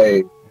saying?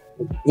 Hey,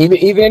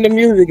 even in the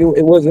music,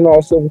 it wasn't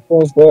all silver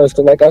spoons for us.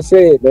 Cause like I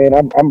said, man,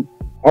 I'm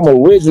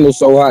original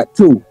so hot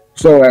too.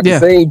 So at the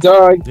same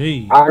time,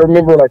 I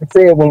remember, like I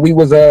said, when we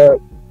was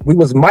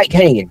mic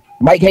hanging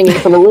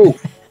from the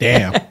roof.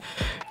 Damn.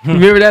 You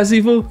remember that,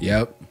 Seafood?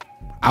 Yep.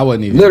 I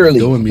wasn't even literally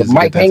doing music. The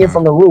mic hanging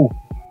from the roof.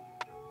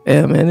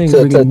 Yeah, man,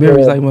 niggas bringing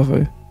memories like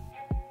motherfucker.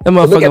 That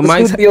motherfucker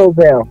mics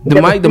down. The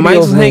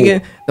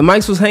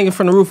mics was hanging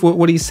from the roof.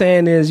 What he's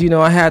saying is, you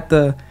know, I had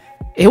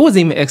it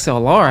wasn't even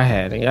XLR I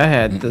had. I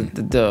had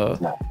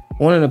the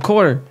 1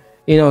 1/4.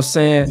 You know what I'm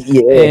saying?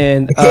 Yeah.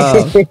 And that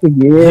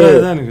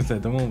nigga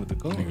said the one with the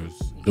gold. 1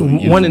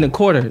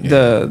 1/4.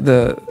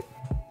 The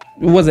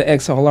it wasn't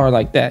XLR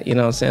like that. You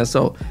know what I'm saying?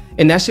 So,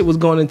 and that shit was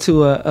going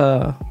into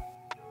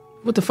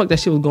what the fuck that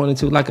shit was going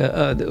into? Like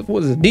what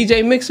was it?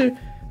 DJ mixer?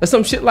 Or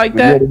some shit like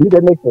that. Yeah, the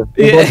DJ mixer.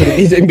 The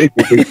DJ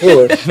mixer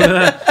for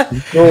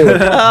sure.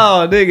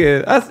 Oh,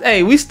 nigga.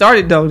 Hey, we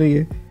started though,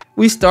 nigga.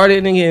 We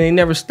started, nigga, and they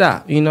never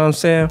stopped. You know what I'm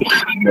saying?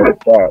 Never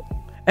stopped.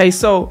 Hey,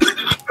 so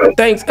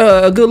thanks.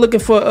 Good looking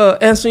for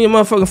answering your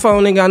motherfucking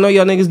phone, nigga. I know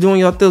y'all niggas doing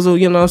y'all thizzle.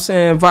 You know what I'm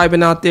saying?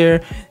 Vibing out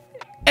there.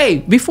 Hey,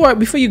 before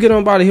you get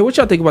on out of here, what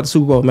y'all think about the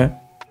Super Bowl, man?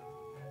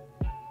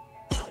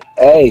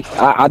 Hey,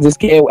 I just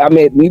can't. I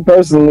mean, me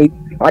personally,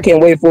 I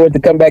can't wait for it to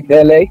come back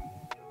to LA.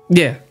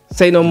 Yeah.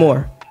 Say no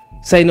more.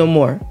 Say no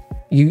more.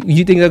 You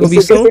think they're gonna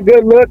be soon? It's a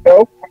good look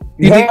though.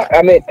 Yeah,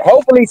 I mean,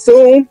 hopefully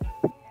soon.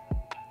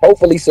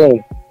 Hopefully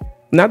soon.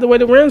 Not the way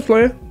the Rams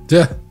playing.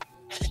 Yeah.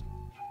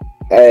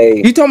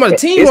 Hey, you talking about a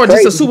team or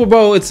just the Super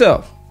Bowl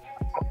itself?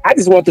 I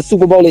just want the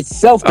Super Bowl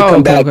itself to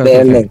come back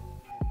there.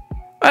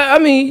 I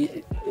mean,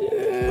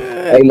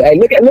 hey,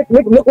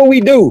 look what we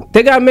do.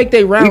 They gotta make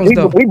their rounds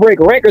though. We break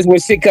records when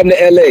shit come to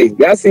LA.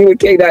 Y'all see what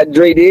K.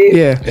 Dre did?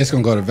 Yeah, it's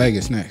gonna go to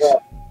Vegas next.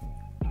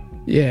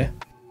 Yeah.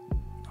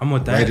 I'm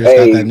with that. Raiders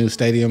got that new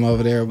stadium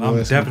over there,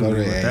 boys. I'm definitely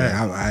with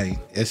that.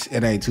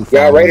 It ain't too far.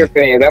 Y'all Raider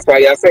fans. That's why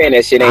y'all saying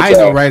that shit. I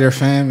ain't a Raider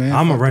fan, man.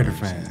 I'm a Raider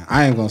fan.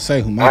 I ain't gonna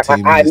say who my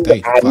team is.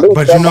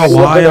 But you know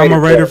why I'm a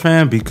Raider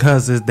fan?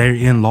 Because they're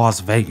in Las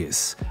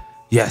Vegas.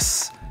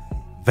 Yes,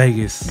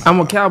 Vegas.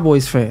 I'm a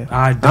Cowboys fan.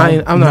 I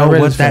don't know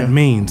what that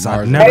means.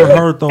 I've never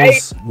heard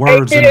those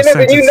words in a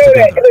sentence you know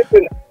together. That.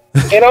 Listen,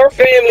 in our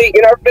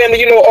family,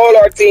 you know, all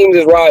our teams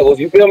is rivals.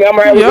 You feel me? I'm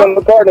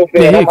a Cardinal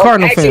fan. I'm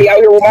Cardinal actually fan. out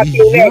here with my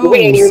team now. We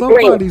ain't even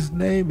Somebody's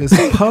name is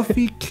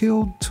Puffy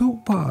killed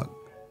Tupac.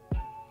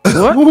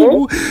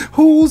 What?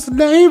 Whose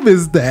name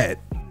is that?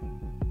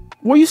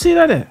 Where you see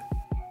that at?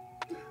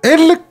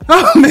 In the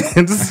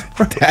comments.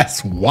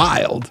 That's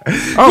wild.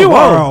 You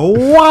are a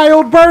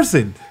wild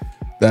person.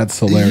 That's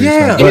hilarious.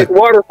 Yeah. It's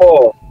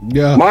waterfall.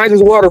 Yeah. Mine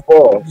is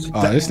waterfalls.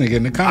 Oh, this nigga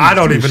in the comments. I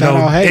don't even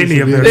know any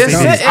of their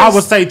CDs. I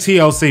would say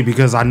TLC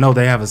because I know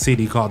they have a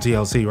CD called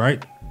TLC,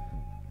 right?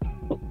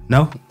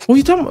 No? What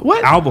you talking about?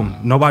 What? Album.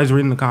 Nobody's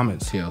reading the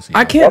comments. TLC.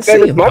 I can't see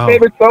it. My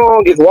favorite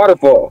song is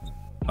Waterfalls.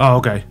 Oh,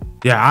 okay.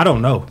 Yeah, I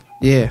don't know.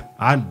 Yeah.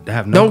 I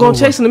have no Don't go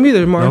chasing them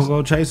either, Mars. Don't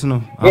go chasing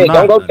them. Yeah,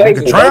 don't go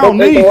chasing them. Drown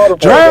me.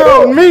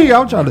 Drown me.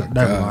 I'm trying to. Oh,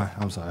 Never mind.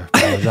 I'm sorry. I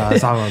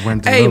apologize. I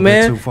went a Hey, little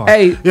man. bit too far.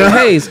 Hey,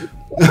 Hayes.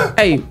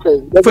 Hey,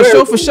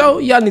 for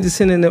sure, y'all need to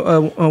send in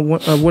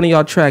one of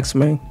y'all tracks,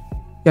 man.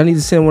 Y'all need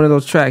to send one of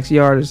those tracks,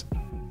 you artists.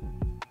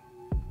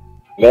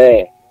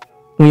 Man.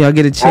 When y'all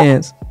get a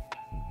chance.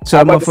 So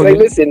I'm about to say,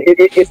 listen,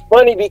 it's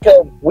funny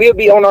because we'll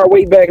be on our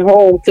way back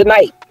home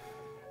tonight.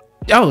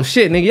 Oh,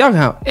 shit, nigga. Y'all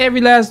have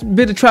every last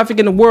bit of traffic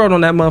in the world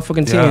on that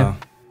motherfucking 10.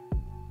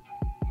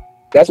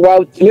 That's why.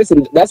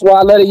 Listen, that's why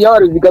I let it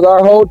yardage because our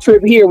whole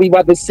trip here, we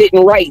about to sit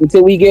and write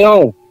until we get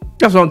home.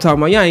 That's what I'm talking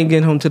about. Y'all ain't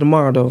getting home till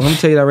tomorrow though. I'm gonna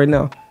tell you that right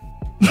now.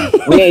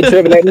 We ain't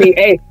tripping. That mean,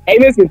 hey,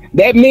 listen.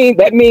 That mean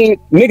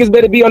niggas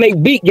better be on their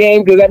beat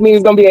game because that means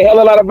it's gonna be a hell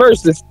of a lot of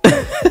verses.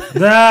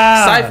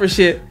 Cypher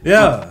shit.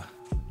 Yeah.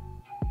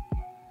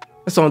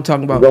 That's what I'm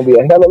talking about. It's gonna be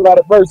a hell of a lot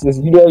of verses.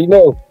 You already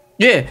know.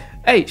 Yeah.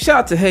 Hey, shout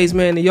out to Hayes,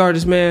 man, the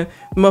artist, man.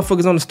 The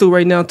motherfuckers on the stool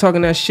right now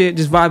talking that shit,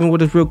 just vibing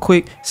with us real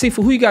quick.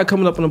 Sifu, who you got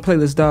coming up on the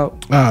playlist,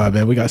 dog?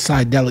 Man, we got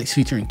Psydelics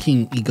featuring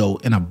King Ego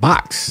in a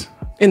box.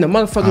 In the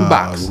motherfucking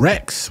box.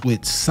 Rex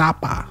with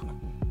Sapa,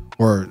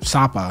 or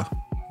Sapa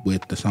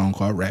with the song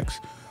called Rex.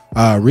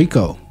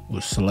 Rico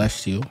with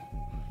Celestial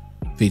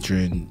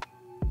featuring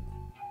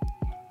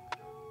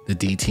the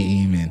D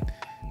Team and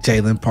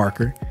Jalen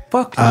Parker.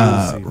 Fuck you,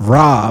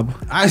 Rob,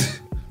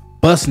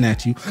 busting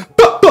at you.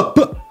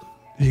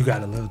 You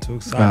got a little too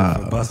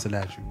excited for busting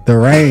at you. The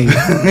Rain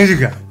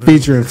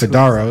featuring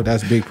Fedaro.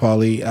 That's Big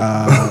Paulie.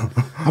 I'm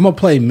gonna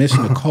play Miss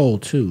Nicole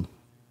too.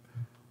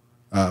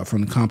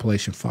 From the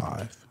compilation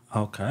 5.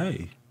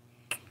 Okay.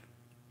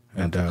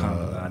 And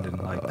I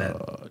didn't like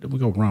that. Then we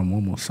gonna run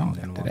one more song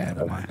after that.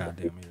 Oh my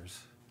goddamn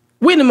ears.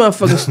 We in the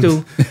motherfucking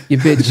stew. You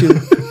bitch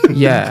you.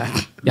 Yeah.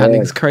 Y'all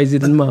niggas crazy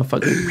than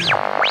motherfuckers.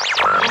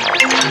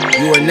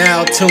 You are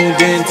now tuned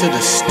in to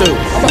the stew.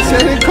 I'm about to say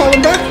they call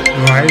him back.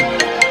 Right.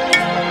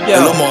 Yo.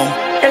 Hello, mom.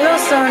 Hello,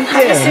 son.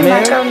 Have you seen my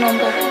account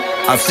number?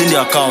 I've seen the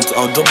account.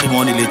 I'll drop the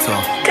money later.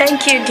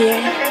 Thank you, dear.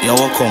 You're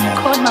welcome,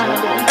 mom. Call my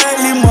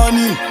Early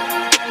morning,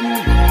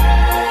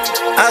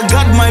 I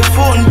got my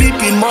phone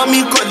beeping.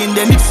 Mommy calling.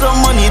 They need some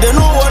money. They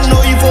no one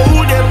know you for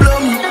who they blow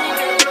me.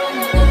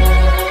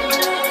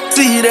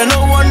 See, they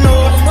no one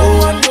know.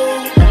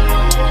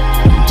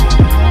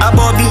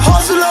 About the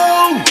hustle,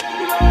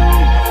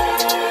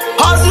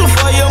 hustle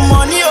for your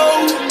money,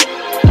 oh.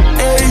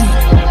 Hey,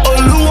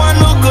 Oluwa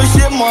no go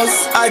shame us.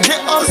 I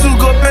just also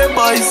go pay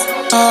boys.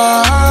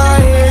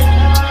 Yeah.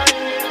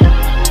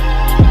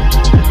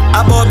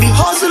 About the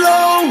hustle,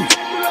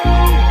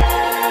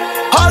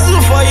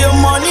 hustle for your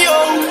money,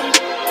 oh.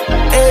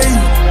 Hey,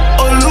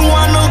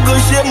 Oluwa no go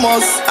shame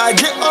us. I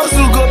just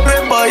also go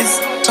pay boys.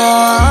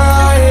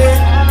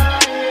 Yeah.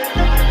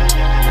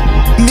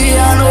 Me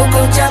I no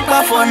go japa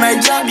for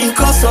Naija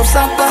because of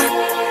Sapa.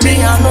 Me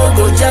I no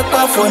go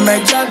japa for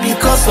Naija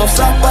because of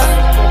Sapa.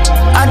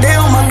 I dey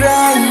on my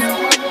grind.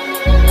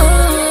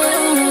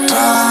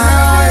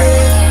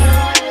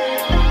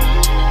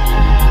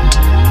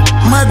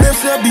 My best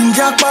friend been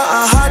japa.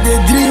 I had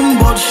a dream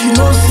but she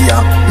no see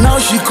her. Now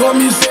she call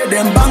me say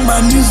them bang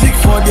my music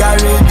for their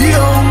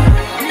radio.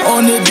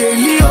 On a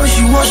daily oh,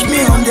 she watch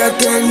me on their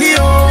telly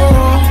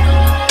oh.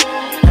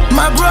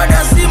 My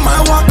brother see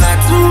my waka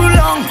too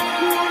long.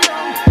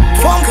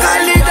 From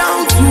Cali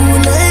down to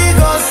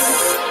Lagos.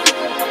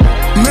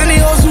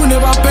 Many of who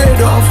never paid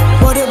off,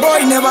 but the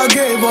boy never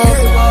gave up.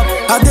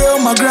 I dey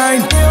on my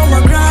grind,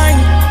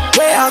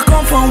 Where I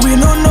come from, we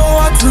don't know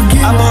what to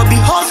give. I will be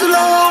hustle,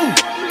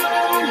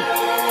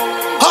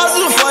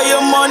 hustle for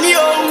your money,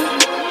 oh.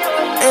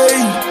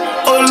 Hey,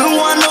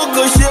 Oluwa no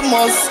go shame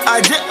us. I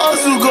just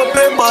hustle go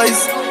pay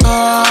boys.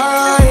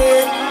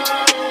 Yeah.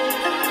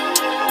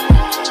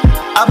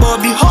 I will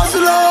be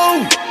hustle,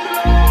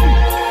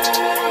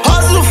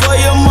 for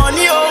your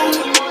money, oh.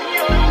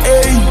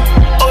 Hey,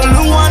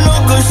 Oluwa no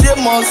go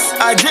shame us.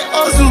 I just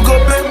also go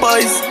pay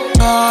boys.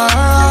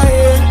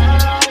 Yeah.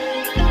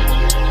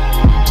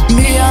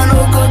 Me I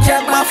no go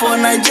japa for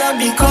Naija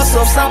because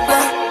of Sapa.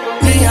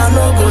 Me I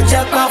no go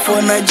japa for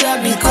Naija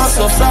because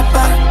of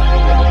Sapa.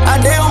 I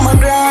dey on my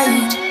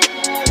grind.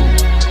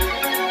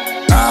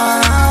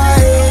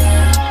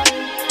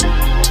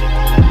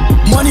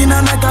 Money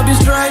na night I be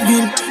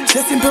striving,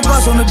 chasing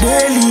papers on the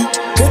daily,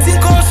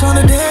 getting calls on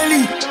the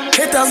daily.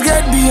 Haters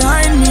get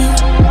behind me.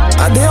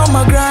 I dey on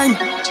my grind.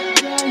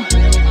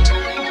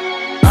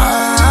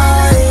 Yeah.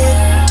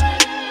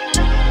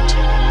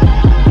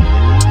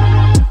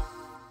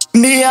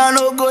 Me I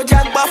no go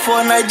japa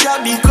for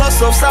Naija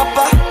because of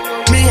Sapa.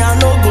 Me I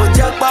no go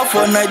japa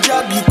for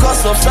Naija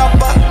because of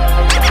Sapa.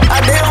 I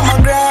dey on my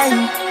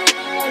grind.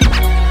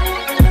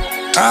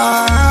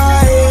 Yeah.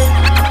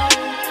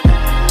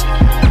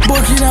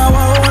 Booking our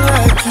own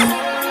like you.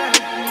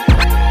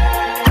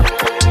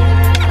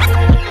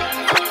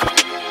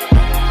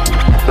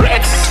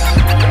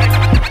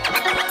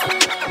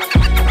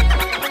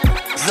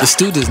 The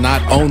Stew does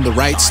not own the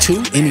rights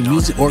to any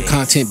music or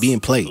content being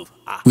played.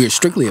 We are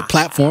strictly a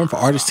platform for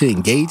artists to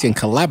engage and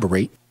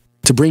collaborate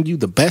to bring you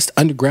the best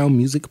underground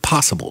music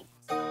possible.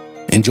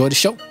 Enjoy the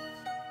show.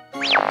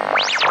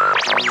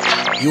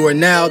 You are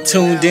now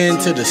tuned in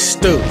to the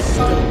Stew.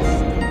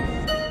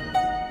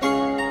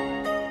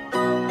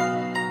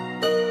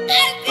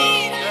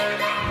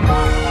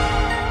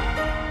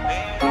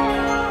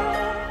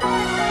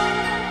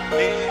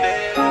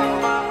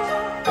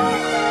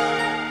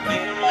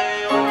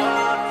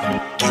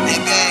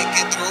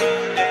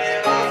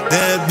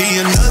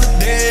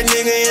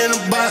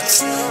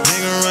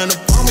 Nigga run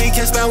up on me, me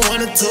catch by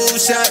 1 or 2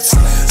 shots.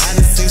 I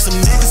done seen some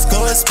niggas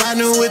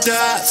corresponding with the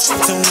ops.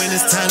 So when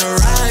it's time to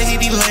ride, he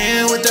be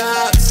laying with the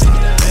ops.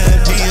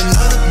 There'll be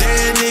another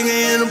dead nigga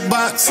in a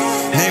box.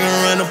 Nigga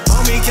run up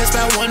on me, catch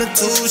by 1 or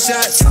 2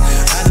 shots.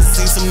 I done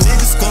seen some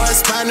niggas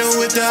corresponding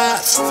with the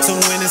ops. So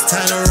when it's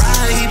time to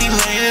ride, he be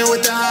laying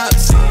with the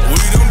ops.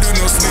 We don't do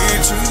no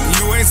snitching.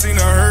 You ain't seen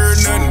or heard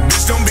nothing.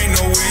 Bitch, don't be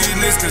no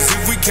witness. Cause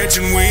if we catch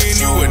and win,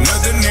 you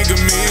another nigga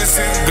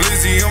missing.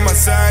 Glizzy on my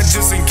side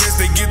just in case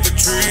they get the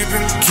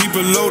tripping. Keep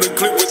a loaded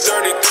clip with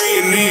 33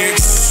 in the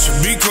X.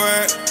 Be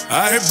quiet.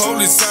 I hear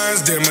police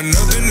signs. Damn,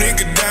 another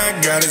nigga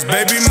died. Got his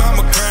baby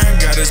mama crying.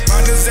 Got his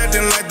partners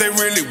acting like they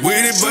really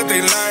with it, but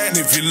they lying.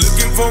 If you're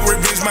looking for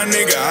revenge, my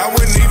nigga, I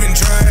wouldn't even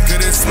try.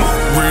 Cause it's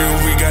smoke real.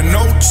 We got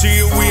no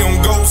chill. We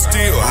on go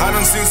still. I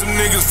done seen some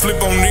niggas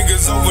flip on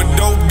niggas over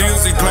dope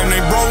deals. They claim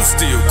they bro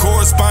still.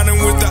 Corresponding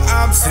with the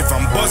ops. If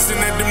I'm busting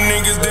at them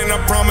niggas, then I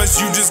promise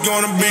you just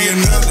gonna be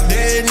another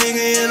dead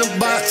nigga in a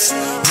box.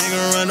 Nigga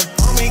run up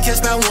on me,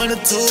 catch by 1 or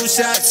 2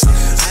 shots.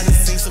 I done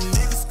seen some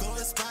niggas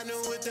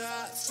corresponding with the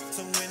ops.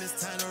 So when it's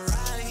time to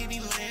ride, he be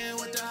laying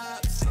with the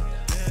ops.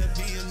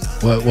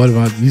 What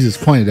about you?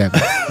 Just pointed at me.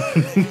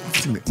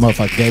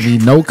 Motherfucker gave me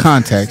no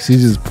context. He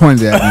just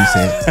pointed at me and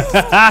said,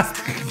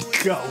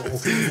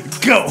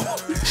 Go.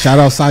 Shout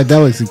out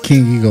Psydelics and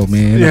King Ego,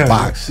 man. In the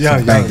box. Yeah.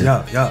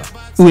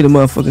 We the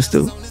motherfuckers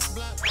too.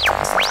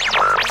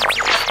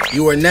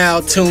 You are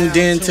now tuned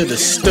in to the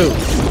STU.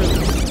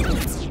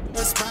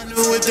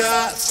 With the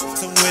ops.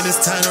 So when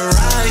it's time to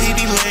ride, he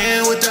be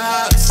laying with the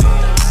ops.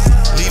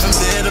 Leave him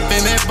dead up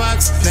in that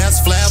box. Now it's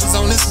flowers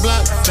on this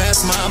block.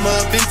 Fast mama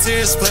up in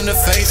tears, putting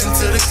her face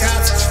into the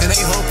cops. And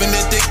they hoping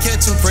that they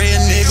catch him, pray a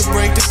nigga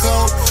break the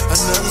code.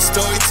 Another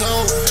story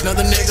told,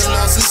 another nigga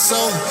lost his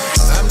soul.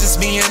 I'm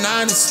just being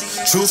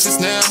honest, truth is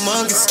now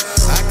among us.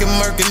 I can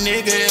murk a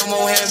nigga and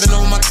won't have it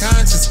on my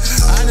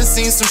conscience. I done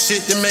seen some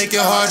shit that make it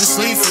hard to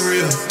sleep for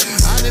real.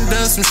 I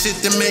done some shit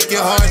that make it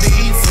hard to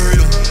eat for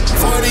real.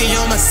 40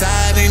 on my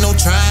side, ain't no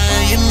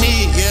trying you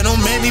need. Yeah,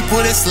 don't make me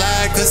put it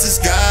slide, cause it's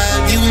God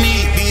you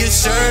need. Be a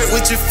shirt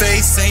with your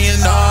face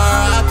saying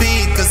R.I.P.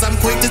 Cause I'm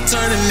quick to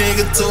turn a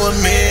nigga to a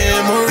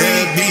memory.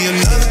 There'll be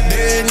another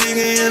dead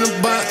nigga in a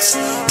box.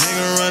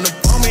 Nigga run up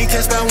on me,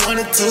 catch by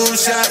 1 or 2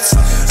 shots.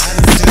 I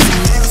done seen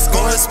some niggas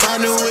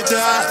corresponding with the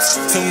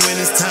ops. So when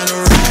it's time to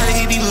ride,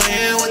 he be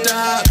laying with the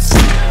ops.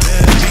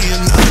 There'll be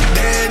another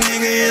dead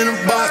nigga in a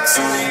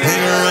box.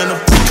 Nigga run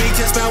up on me,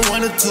 catch by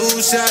 1 or 2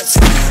 shots.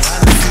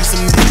 I done seen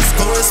some niggas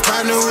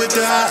corresponding with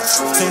the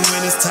ops. So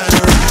when it's time to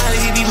ride,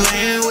 he be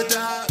laying with the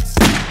ops.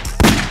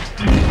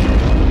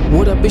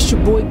 What up, it's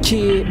your boy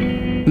Kid.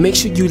 Make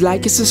sure you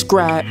like and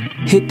subscribe.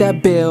 Hit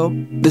that bell.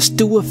 The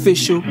STU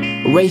Official,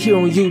 right here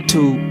on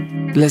YouTube.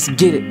 Let's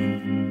get it.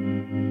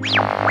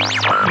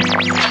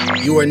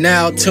 You are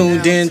now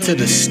tuned in to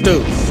the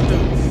STU.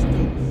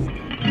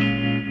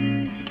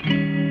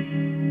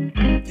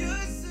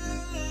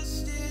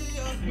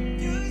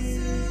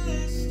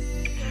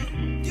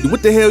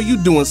 What the hell you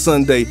doing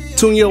Sunday?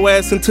 Tune your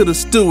ass into the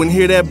STU and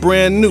hear that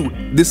brand new.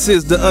 This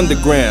is the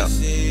Underground.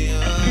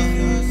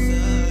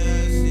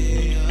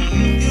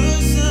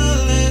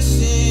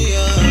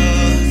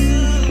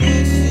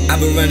 I've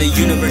been around the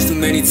universe too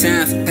many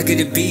times. How could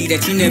it be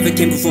that you never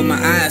came before my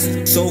eyes?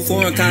 So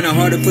foreign, kinda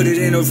hard to put it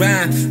in a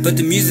rhyme. But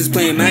the music's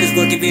playing, might as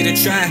well give it a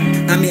try.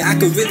 I mean, I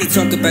could really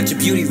talk about your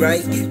beauty,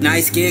 right?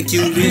 Nice skin,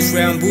 cute, rich,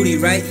 round booty,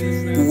 right?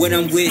 But when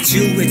I'm with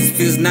you, it just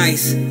feels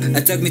nice.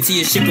 Tuck me to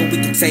your ship and we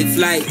can take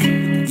flight.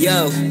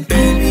 Yo,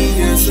 baby,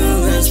 you're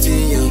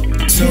celestial,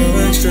 so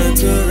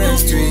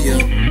extraterrestrial.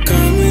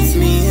 Come with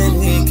me and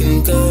we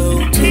can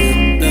go to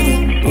another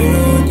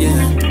world,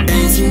 yeah.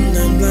 Ain't seen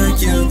nothing like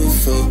you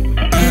before.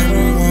 I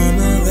don't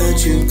wanna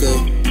let you go.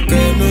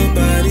 Girl,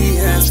 nobody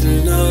has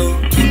to know.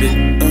 Keep it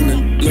on the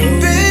low.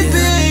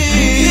 Baby,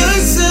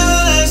 you're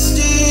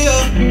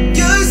celestial.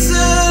 You're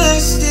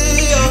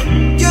celestial.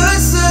 You're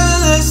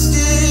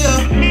celestial.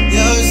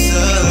 You're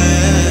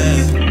celestial.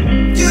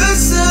 You're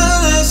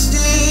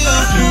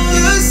celestial.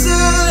 You're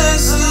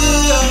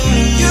celestial.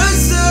 You're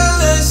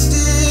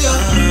celestial.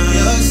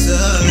 You're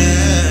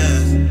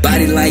celestial.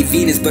 body like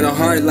Venus, but a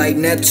heart like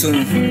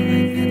Neptune.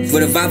 For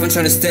the vibe I'm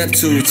trying to step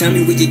to. Tell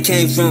me where you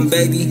came from,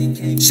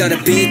 baby. Shot a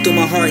beat through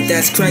my heart,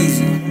 that's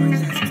crazy.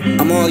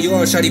 I'm all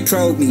yours, shawty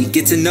probe me,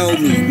 get to know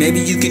me. Maybe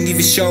you can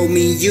even show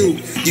me you.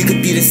 You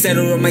could be the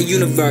center of my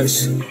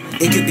universe.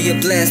 It could be a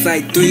blast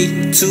like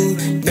 3, 2,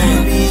 1.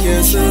 Baby,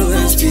 you're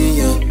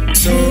celestial,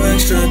 so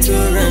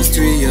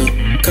extraterrestrial.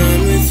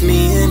 Come with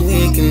me and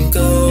we can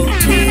go to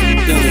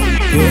another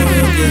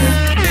world,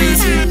 yeah. Ain't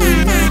seen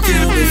nothing like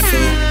you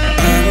before.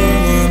 I don't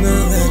wanna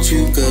let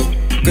you go.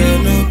 Girl,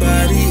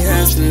 nobody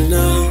has to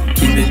know.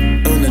 Keep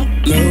it on the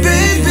low.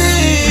 Baby,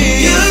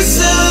 you're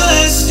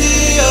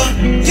celestial.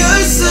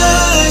 You're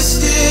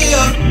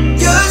celestial.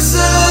 You're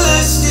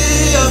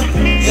celestial.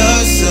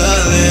 You're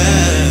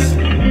celestial.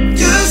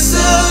 You're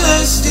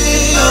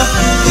celestial.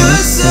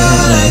 You're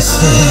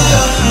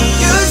celestial.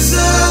 You're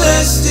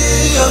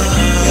celestial.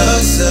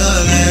 You're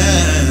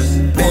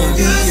celestial.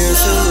 Baby, you're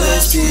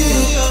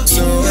celestial.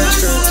 So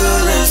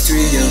extraterrestrial.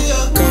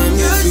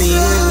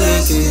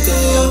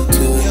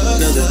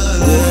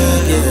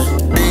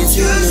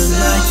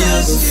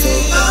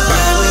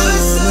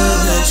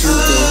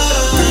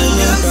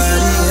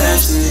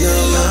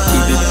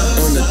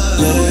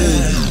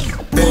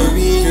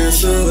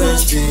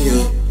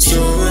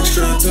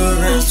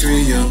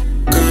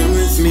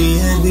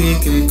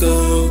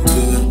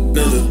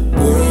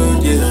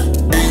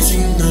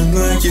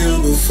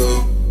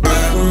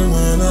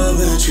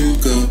 let you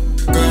go.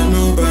 Girl,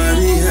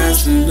 nobody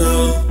has to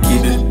know.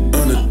 Keep it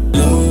on the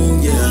low,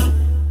 yeah.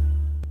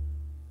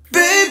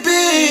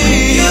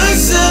 Baby, you're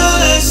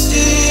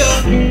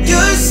celestial.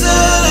 You're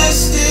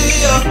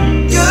celestial.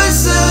 You're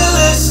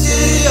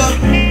celestial.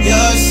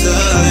 You're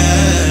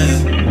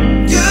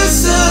celestial. You're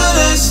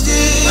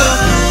celestial.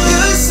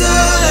 You're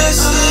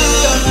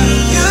celestial.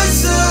 You're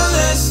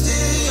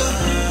celestial.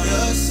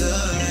 You're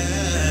celestial.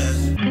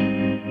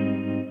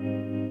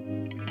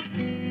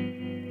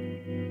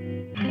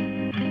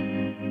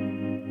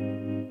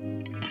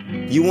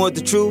 You want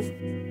the truth?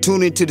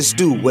 Tune into the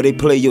Stew where they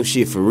play your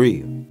shit for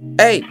real.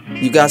 Hey,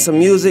 you got some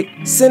music?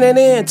 Send it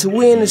in to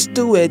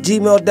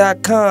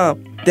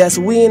weinthestew@gmail.com. That's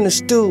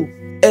weinthestew,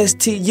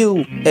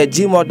 STU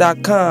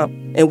 @gmail.com.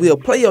 And we'll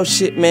play your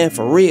shit, man,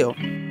 for real.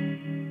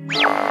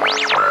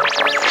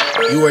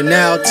 You are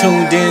now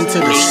tuned in to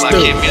the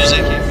Stew.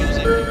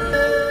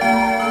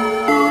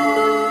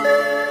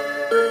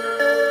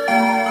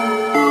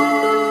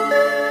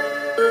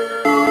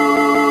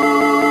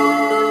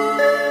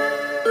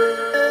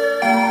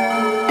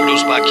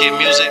 Produced by Kid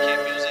Music.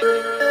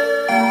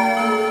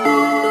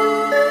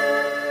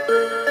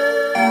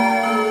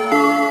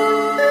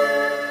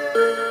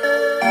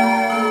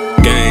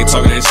 Gang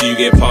talking that shit, you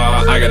get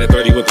paw. I got a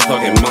 30 with the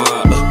fucking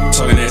mob.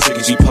 Talking that shit,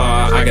 'cause you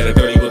paw. I got a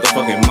 30 with the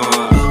fucking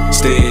mob.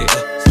 Stick,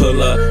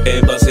 pull up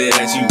and bust it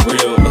at you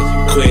real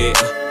quick.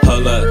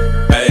 Hold up,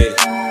 ayy,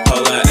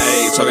 hold up,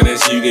 ayy. Talking that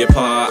shit, you get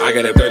paw. I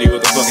got a 30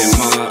 with the fucking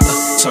mob.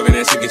 Talking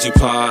that shit, get you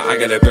paw. I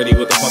got a 30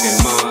 with the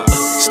fucking mob.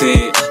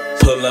 Stick,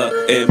 pull up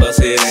and bust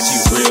it at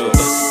you real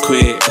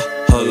quick.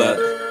 Hold up,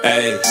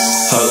 ayy,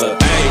 hold up,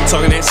 ayy.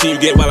 Talking that shit, you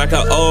get by like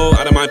a O.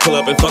 I don't mind pull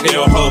up and fucking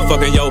your hoe,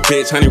 fucking your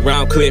bitch. 100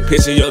 round clip,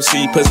 picture your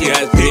seat, pussy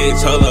ass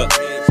bitch. Hold up,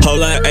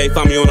 ayy.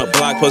 Find me on a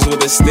block, post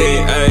with a stick,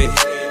 ayy.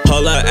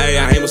 Hold up, ayy,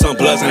 I aim with some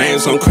bloods and I aim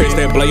with some crits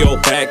that blow your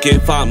back.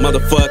 If I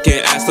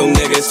motherfucking ask them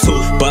niggas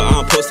too, but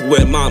I'm posted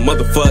with my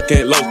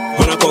motherfucking low.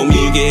 When I call me,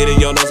 you get hit in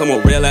your nose, I'm a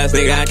real ass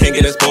nigga, I can't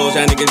get exposed.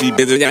 Y'all niggas be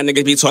busy, y'all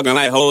niggas be talking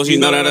like hoes. You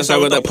know that I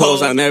start with a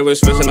pose, I never was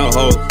fishing no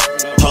hoes.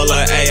 Hold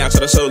up, ayy, I try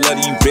to show love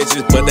to you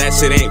bitches, but that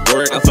shit ain't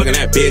work. I'm fucking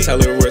that bitch, I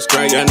live with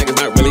scratch. Y'all niggas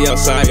not really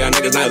outside, y'all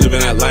niggas not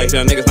living that life.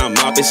 Y'all niggas not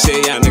mopping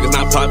shit, y'all niggas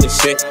not popping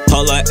shit.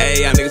 Hold up,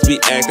 ayy, y'all niggas be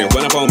acting.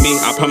 Run up on me,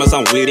 I promise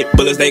I'm with it.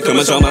 Bullets, they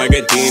coming, so I'm like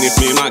a demon. If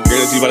me and my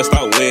girls, you better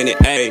start winning,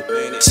 ayy.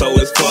 So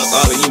it's fuck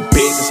all of you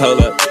bitches,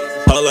 hold up.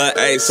 Hold up,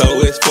 ayy, so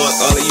it's fuck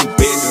all of you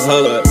bitches,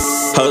 hold up.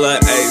 Hold up,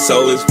 ayy,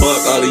 so it's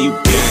fuck all of you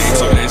bitches.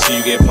 Talking that shit,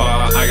 you get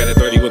paw. I got a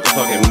 30 with the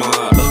fucking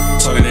mob.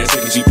 Talking that shit,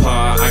 'cause you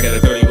paw. I got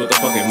a 30 with the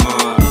fucking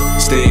mob.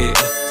 Stick,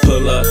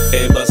 pull up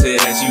and bust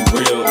it at you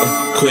real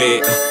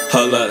quick.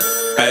 Hold up,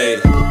 ayy,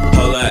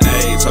 hold up,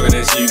 ayy. Talking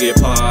that shit, you get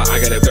paw. I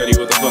got a 30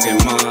 with the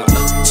fucking mob.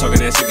 Talking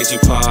that shit, get you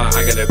paw.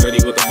 I got a 30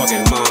 with the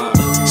fucking mob.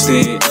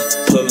 Stick,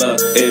 pull up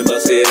and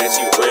bust it at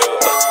you real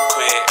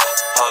quick.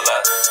 Hold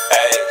up,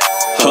 ayy.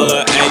 Hold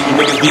up, ayy, you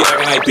niggas be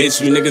acting like bitch,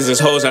 you niggas is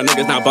hoes, y'all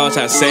niggas not boss,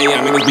 I say,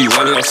 y'all niggas be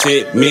running your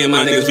shit, me and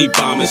my niggas be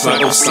bombing, it's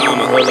like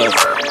Osama,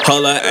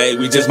 hold up, ayy,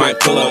 we just might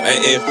pull up,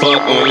 ayy, and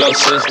fuck on your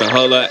sister,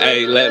 hold up,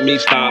 ayy, let me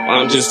stop,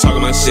 I'm just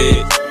talking my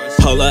shit,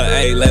 hold up,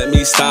 ayy, let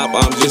me stop,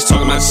 I'm just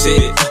talking my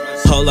shit,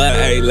 hold up,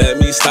 ayy, let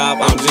me stop,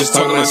 I'm just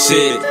talking my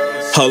shit,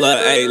 hold up,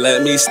 ayy,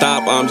 let me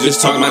stop, I'm just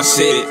talking my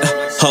shit,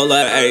 hold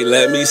up, ayy,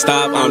 let me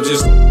stop, I'm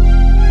just...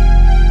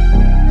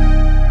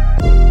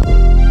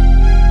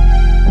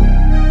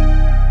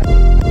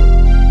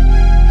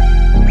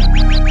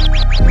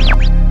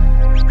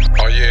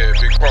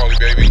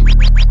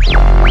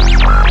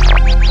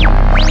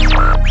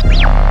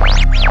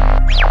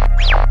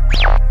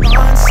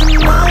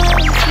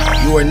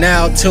 You are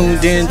now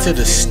tuned in to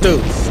the Stew.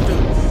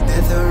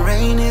 That the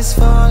rain is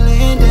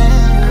falling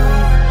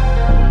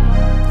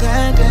down,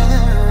 down.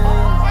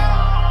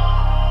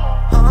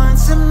 On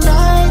some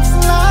nights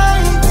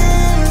like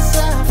this,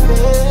 I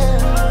feel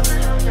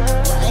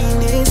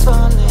rain is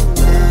falling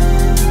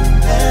down,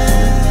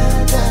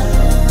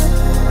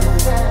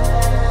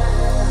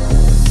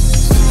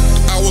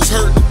 I was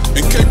hurt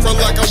and came from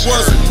like I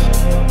wasn't.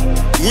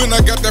 When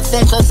I got that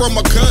phone call from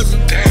my cousin,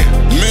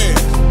 man,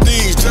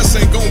 things just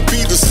ain't gonna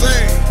be the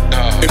same.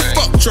 And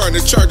fuck trying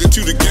to charge it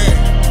to the game.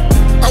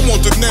 I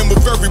want the name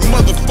of every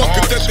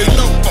motherfucker that they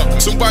know.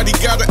 Somebody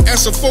gotta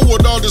answer for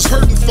what all this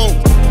hurting for.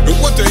 And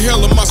what the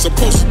hell am I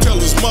supposed to tell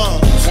his mom?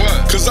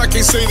 Cause I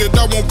can't say that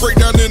I won't break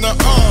down in her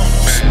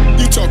arms.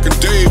 You talking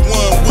day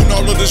one when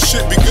all of this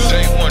shit begun.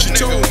 She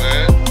told me,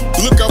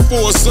 look out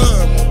for a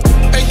son.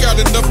 Ain't got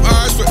enough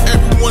eyes for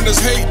everyone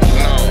that's hating.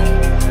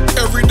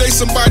 Every day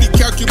somebody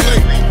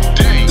calculate.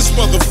 This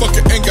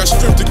motherfucker ain't got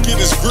strength to get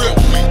his grip.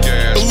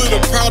 A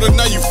little powder,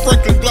 now you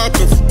Franklin block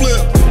to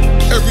flip.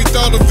 Every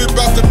thought of it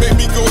about to make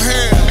me go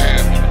ham.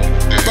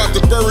 About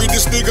to bury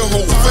this nigga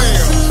whole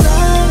fam.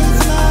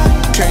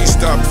 Can't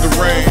stop the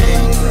rain.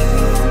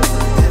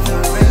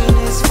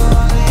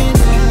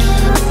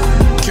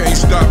 Can't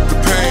stop the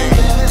pain.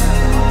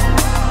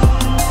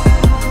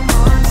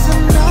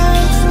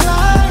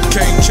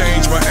 Can't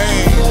change my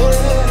aim.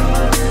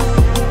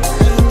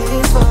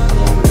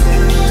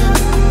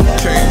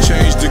 Can't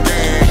change the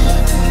game.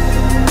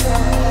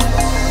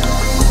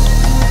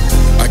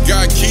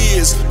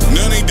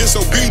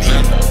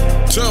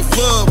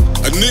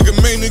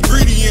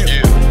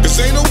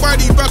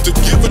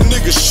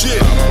 nigga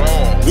shit.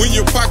 When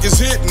your pockets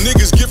hit,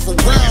 niggas get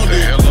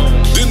surrounded.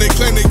 Then they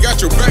claim they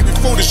got your back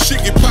before the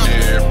shit get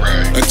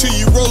poppin'. Until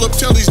you roll up,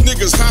 tell these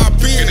niggas how I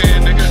been.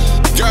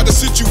 Got a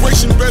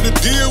situation, better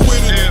deal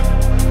with it.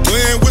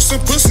 Playing with some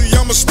pussy,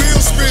 I'ma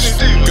still spit it.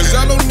 Cause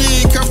I don't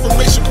need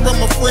confirmation from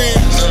my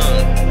friends.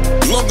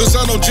 Long as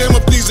I don't jam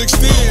up these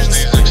extends.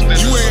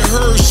 You ain't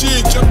heard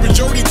shit, Jumpin'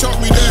 Jody taught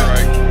me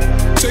that.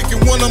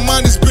 Taking one of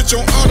mine, this bitch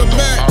on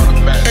automatic.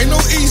 Ain't no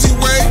easy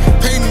way,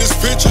 painting this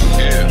picture.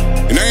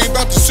 And I ain't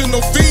about to send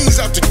no fiends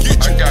out to get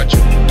you.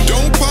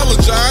 Don't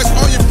apologize,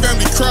 all your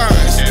family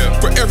cries.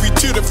 For every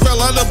tear that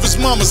fell out of his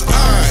mama's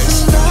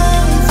eyes.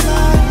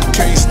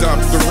 Can't stop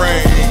the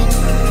rain.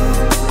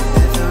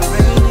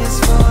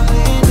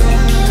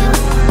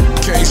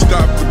 Can't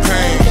stop the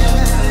pain.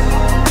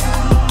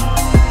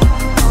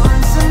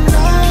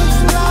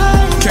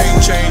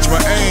 Can't change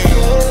my aim.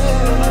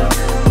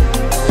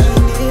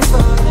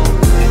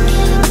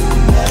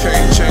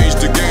 Can't change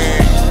the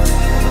game.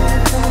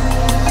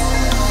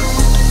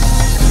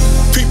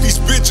 Peep these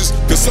bitches,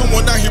 cause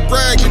someone out here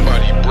bragging.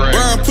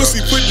 Buying pussy,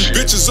 putting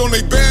bitches on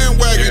they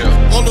bandwagon.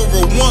 All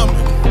over a woman,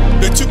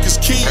 they took his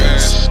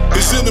keys.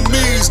 His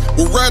enemies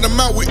will ride him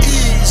out with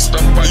ease.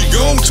 You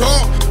gon'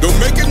 talk, don't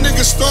make a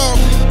nigga stop.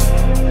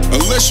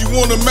 Unless you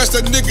wanna match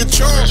that nigga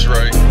charge.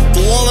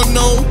 For all I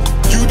know,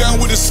 you down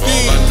with his scheme.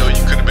 All I know,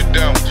 you could've been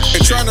down with this shit.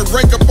 And trying to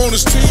rank up on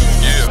his team.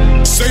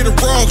 Say the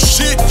wrong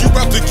shit, you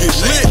about to get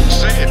lit.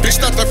 They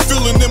stop that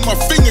feeling in my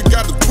finger,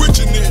 got the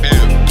twitch in it.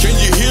 Can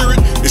you hear it?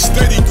 It's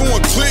steady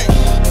going click.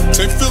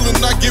 Same feeling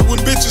I get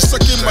when bitches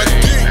suck in my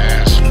dick.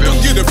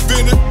 Don't get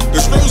offended,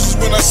 there's roses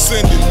when I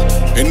send it.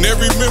 And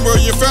every member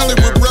of your family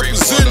would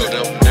represent it.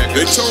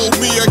 They told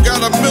me I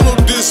got a mental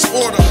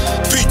disorder,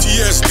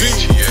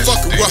 PTSD,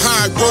 fucking with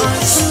high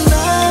rollers.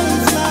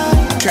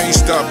 Can't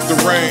stop the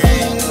rain.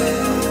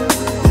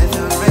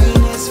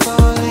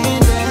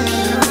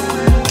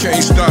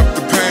 Can't stop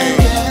the pain.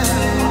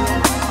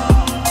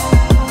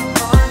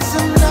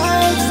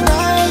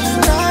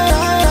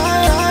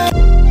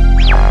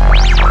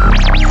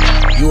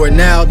 You are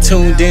now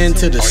tuned in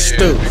to the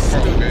STU.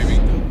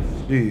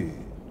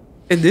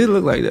 It did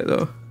look like that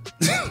though.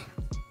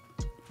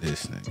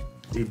 This nigga.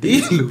 It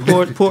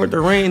did. Poured the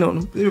rain on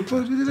him.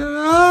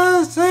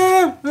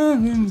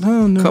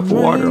 Cup of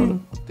water on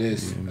him.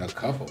 This a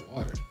cup of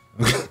water.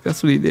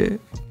 That's what he did.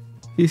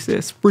 He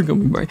said, "Sprinkle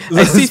me, right?"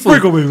 Hey,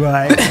 Sprinkle me,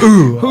 right?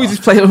 Who we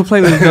just played on the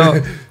playlist,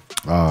 dog?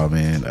 Oh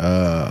man,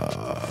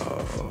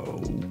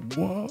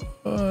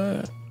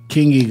 what?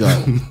 King Ego,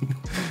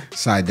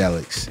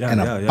 Psydelics, in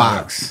a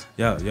box.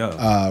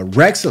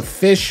 Rex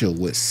Official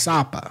with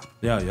Sapa.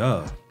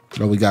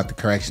 So we got the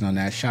correction on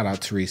that. Shout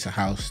out Teresa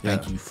House.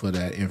 Thank you for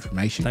that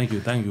information. Thank you.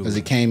 Because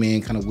it came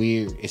in kind of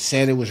weird. It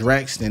said it was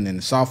Rex, then in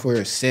the software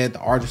it said the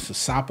artist was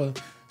Sapa.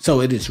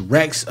 So it is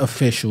Rex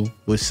Official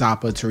with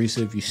Sapa.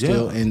 Teresa, if you're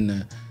still in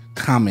the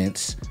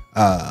comments,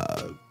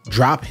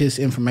 drop his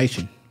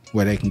information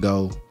where they can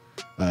go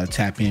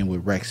tap in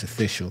with Rex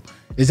Official.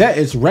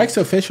 Is Rex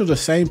Official the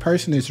same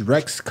person as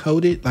Rex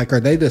Coded? Like, are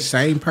they the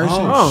same person?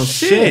 Oh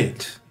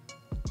shit!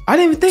 I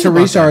didn't even think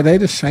Teresa, about that. are they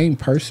the same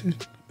person?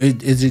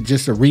 Is it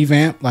just a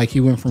revamp? Like he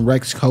went from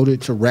Rex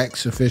Coded to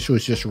Rex Official?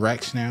 It's just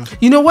Rex now?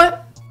 You know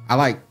what? I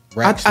like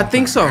Rex. I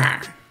think so.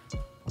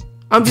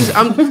 I'm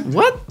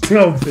what?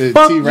 Yo,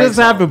 fuck just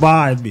happened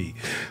behind me.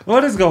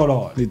 What is going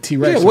on? The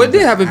T-Rex. Yeah, what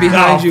did happen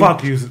behind you?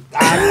 Fuck you.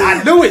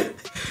 I knew it.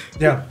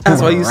 Yeah.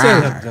 That's why you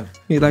said it.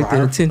 You like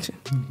that attention.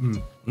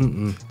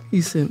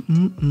 He said,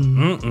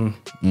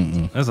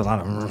 There's a lot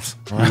of around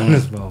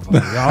this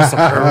motherfucker. Y'all some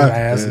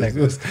ass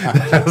niggas.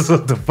 That's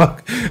what the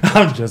fuck.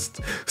 I'm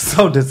just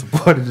so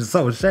disappointed and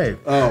so ashamed.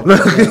 Oh,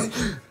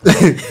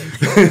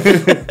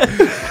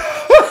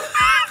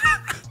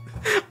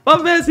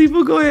 my bad,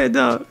 people. Go ahead,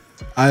 dog.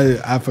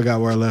 I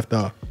forgot where I left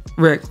off.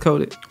 Rex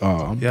Coded.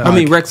 Oh, yeah. I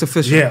mean Rex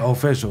Official. Yeah,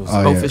 officials.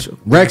 Official.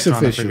 Rex Trying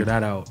to Official. figure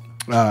that out.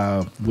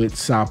 With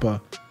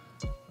Sapa.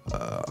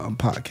 I'm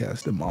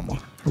podcasting, mama.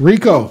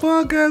 Rico.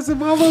 Podcasting,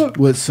 mama.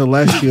 With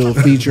Celestial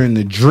featuring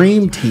the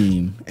Dream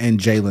Team and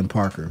Jalen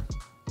Parker.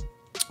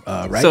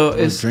 Right? So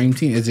it's Dream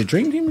Team. Is it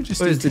Dream Team or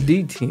just? Or is the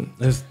D Team?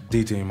 It's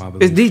D Team, I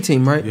believe. It's D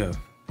Team, right? Yeah.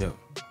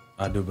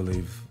 I do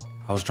believe.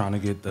 I was trying to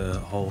get the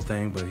whole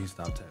thing, but he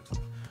stopped texting,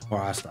 or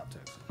I stopped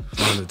texting.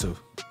 One of the two.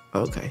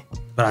 Okay.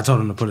 But I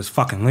told him to put his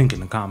fucking link in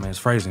the comments,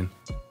 phrasing.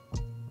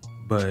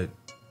 But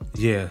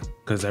yeah,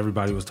 because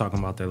everybody was talking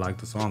about they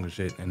liked the song and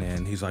shit, and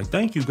then he's like,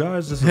 "Thank you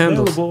guys, it's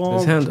available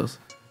His handles.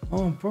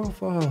 on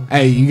profile."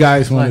 Hey, you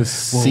guys want to Like,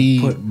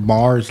 see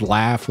Mars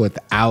laugh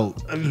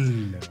without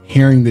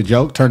hearing the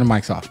joke? Turn the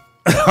mics off.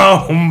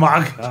 Oh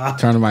my god!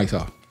 Turn the mics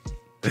off.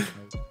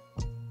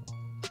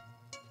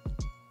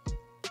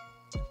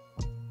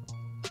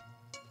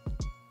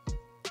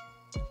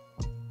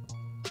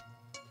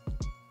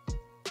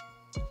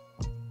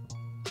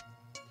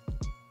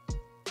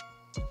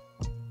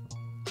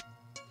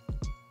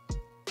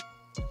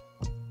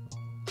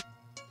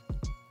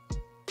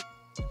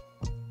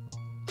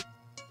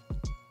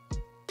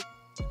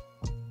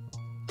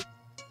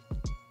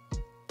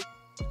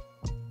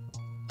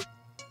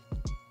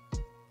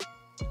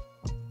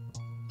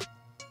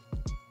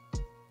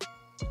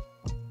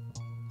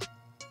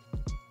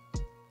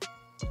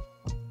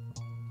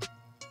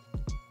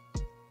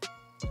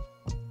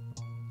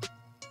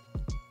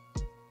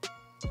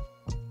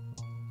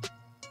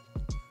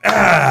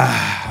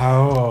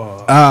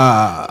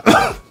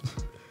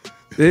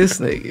 This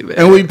nigga, man.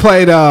 And we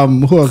played.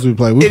 Who else we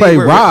played? We played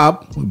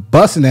Rob,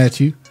 busting at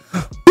you.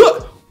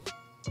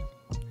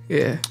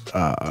 Yeah.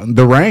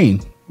 The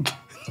Rain.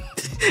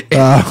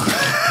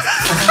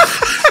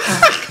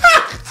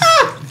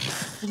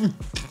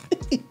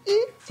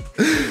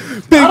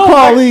 Big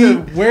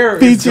Paulie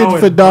featured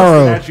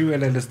Fedaro. At you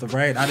and then it's the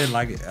Rain. I didn't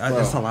like it.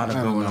 There's a lot of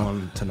going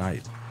on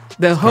tonight.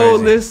 The whole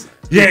list.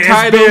 Yeah, the it's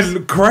titles,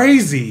 been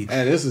crazy.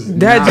 Hey, this is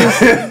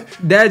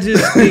that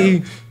just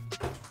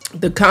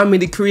the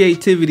comedy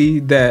creativity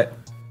that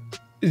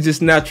is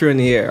just natural in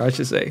the air, I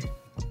should say.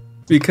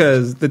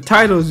 Because the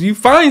titles, you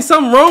find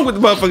something wrong with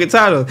the motherfucking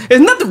titles.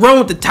 There's nothing wrong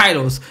with the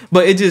titles,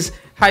 but it just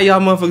how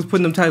y'all motherfuckers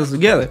putting them titles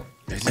together.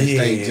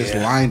 They just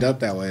lined up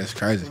that way. It's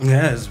crazy.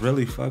 Yeah, it's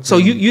really fucking. So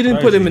you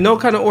didn't put them in no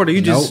kind of order.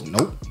 You just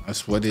nope.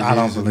 That's what it is. I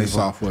don't in believe the it.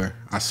 software.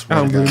 I swear.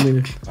 I don't to God. believe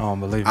it. I don't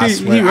believe it. I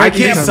swear. I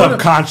can't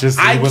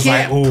subconsciously. I was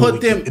can't like,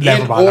 put them in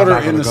never mind, I'm order not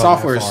in gonna the go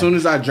software. that As far. soon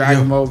as I drag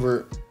them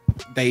over,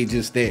 they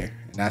just there,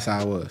 and that's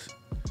how it was.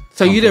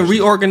 So you didn't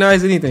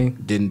reorganize anything.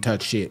 Didn't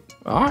touch shit.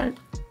 All right.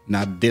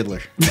 Not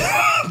diddler.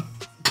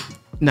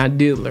 Not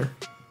diddler.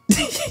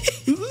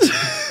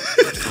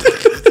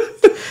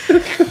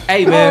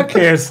 Hey man, I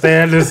can't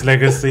stand this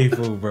nigga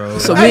seafood, bro.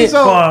 So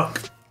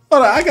fuck.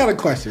 Hold on, I got a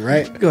question,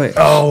 right? Go ahead.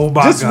 Oh my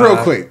god. Just real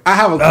quick, I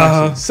have a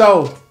question.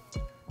 So,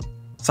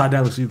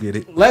 Psydelics, you get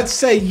it. let's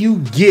say you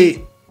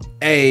get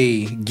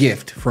a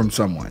gift from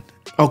someone.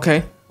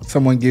 Okay.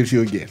 Someone gives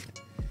you a gift,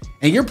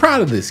 and you're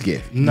proud of this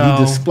gift. No.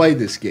 You display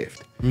this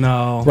gift,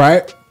 No.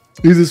 right?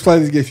 You display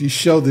this gift. You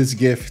show this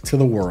gift to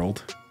the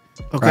world.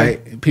 Okay.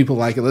 Right? People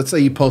like it. Let's say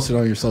you post it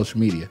on your social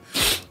media.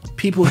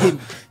 People.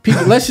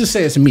 Let's just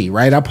say it's me,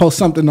 right? I post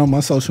something on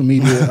my social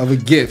media of a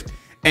gift,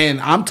 and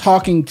I'm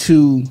talking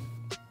to.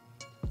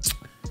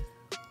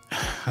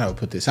 How do I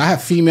put this? I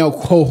have female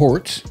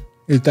cohorts,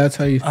 if that's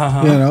how you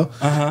know.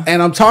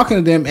 And I'm talking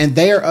to them, and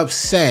they are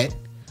upset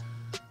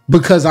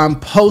because I'm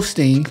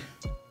posting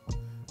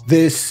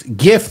this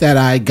gift that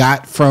I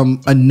got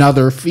from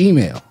another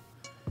female,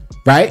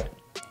 right?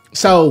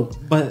 So,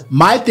 but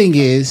my thing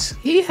is,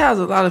 he has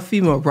a lot of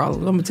female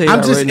problems. I'm gonna tell you I'm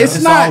that just. right now.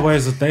 It's not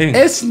always a thing.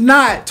 It's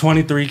not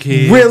 23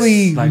 kids.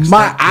 really like,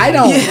 my. I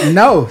don't Yeah.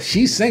 know.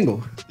 She's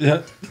single.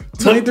 Yeah.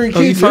 23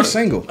 kids. You're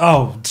single.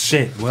 Oh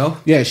shit. Well.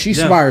 Yeah,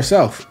 she's by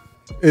herself.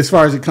 As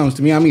far as it comes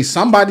to me, I mean,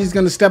 somebody's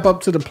gonna step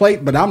up to the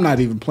plate, but I'm not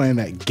even playing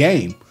that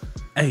game.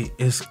 Hey,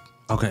 it's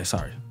okay.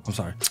 Sorry, I'm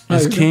sorry. No,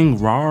 Is you're King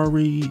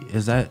Rory?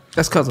 Is that?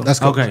 That's cousin. That's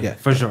cool. Okay, Yeah.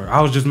 for sure. I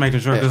was just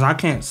making sure because Yeah. I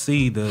can't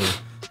see the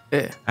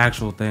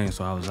actual thing,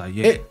 so I was like,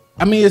 yeah.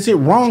 I mean, is it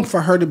wrong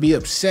for her to be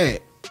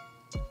upset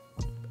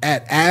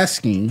at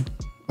asking,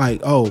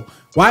 like, oh,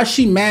 why is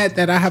she mad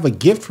that I have a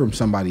gift from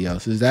somebody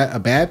else? Is that a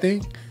bad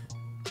thing?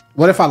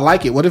 What if I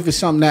like it? What if it's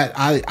something that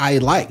I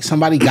like?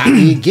 Somebody got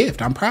me a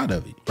gift. I'm proud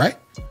of it, right?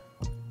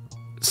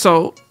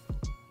 So,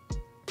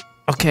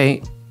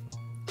 okay.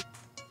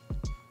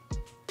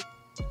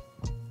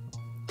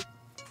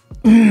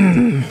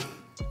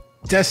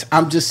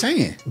 I'm just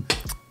saying.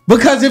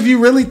 Because if you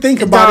really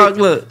think about it,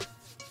 look,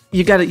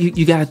 you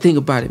gotta think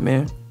about it,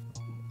 man.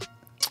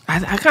 I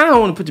kind of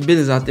don't want to put your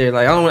business out there.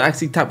 Like, I don't want to ask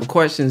these type of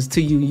questions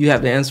to you. You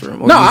have to answer them.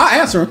 no, I'll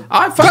answer them.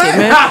 All right, fuck it,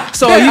 man.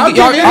 So, Yeah, I'll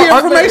give any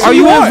information are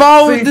you want.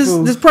 involved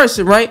with this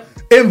person, right?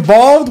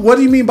 Involved? What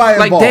do you mean by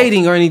involved? Like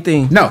dating or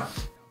anything? No.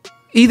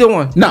 Either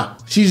one? No.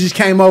 She just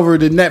came over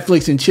to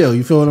Netflix and chill.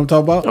 You feel what I'm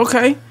talking about?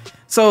 Okay.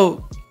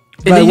 So,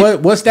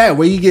 like, what's that?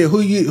 Where you get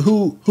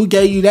who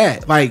gave you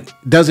that? Like,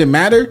 does it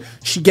matter?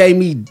 She gave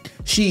me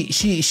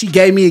she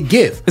gave me a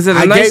gift. Is it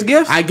a nice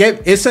gift?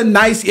 It's a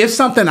nice. It's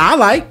something I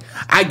like.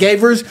 I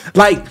gave her,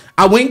 like,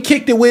 I went and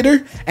kicked it with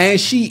her, and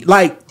she,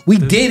 like, we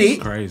did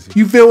it. Crazy.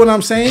 You feel what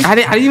I'm saying? I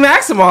didn't even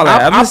ask him all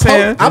that. I'm just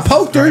saying. I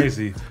poked her.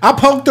 Crazy. I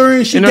poked her,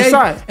 and she In her gave,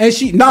 side? and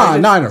she not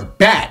in her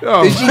back.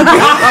 Oh. And she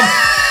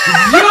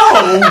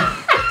Yo,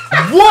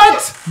 what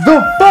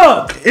the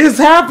fuck is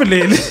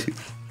happening?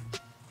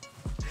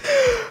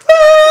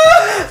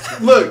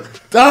 Look,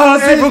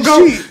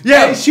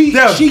 and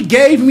she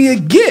gave me a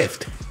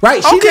gift.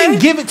 Right? She Okay. didn't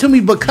give it to me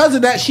because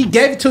of that. She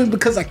gave it to me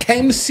because I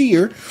came to see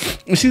her.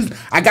 And she was,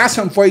 I got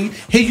something for you.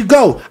 Here you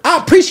go. I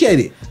appreciate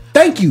it.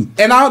 Thank you.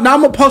 And now I'm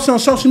gonna post it on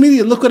social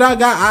media. Look what I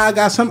got. I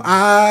got some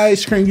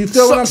ice cream. You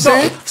feel what I'm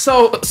saying?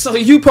 So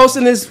you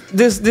posting this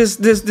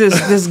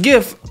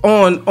gift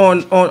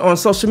on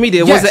social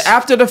media? Yes. Was it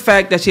after the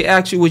fact that she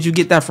asked you where'd you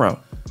get that from?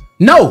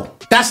 No,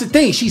 that's the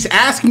thing. She's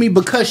asking me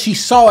because she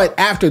saw it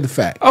after the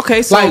fact.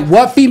 Okay, so like,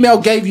 what female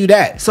gave you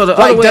that? So the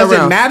like, other way does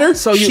around. it matter?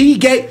 So she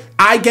gave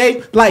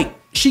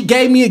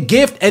me a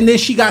gift, and then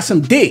she got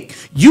some dick.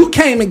 You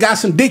came and got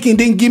some dick and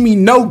didn't give me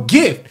no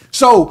gift.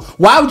 So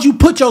why would you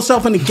put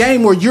yourself in a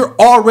game where you're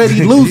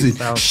already losing?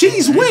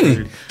 She's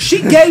winning.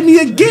 She gave me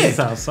a You gift.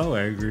 sound so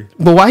angry.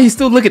 But why he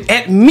still looking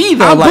at me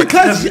though? Like,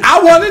 Because I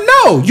want to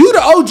know. You the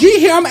OG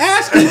here. I'm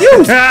asking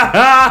you.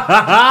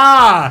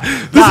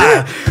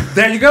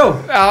 There you go.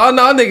 oh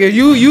no, nigga,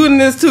 you in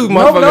this too,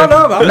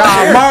 motherfucker.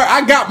 Nah,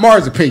 I got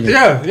Mar's opinion.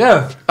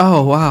 Yeah.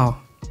 Oh wow.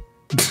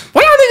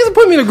 Why y'all niggas you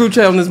put me in a group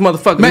chat on this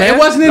motherfucker, man? It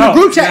wasn't in the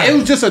group chat. It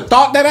was just a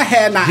thought that I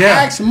had, and I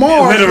asked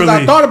Mars because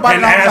I thought about it.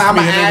 And I was like, I'm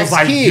gonna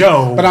ask Kid,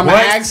 but I'm gonna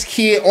ask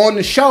Kid on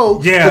the show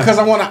because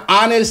I want an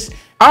honest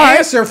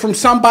answer from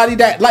somebody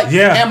that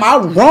am I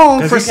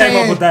wrong for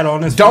saying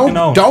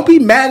don't be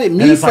mad at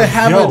me for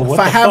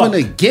having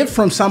a gift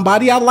from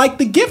somebody. I like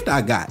the gift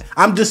I got.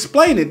 I'm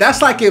displaying it.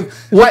 That's like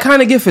what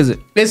kind of gift is it?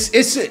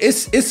 It's a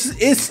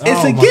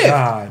gift.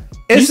 God.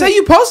 You say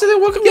you posted it?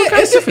 What kind of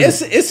gift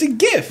is it? It's a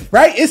gift,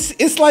 right?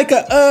 It's like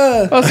a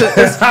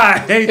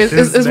I hate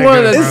this. It's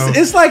one of the.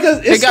 It's like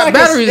a. It got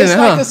batteries in it,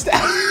 huh?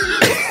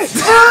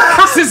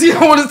 Since you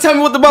don't want to tell me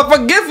what the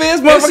motherfucking gift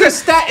is, motherfucker.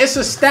 It's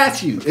a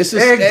statue. It's a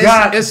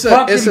statue.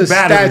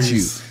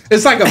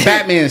 It's like a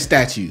Batman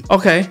statue.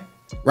 Okay.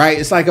 Right?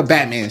 It's like a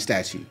Batman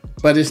statue,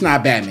 but it's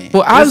not Batman.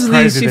 Well,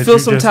 obviously she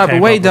feels some type of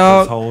way,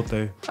 dog.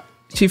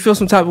 She feels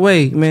some type of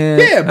way, man.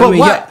 Yeah, but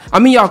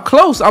y'all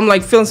close. I'm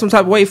like feeling some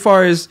type of way as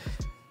far as,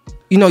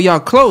 y'all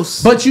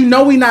close. But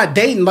we not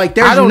dating. Like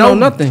there's I don't know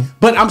nothing.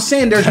 But I'm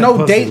saying there's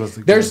no date.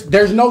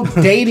 There's no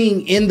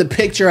dating in the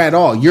picture at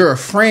all. You're a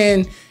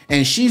friend.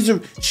 And she's a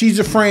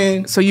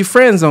friend. So you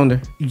friend zoned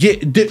her? Yeah,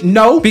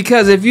 no.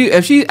 Because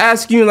if she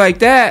asks you like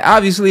that,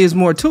 obviously there's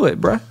more to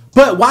it, bruh.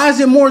 But why is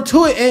there more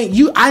to it? And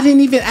I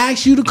didn't even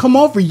ask you to come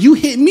over. You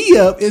hit me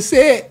up and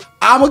said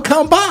I'ma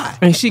come by.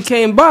 And she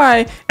came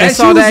by and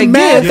saw that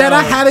gift. That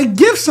I had a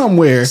gift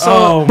somewhere.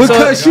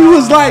 Because she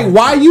was like,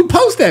 "Why you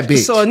post that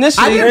bitch?" So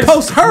initially, I didn't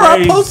post her.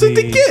 Crazy. I posted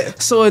the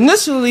gift. So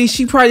initially,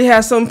 she probably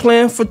had something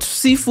planned for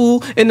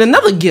seafood and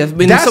another gift.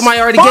 But somebody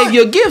already gave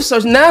you a gift. So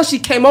now she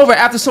came over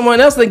after someone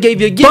else that gave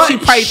you a gift. But she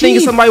probably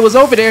thinking somebody was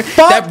over there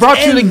that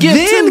brought you the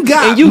gift too,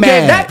 and you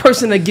gave that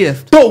person a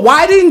gift. But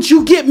why didn't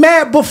you get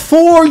mad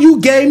before you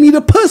gave me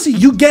the pussy?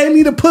 You gave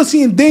me the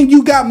pussy and then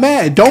you got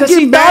mad. Don't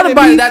get mad at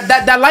me.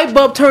 That light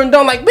bulb turned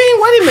on. Like, man,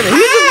 wait a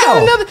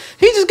minute.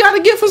 He just got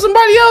a gift from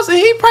somebody else, and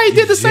he probably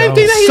did the same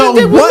thing that he just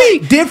did with me.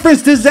 What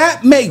difference does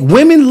that make?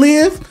 Women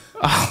live.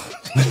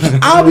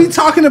 I'll be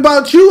talking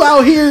about you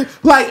out here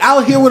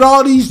with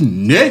all these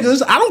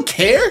niggas. I don't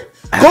care.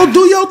 Go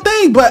do your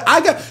thing, but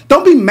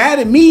don't be mad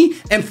at me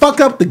and fuck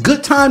up the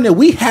good time that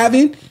we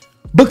having.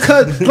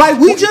 Because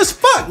we just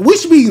fucked. We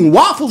should be eating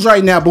waffles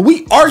right now, but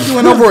we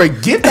arguing over a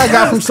gift I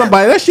got from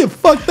somebody. That shit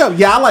fucked up.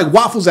 Yeah, I like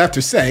waffles after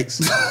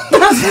sex.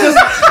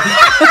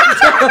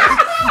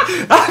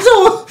 I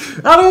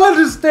don't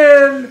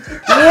understand.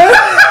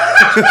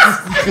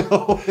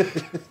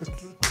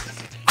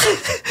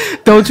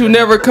 Don't you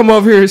never come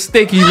over here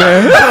sticky,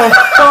 man. What the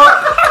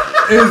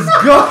fuck is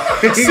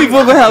going? See,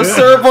 we're gonna have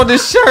syrup on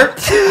this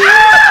shirt.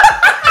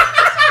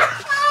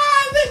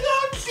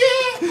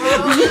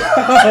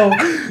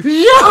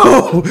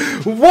 Yo,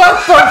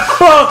 what the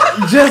fuck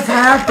just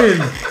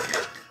happened?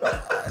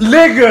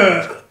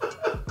 Nigga,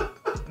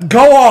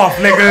 go off,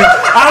 nigga.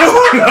 I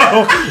don't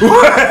know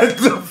what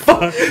the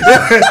fuck.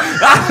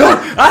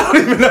 I don't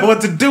even know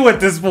what to do at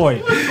this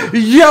point.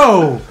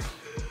 Yo,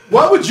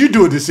 what would you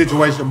do in this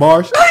situation,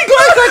 Mars? How you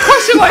gonna ask that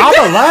question like that?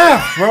 I'ma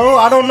laugh, bro.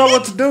 I don't know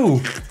what to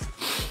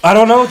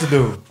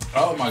do.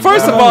 Oh my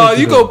First of all,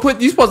 you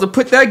supposed to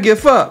put that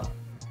gift up.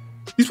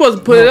 You supposed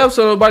to put it up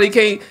so nobody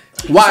can't.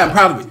 Why? I'm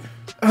proud of it.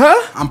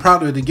 Huh? I'm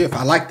proud of the gift.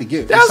 I like the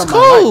gift. That's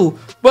cool.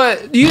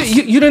 But you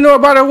didn't know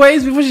about her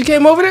ways before she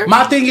came over there?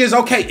 My thing is,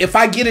 okay, if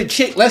I get a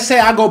chick, let's say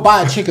I go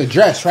buy a chick a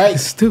dress, right?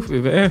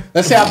 Stupid, man.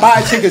 Let's say I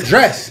buy a chick a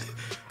dress.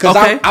 Because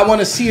I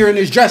want to see her in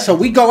this dress. So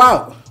we go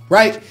out,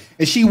 right?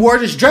 And she wore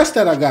this dress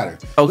that I got her.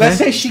 Okay. Let's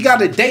say she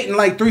got a date in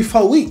like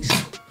 3-4 weeks.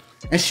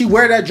 And she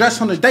wear that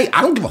dress on the date.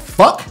 I don't give a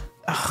fuck.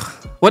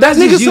 Well, that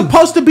nigga's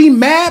supposed to be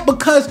mad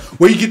because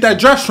where you get that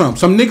dress from?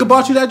 Some nigga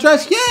bought you that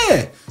dress?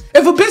 Yeah.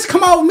 If a bitch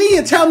come out with me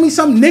and tell me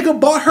some nigga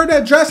bought her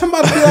that dress, I'm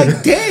about to be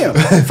like, damn.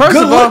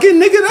 Good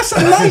looking nigga, that's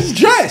a nice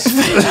dress.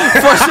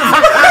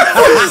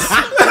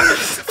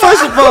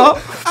 First of all,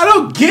 I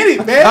don't get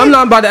it, man. I'm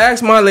not about to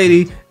ask my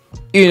lady,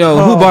 who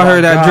bought her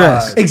that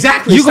dress.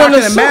 Exactly. You're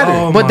gonna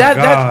matter. But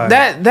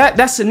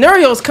that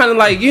scenario is kind of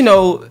like, it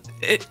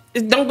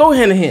don't go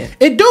hand in hand.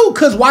 It do,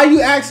 cause why you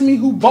ask me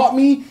who bought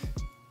me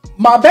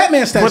my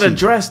Batman statue? What a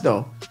dress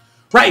though.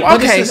 Right.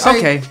 Okay. It's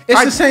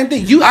the same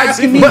thing. You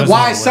asking me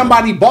why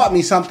somebody bought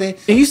me something.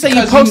 And you say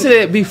you posted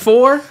it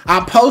before? I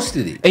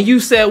posted it. And you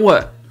said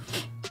what?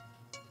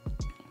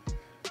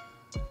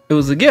 It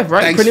was a gift,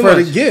 right? Thanks for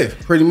the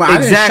gift. Pretty much.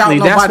 Exactly.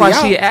 That's why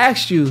she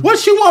asked you. What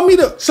she want me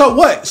to? So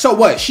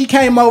what? She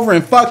came over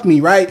and fucked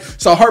me, right?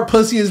 So her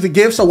pussy is the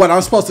gift. So what?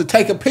 I'm supposed to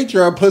take a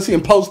picture of her pussy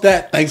and post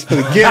that. Thanks for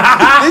the gift.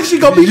 Then she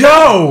gonna be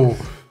yo.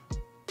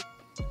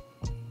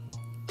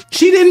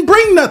 She didn't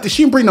bring nothing.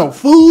 She didn't bring no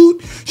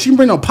food. She didn't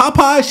bring no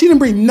Popeyes. She didn't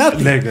bring nothing.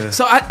 Nigga.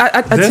 So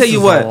I tell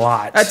you what.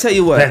 I tell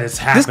you what. That is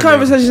happening. This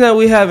conversation that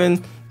we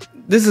having,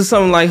 this is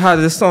something like how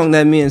the song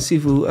that me and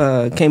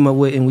Seafood came up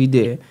with and we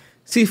did.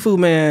 Seafood,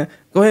 man,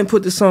 go ahead and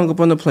put the song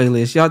up on the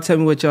playlist. Y'all tell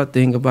me what y'all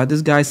think about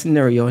this guy's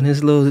scenario and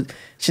his little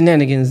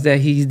shenanigans that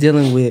he's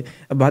dealing with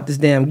about this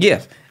damn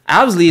gift.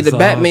 Obviously, the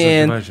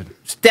Batman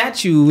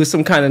statue is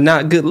some kind of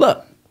not good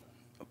luck.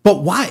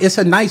 But why? It's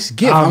a nice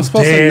gift. I'm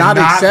supposed to not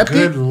accept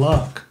it. Good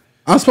luck.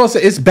 I'm supposed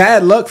to. It's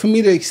bad luck for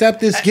me to accept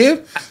this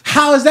gift.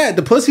 How is that?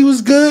 The pussy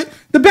was good.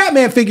 The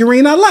Batman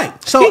figurine I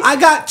like. So I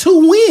got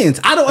 2 wins.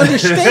 I don't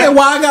understand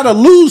why I gotta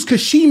lose because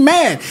she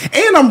mad.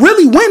 And I'm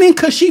really winning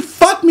because she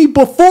fucked me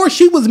before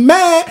she was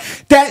mad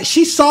that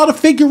she saw the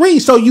figurine.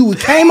 So you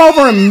came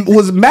over and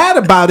was mad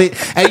about it,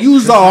 and you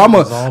was all,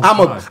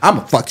 I'm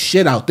a fuck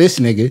shit out this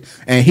nigga,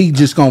 and he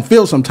just gonna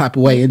feel some type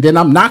of way, and then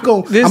I'm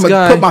gonna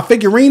put my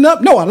figurine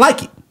up. No, I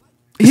like it.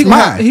 He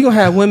gonna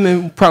have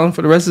women problem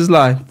for the rest of his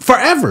life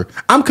forever.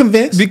 I'm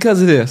convinced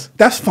because of this.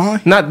 That's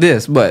fine. Not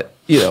this, but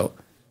you know.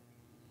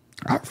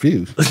 I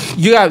refuse.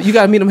 You got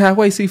to meet him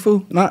halfway,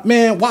 Sifu.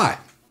 Man, why?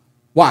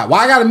 Why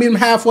I got to meet him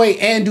halfway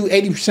and do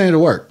 80% of the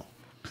work?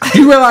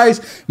 You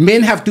realize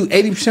men have to do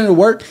 80% of the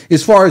work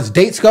as far as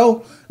dates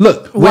go?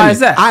 Look, why is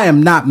that? I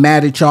am not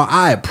mad at y'all.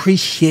 I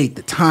appreciate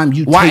the time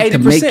you take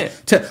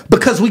 80%? to make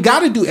because we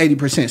got to do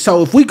 80%.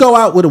 So if we go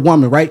out with a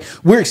woman, right,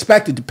 we're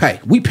expected to pay.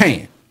 We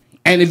paying.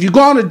 And if you go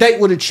on a date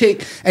with a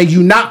chick and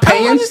you not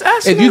paying,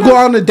 if you go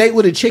on a date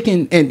with a chick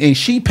and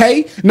she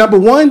pay, number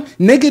one,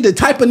 nigga, the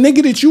type of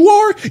nigga that you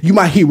are, you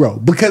my hero.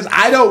 Because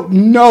I don't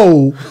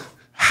know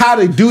how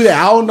to do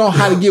that. I don't know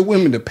how to get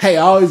women to pay.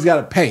 I always got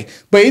to pay.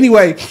 But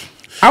anyway,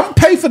 I'm going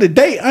to pay for the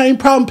date. I ain't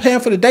problem paying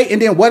for the date.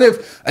 And then what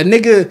if a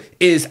nigga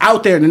is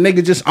out there and the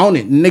nigga just own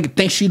it and the nigga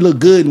thinks she look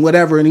good and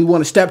whatever and he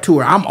want to step to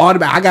her? I'm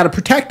automatic. I got to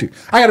protect her.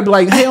 I got to be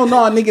like, hell no,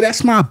 nigga,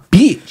 that's my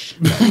bitch.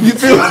 You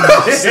feel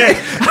what I'm saying?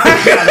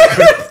 I got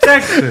to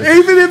protect her.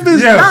 Even if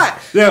it's not.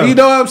 Yeah. You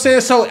know what I'm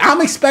saying? So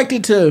I'm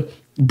expected to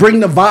bring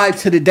the vibe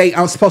to the date.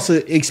 I'm supposed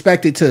to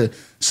expect it to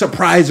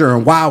surprise her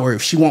and wow her.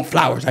 If she want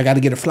flowers, I got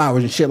to get her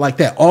flowers and shit like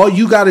that. All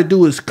you got to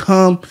do is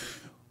come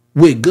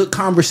with good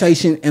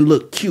conversation and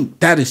look cute.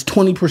 That is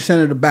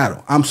 20% of the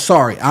battle. I'm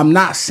sorry. I'm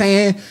not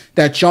saying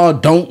that y'all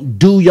don't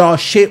do y'all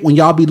shit when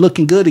y'all be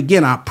looking good.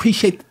 Again, I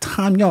appreciate the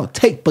time y'all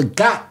take, but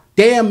god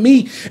damn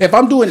me, if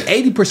I'm doing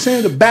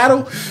 80% of the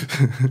battle,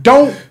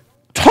 don't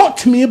talk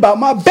to me about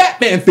my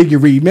Batman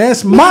figurine, man.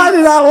 It's mine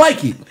and I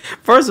like it.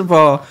 First of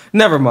all,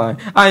 never mind.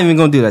 I ain't even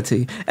gonna do that to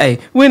you. Hey,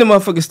 we in the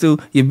motherfucking stew.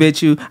 You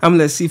bitch you. I'm gonna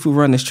let Sifu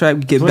run this track.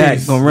 We get back.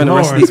 Gonna run the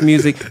rest of this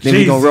music. Then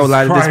we gonna roll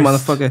out of this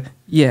motherfucker.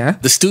 Yeah.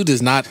 The Stew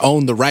does not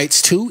own the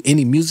rights to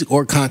any music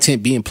or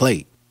content being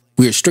played.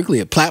 We are strictly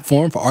a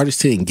platform for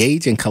artists to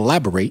engage and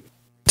collaborate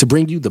to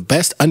bring you the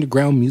best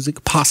underground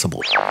music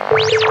possible.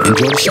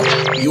 Enjoy the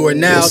show. You are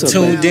now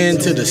tuned in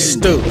to the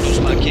Stew.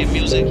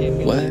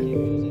 What?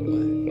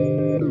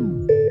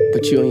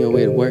 But you on your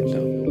way to work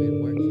though.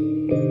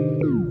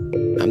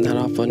 I'm not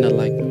off for another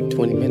like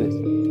 20 minutes.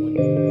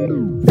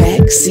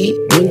 Backseat,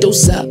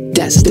 windows up,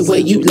 that's the way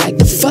you like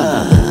to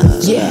fuck.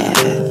 Yeah,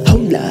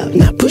 hold up,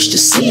 now push the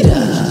seat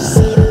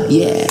up.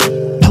 Yeah,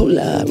 hold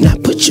up, now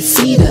put your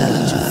feet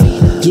up.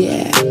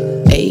 Yeah,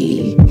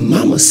 ayy,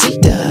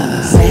 mamacita.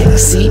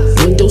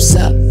 Backseat, windows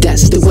up,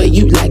 that's the way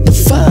you like to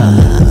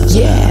fuck.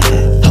 Yeah,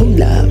 hold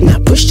up, now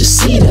push the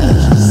seat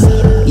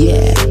up.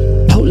 Yeah,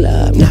 hold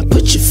up, now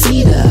put your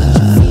feet up.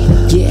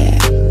 Yeah,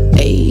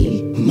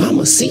 ayy,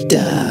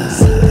 mamacita.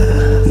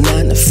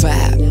 9 to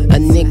 5, a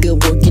nigga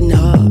working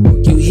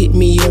hard. You hit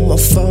me on my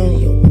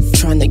phone,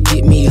 tryna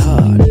get me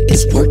hard.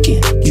 It's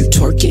working, you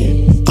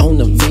twerking on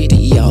the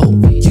video.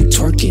 You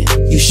twerking,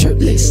 you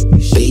shirtless,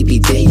 baby,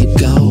 there you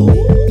go.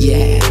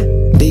 Yeah,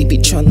 baby,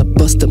 tryna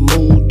bust a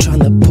move,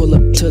 tryna pull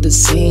up to the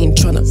scene,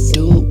 tryna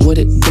do what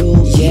it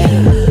do. Yeah,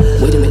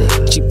 wait a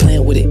minute, she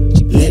playing with it.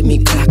 Let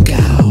me clock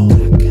out.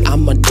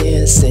 I'ma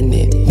dance in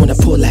it when I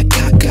pull that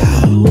cock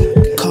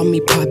out. Call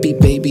me Poppy,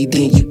 baby,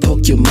 then you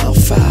poke your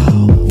mouth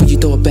out. When you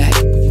throw it back,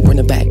 run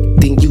it back,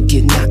 then you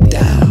get knocked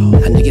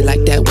out. I know you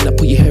like that when I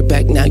pull your hair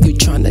back, now you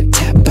tryna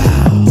tap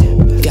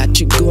out. Got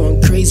you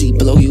going crazy,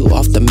 blow you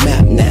off the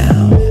map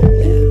now.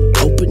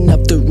 Open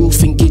up the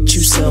roof and get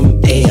you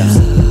some air.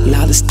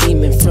 Lot of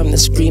steaming from the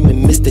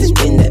screaming misters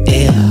in the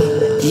air.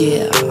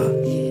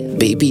 Yeah,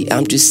 baby,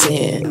 I'm just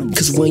saying,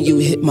 cause when you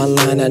hit my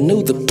line, I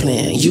knew the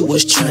plan. You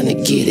was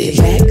tryna get it.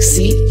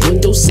 Backseat,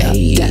 windows up,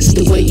 that's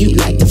the way you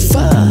like to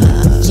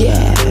fuck.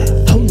 Yeah,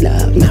 hold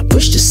up, now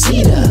push the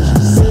seat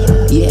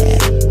up. Yeah,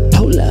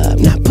 hold up,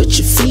 now put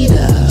your feet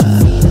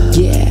up.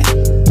 Yeah,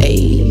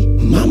 ayy,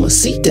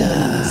 mamacita.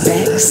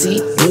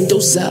 Backseat,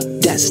 windows up,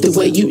 that's the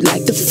way you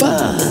like to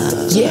fuck.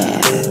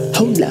 Yeah,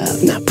 hold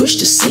up, now push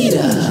the seat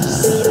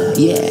up.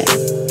 Yeah,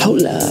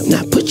 hold up,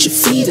 now put your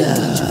feet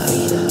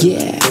up.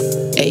 Yeah,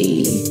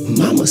 ayy,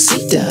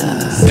 mamacita.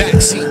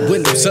 Backseat,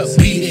 windows up,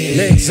 beat it.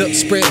 Legs up,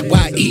 spread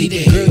wide, eat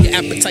it. Girl, your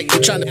appetite, you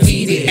tryna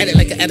feed it. At it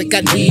like an addict,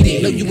 I need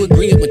it. Know you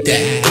agreeing with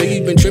that. Know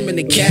you been trimming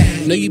the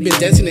cat. Know you been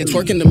dancing and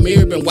twerking the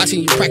mirror. Been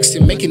watching you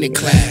practicing, making it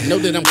clap. Know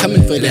that I'm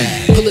coming for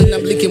that. Pulling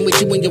up, linking with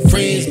you and your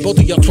friends. Both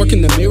of y'all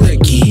twerking the mirror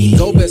again.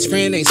 Go best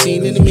friend, ain't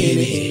seen in a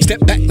minute. Step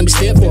back, let me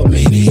stare for a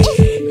minute.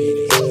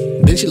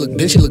 Then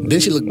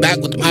she look back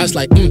with them eyes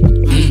like,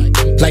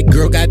 Like,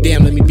 girl,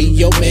 goddamn, let me be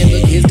your man.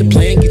 Look, here's the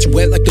plan. Get you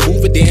wet like the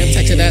Hoover Dam.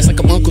 Text that ass like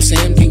I'm Uncle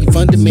Sam. Can you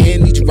fund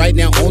demand? Need you right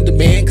now on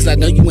demand. Cause I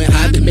know you ain't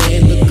high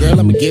demand. Look, girl,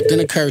 I'm a gift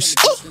and a curse.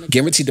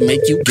 Guaranteed to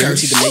make you,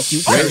 ready to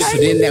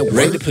put in that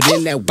work,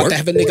 About to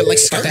have a nigga like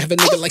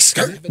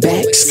skirt,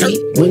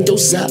 Backseat,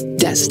 windows up,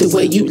 that's the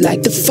way you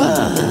like to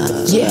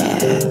fuck. Yeah,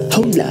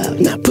 hold up,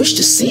 now push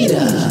the seat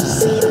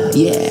up.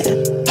 Yeah,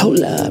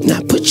 hold up, now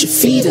put your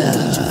feet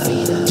up.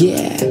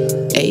 Yeah,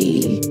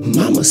 ayy,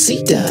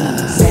 mamacita.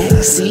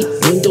 Backseat,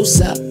 windows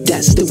up,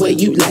 that's the way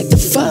you like to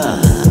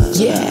fuck.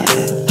 Yeah,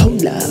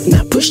 hold up,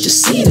 now push the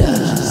seat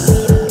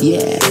up.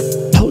 Yeah,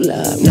 hold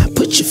up, now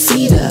put your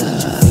feet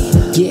up.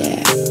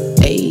 Yeah,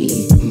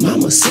 ayy,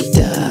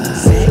 mamacita.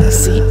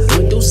 Backseat,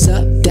 windows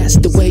up, that's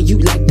the way you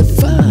like to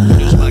fuck.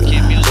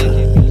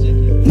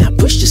 Now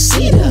push the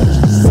seat up.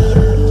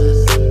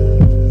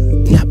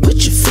 Now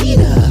put your feet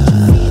up.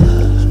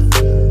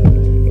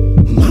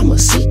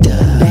 Mamacita.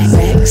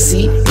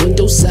 Backseat,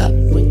 windows up.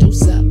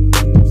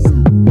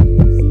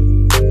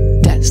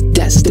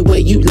 That's the way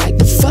you like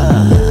to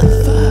fuck.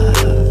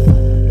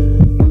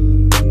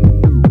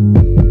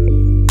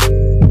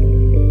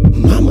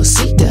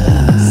 Mamacita.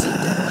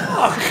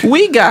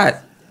 We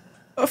got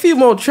a few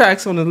more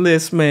tracks on the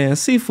list, man.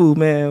 Seafood,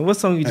 man. What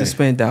song you just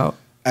spent out?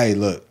 Hey,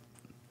 look.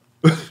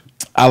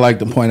 I like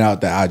to point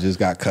out that I just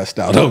got cussed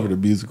out over the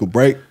musical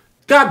break.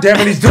 God damn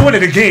it, he's doing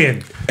it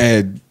again.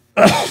 And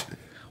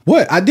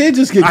what? I did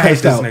just get I hate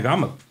cussed this out. nigga.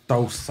 I'm gonna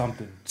throw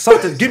something.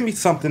 Something. Give me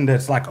something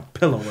that's like a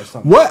pillow or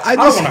something. What? I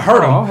don't want to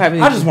hurt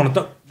him. I just want to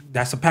throw.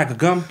 That's a pack of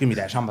gum. Give me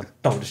that. I'm gonna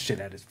throw this shit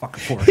at his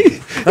fucking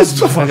forehead.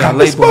 That's what I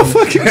label.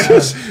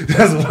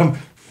 That's what I'm.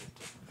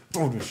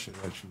 Throw this shit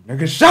at you,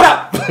 nigga. Shut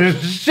up.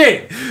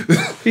 Shit.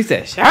 He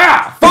said, "Shut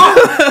up."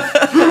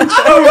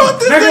 I don't know what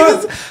this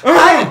nigga's.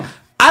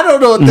 I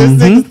don't know what this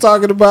nigga's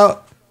talking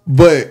about,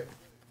 but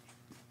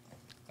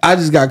I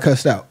just got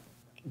cussed out.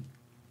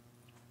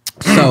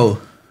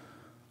 So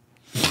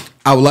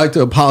I would like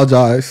to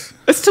apologize.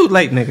 It's too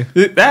late,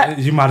 nigga. That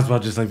you might as well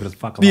just leave it as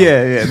fuck alone.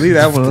 Yeah, leave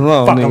that one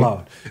alone. Fuck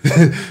nigga.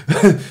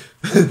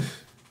 alone.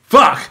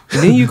 Fuck.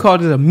 And then you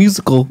called it a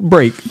musical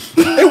break.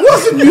 It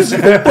was a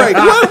musical break.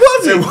 What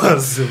was it? It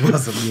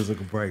was a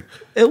musical break.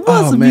 It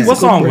was a musical break. What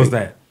song was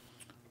that?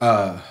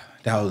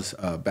 That was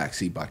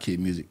Backseat by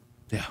Kid Music.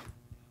 Yeah.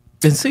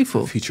 And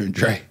Seafood. Featuring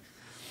Dre.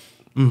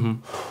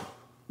 Mm-hmm.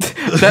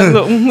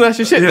 That's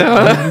your shit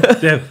now.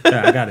 Yeah,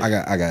 I got it.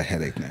 I got a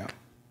headache now.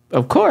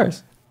 Of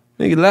course.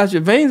 Nigga, loud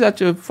your veins out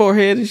your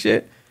forehead and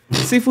shit.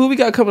 Seafood, we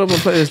got coming up on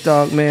Play This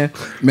Dog, man.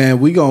 Man,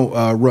 we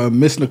gonna run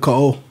Miss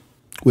Nicole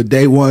with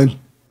Day One.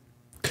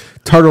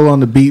 Turtle on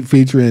the Beat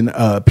featuring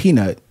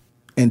Peanut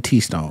and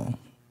T-Stone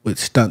with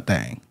Stunt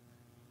Thing.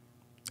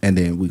 And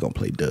then we gonna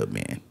play Dub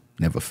Man.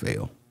 Never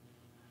Fail.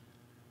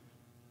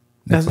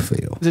 Never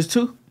Fail. There's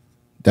two?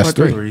 That's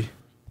Or three.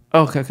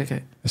 Oh, okay.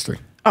 That's three.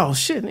 Oh,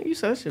 shit, nigga, you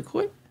said that shit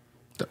quick?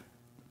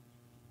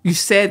 You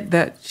said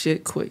that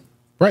shit quick.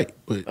 Right.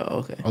 But oh,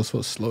 okay. I was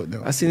supposed to slow it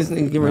down. I seen this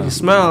nigga get ready to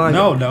smile. Like,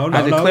 No. I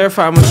had to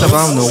clarify myself.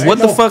 I don't know what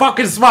the fuck.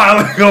 Fucking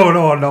smiling going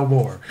on no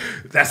more.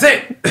 That's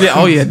it. Yeah,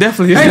 oh yeah,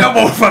 definitely. Ain't no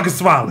more fucking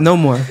smiling. No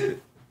more. I'm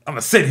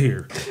gonna sit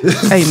here.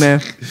 Hey man,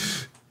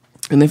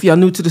 and if y'all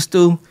new to the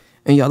stew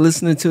and y'all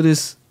listening to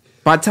this,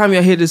 by the time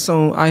y'all hear this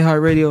on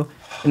iHeartRadio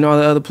and all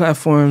the other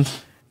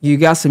platforms, you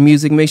got some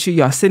music. Make sure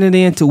y'all send it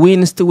in to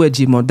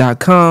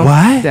weinthestew@gmail.com.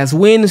 What? That's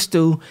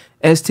weinthestew,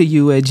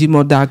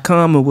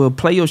 STU@gmail.com, and we'll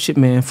play your shit,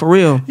 man. For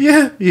real.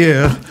 Yeah.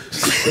 Is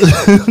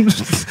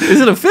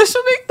it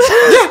official,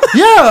 nigga?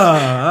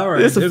 Yeah. All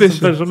right. It's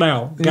official.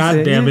 now.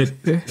 God damn it.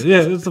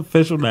 Yeah, it's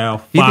official now.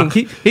 Fuck.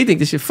 He think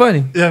this shit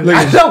funny. Yeah,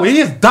 I know he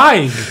is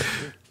dying.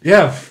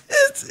 Yeah.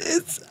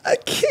 It's I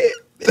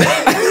can't.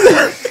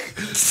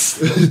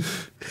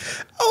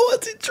 I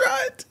wasn't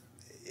trying to.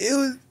 It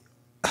was.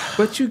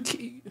 But you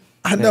keep.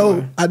 I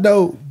know,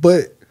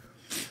 but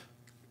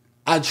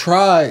I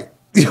tried.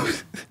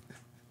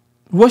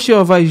 What's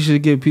your advice you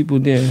should give people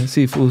then,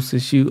 Seafood,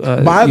 since you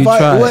My you advice,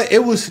 tried? well,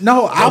 it was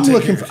no. I'm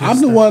looking.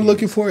 I'm the one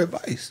looking for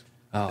advice.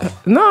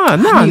 Nah,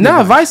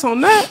 not advice on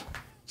that.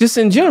 Just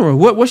in general,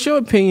 what's your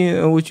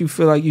opinion on what you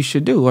feel like you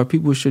should do, or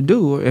people should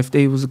do, or if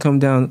they was to come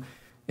down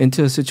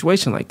into a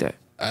situation like that?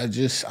 I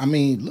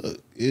mean,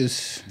 look,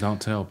 it's don't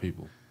tell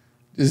people.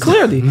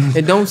 Clearly,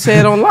 and don't say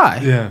it on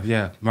live.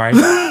 Yeah, right.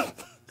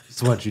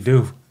 It's what you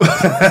do.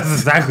 That's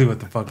exactly what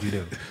the fuck you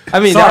do.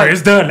 I mean,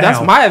 it's done now. That's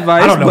my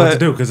advice. I don't know what to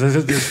do because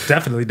it's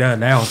definitely done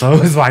now. So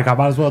it's like I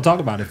might as well talk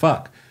about it.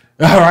 Fuck.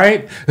 All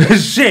right.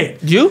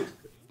 Shit. You?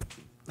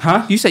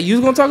 Huh? You said you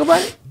was gonna talk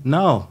about it?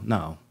 No.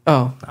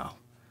 Oh no.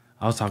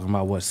 I was talking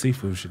about what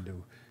Seafood should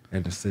do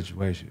in this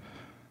situation.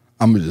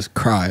 I'm gonna just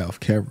cry off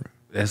camera.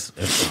 It's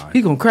fine.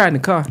 He gonna cry in the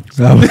car.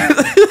 I'm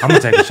gonna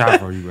take a shot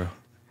for you, bro.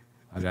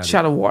 I got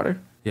shot of water.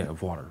 Yeah,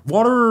 water.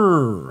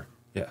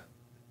 Yeah,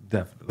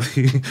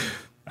 definitely.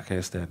 I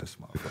can't stand this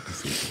motherfucking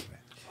Seafood, man.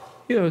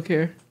 He don't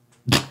care.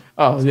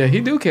 Oh yeah,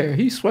 he do care.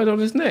 He sweat on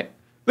his neck.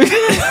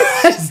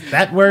 Is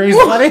that where he's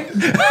sweating?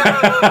 He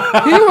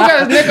got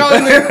his neck all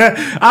in there.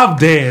 I'm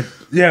dead.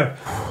 Yeah.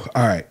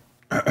 All right.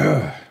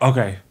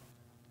 Okay.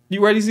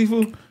 You ready,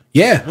 Seafood?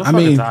 Yeah. What I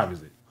mean, time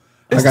is it?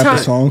 I got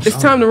the songs.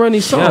 It's time to run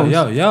these songs.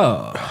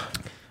 Yeah.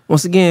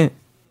 Once again,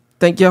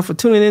 thank y'all for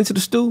tuning into the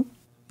stew.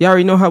 Y'all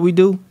already know how we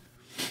do.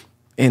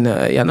 And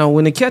y'all know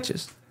when to catch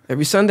us.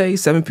 Every Sunday,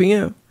 7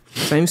 p.m.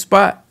 Same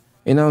spot.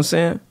 You know what I'm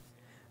saying?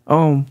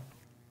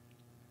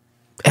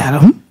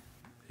 Adam?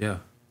 Yeah.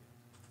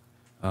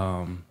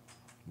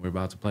 We're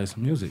about to play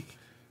some music.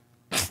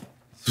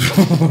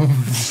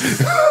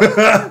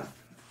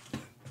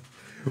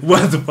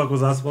 What the fuck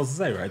was I supposed to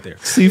say right there?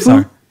 Seafood?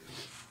 Sorry.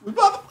 We're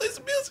about to play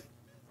some music.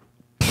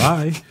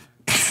 Bye.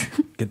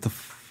 Get the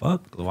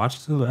fuck.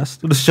 Watch the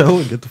rest of the show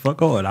and get the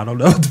fuck on. I don't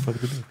know what the fuck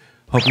to do.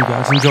 Hope you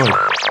guys enjoyed it.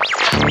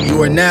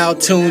 You are now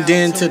tuned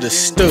in to the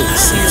STU.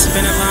 See, it's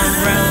been a long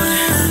road,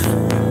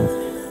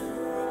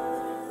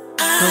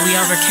 but we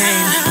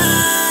overcame.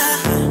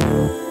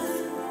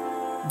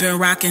 Been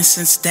rocking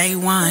since day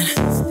one.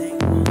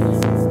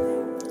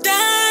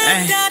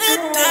 Hey.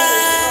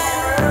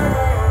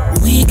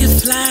 We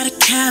could fly to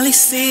Cali,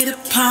 see the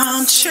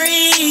palm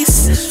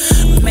trees.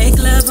 Make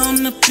love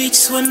on the beach,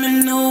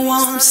 swimming the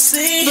warm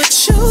sea.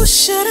 But you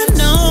should've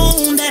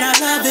known that I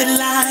love it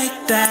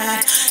like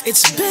that.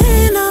 It's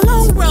been a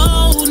long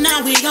road,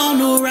 now we on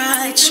the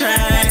right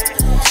track.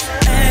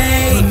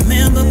 Hey,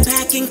 remember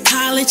back in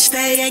college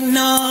they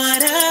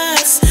ignored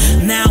us.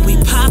 Now we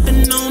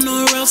popping on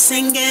the road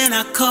singing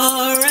our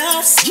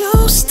chorus.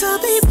 Used to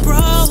be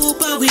broke,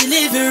 but we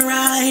living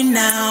right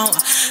now.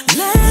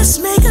 Let's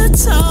make a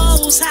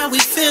toast, how we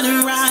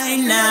feeling right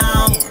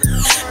now.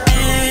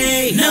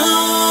 Hey,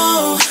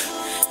 no,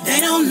 they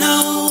don't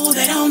know,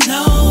 they don't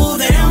know,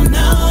 they don't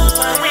know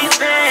what we've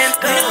been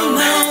through. They don't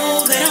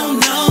know, they don't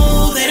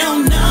know, they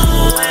don't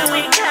know where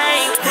we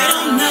came from. They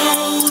don't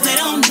know, they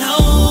don't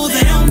know,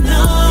 they don't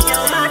know.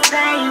 You're my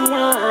day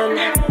one.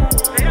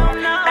 They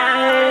don't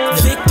know.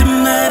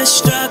 Victim of the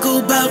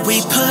struggle, but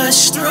we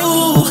push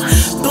through.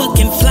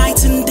 Booking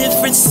flights in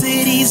different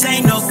cities,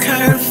 ain't no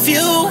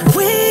curfew.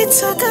 We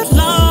took a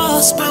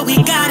loss, but we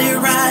got it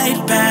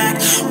right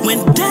back.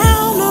 Went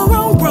down the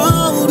wrong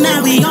road,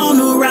 now we on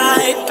the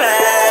right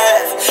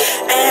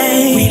path.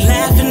 Ay, we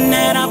laughing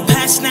at our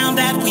past now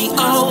that we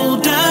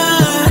older.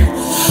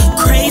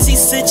 Crazy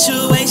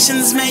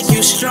situations make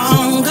you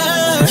stronger.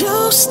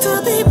 Used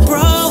to be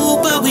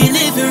broke, but we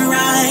living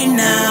right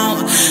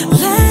now.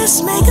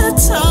 Let's make a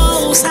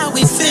toast, how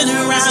we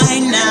feeling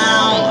right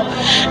now.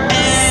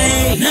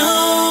 Ay,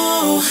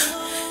 no,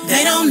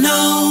 they don't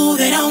know,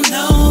 they don't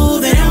know,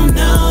 they don't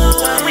know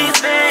what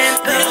we've been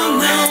through. They don't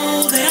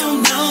know, they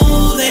don't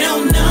know, they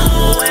don't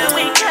know where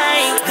we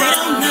came from. They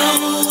don't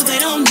know, they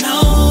don't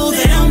know,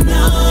 they don't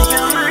know.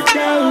 You're my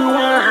day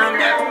one.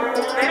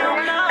 They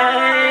don't know.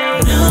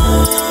 No,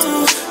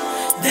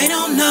 they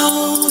don't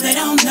know, they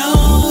don't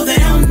know, they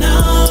don't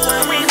know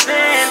where we've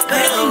been through.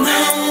 They don't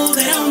know,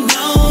 they don't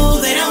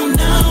know, they don't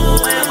know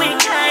where we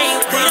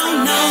came from. They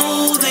don't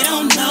know, they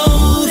don't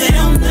know, they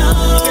don't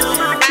know. You're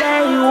my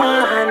day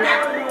one.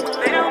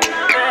 They don't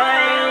know.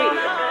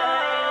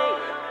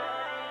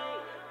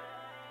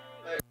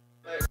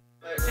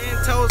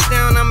 10 toes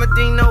down, I'm a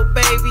Dino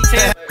baby.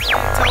 10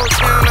 toes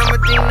down, I'm a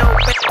Dino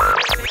baby.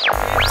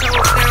 10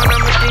 toes down,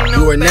 I'm a Dino.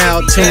 You are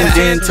now tuned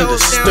in to the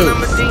STU.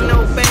 I'm a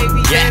Dino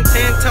baby. 10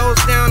 toes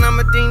down, I'm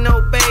a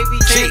Dino baby.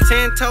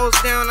 10 toes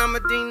down, I'm a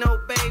Dino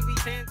baby.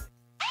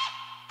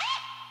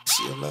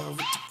 She in love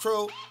with the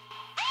crew.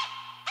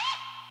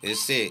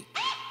 It's it.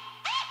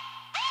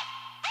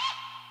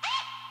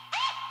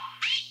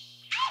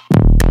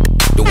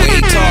 The way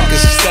he talk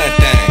is a stunt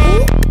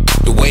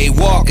thing. The way he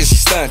walk is a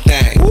stunt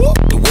thing.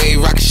 The way he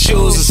rock his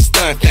shoes is a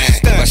stunt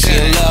thing. But she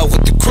in love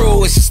with the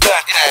crew, it's a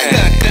stunt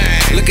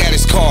thing. Look at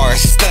his car,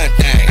 it's a stunt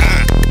thing.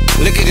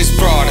 Look at his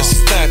broad, it's a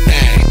stunt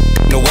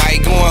thing. Know why he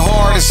going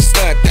hard, it's a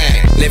stunt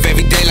thing. Live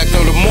every day like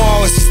no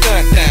tomorrow, it's a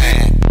stunt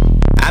thing.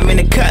 I'm in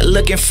the cut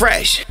looking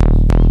fresh.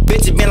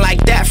 Bitch, it been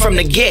like that from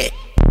the get.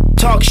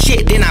 Talk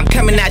shit, then I'm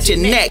coming at your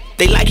neck.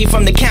 They like you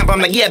from the camp, I'm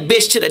like, yeah,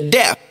 bitch, to the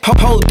death.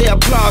 Hold their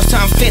applause till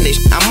I'm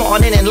finished. I'm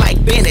all in it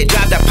like Bennett.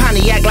 Drive the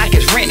Pontiac like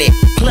it's rented.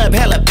 Club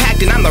hella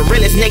packed and I'm the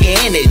realest nigga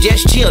in it.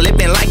 Just chill, it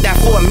been like that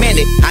for a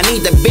minute. I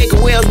need the big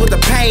wheels with the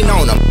paint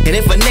on them. And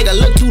if a nigga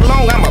look too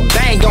long, I'ma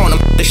bang on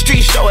them. The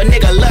streets show a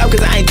nigga love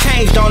cause I ain't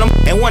changed on them.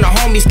 And when the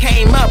homies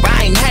came up,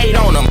 I ain't hate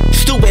on them.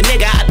 Stupid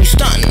nigga, I be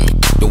stunting.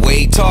 The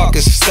way he talk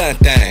is a stunt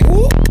thing.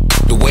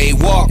 The way he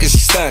walk is a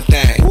stunt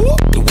thing.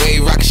 The way he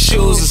rock his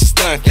shoes is a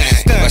stunt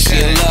thing. But she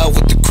in love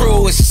with the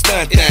crew, it's a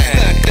stunt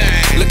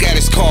thing. Look at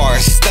his car,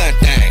 it's a stunt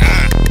thing.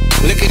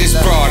 Look at his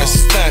broad, it's a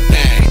stunt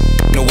thing.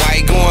 Know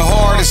why he going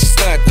hard, it's a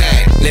stunt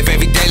thing. Live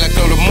every day like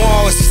no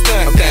tomorrow, it's a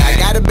stunt thing. I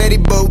got a Betty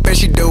Boop and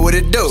she do what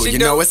it do. You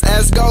know it's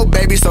S-Go,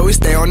 baby, so we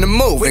stay on the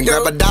move. And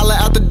grab $1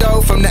 out the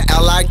dough from the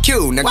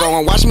LIQ. Now go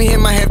and watch me hit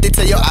my hefty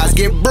till your eyes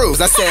get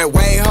bruised. I said,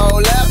 wait,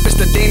 hold up, it's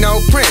the Dino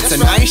Prince.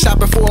 And I ain't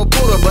shopping for a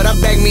poodle, but I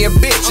beg me a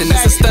bitch. And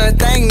it's a stunt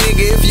thing,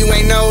 nigga, if you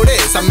ain't know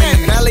this. I'm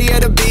in the belly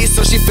of the beast,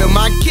 so she feel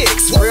my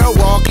kicks. Real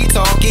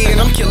walkie-talkie,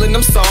 and I'm killing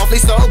them softly.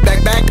 So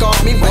back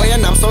off me, boy,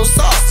 and I'm so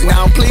saucy.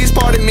 Now please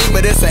pardon me,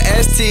 but it's a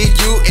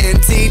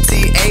STUNTTHANG.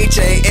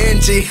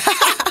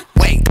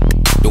 Wait,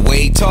 the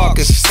way he talk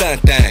is a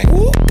stunt thing.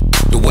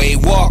 The way he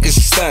walk is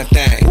a stunt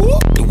thing.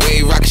 The way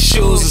he rock his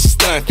shoes is a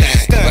stunt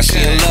thing. But she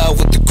in love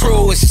with the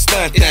crew, it's a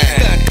stunt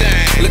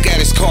thing. Look Look at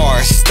his car,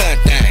 it's a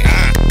stunt thing.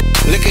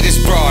 Look at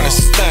his broad, it's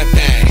a stunt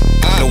thing.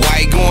 The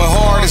white going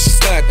hard, it's a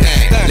stunt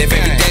thing. Live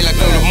every day like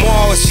no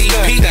tomorrow, she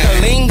peep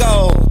the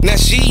lingo. Now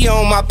she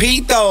on my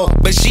Pete though,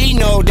 but she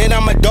know that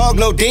I'm a dog,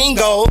 no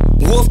dingo.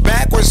 Wolf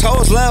backwards,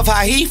 hoes love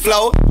how he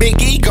flow. Big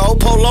ego,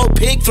 polo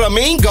pig,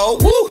 flamingo.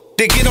 Woo!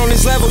 To get on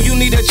this level, you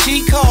need a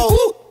cheat code.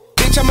 Woo!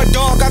 Bitch, I'm a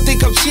dog, I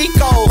think I'm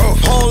Chico.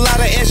 Whole lot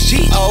of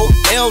SGO,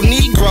 El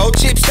Negro,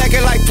 chip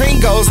stacking like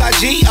Pringles,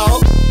 IGO.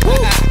 Woo!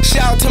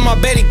 Shout out to my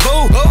Betty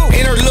Boo,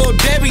 and her little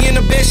Debbie in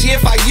the bed, she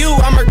if I you.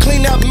 I'm her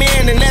clean up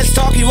man, and that's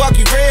talky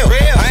walkie real.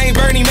 I ain't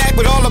Bernie Mac,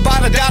 but all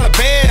about $1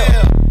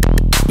 bill.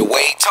 The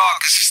way he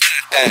talk is a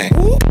stunt thing.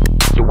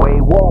 The way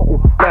he walk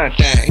is a stunt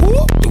thing.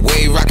 The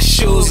way he rock his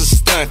shoes is a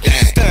stunt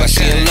thing. But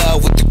she in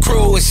love with the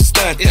crew, it's a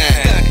stunt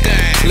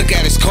thing. Look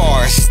at his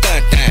car, it's a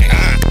stunt thing.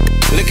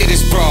 Look at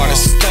his broad,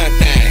 it's a stunt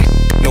thing.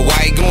 The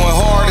white going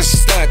hard, it's a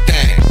stunt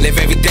thing. Live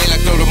every day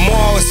like no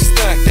tomorrow, it's a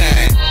stunt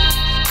thing.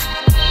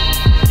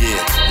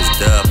 Yeah, it's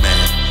Dub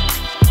Man.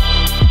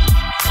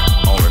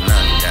 On the 90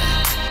 guy.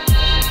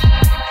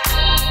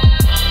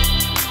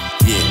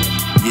 Yeah.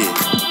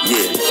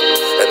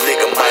 A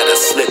nigga might have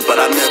slipped, but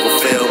I never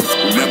fell.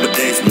 Remember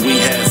days when we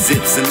had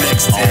zips and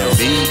Nextels.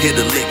 Hit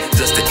a lick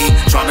just to eat,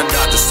 tryna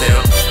dodge a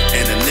cell.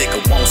 And a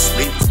nigga won't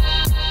sleep.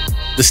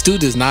 The STU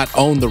does not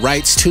own the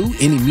rights to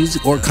any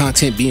music or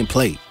content being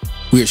played.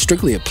 We are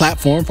strictly a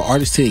platform for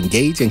artists to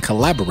engage and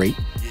collaborate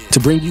to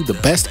bring you the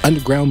best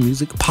underground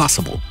music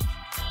possible.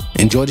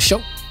 Enjoy the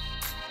show.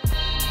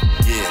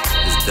 Yeah,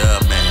 it's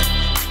Dub Man.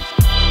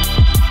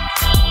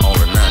 On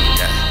the 90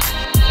 guy.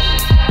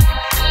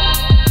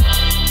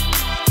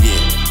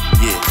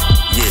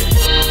 Yeah.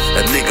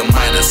 A nigga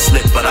might have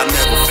slipped, but I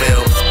never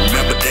fell.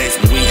 Remember days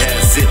when we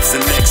had zips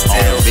and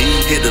Nextels.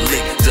 Hit a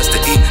lick just to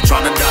eat,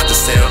 tryna dodge a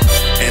cell.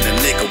 And a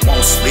nigga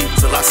won't sleep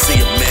till I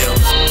see a meal.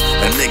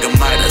 A nigga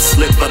might have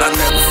slipped, but I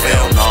never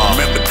fell.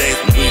 Remember days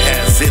when we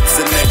had zips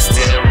and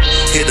Nextels.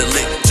 Hit a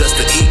lick just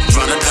to eat,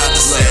 tryna dodge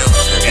a cell.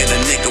 And a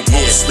nigga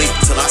won't sleep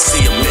till I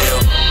see a meal.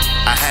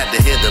 I had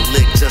to hit a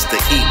lick just to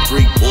eat.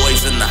 3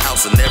 boys in the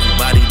house and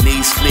everybody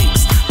needs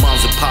sneaks.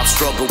 Moms and pop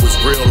struggle was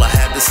real, I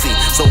had to see.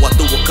 So I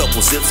threw a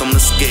couple zips on the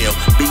scale,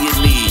 be your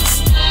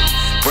knees.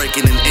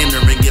 Breaking and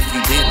entering if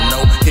you didn't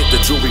know. Hit the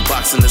jewelry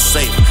box in the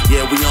safe.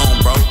 Yeah, we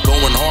on, bro.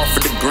 Going hard for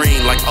the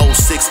green like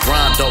 06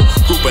 Rondo.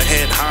 Group of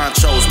head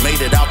honchos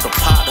made it out the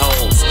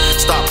potholes.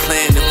 Stop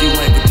playing if you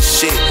ain't with the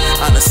shit.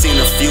 I done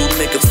seen a few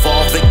niggas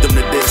fall victim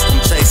to this.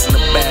 I'm chasing the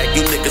bag,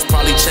 you niggas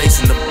probably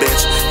chasing the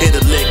bitch. Hit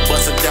a lick,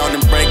 bust it down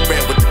and break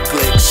bread with the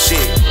click.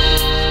 Shit.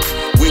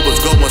 We was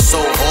going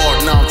so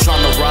hard, now I'm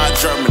tryna ride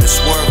German and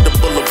swerve the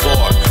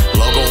boulevard.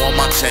 Logo on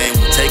my chain,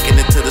 we taking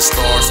it to the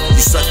stars.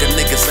 You sucker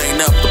niggas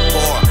ain't up to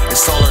par,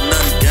 it's all or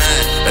none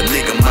gang. A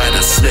nigga might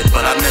have slipped,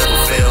 but I never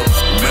fell.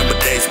 Remember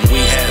days when we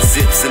had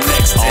zips and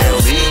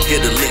Nextels.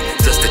 Hit a lick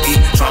just to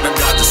eat, tryna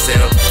dodge a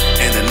cell.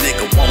 And a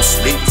nigga won't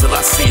sleep till I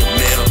see a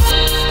meal.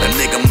 A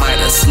nigga might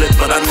have slipped,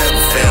 but I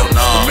never fell.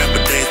 Remember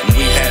days when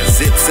we had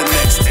zips and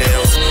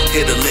Nextels.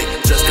 Hit a lick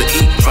just to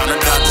eat, tryna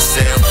dodge a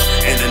cell.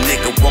 And a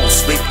nigga won't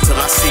sleep till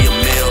I see a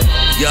meal.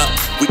 Yup,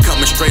 we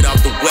coming straight out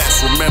the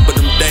west. Remember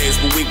them days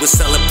when we was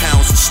selling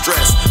pounds of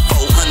stress.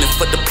 400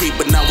 for the P,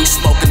 but now we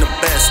smoking the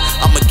best.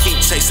 I'ma keep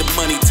chasing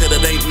money till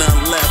there ain't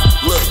none left.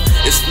 Look,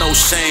 it's no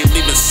shame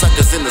leaving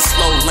suckers in the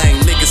slow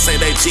lane. Niggas say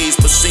they G's,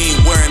 but seen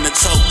wearing a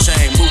choke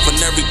chain. Moving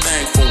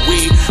everything from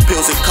weed,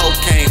 pills and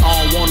cocaine.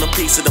 I don't want a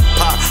piece of the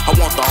pot, I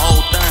want the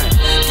whole thing.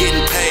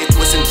 Getting paid,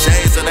 twisting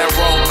J's of that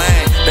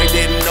romaine. They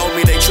didn't know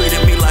me, they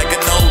treated me like a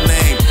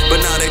no-name.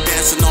 But now they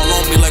dancing all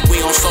on me like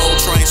we on Soul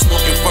Train.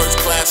 Smoking first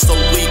class, so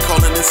we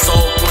calling it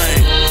Soul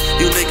Plane.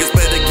 You niggas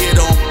better get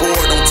on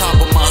board, on top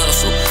of my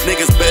hustle.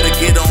 Niggas better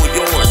get on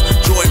yours.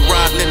 Joy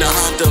riding in the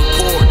Honda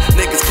Accord.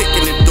 Niggas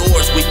kicking in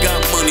doors, we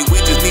got money, we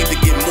just need to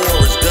get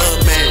more. It's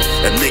Dub Man.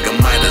 A nigga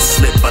might have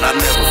slipped, but I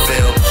never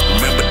fell.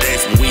 Remember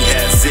days when we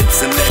had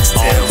zips and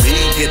Nextels.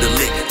 Hit a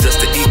lick just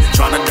to eat,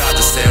 tryna dodge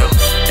a cell.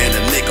 And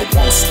a nigga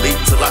won't sleep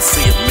till I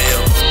see a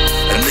meal.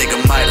 A nigga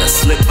might have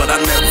slipped, but I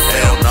never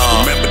fell.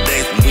 Remember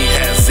days when we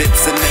had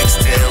zips and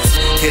Nextels.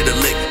 Hit a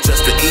lick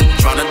just to eat,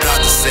 tryna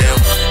dodge a cell.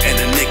 And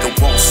a nigga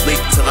won't sleep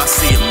till I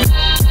see a meal.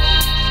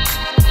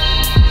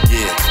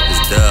 Yeah,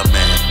 it's Dub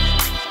Man.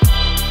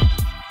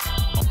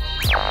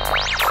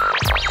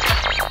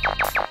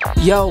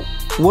 Yo,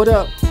 what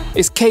up?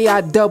 It's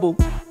KI Double.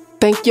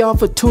 Thank y'all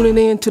for tuning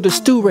in to the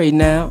STU right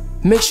now.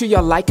 Make sure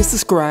y'all like and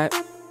subscribe.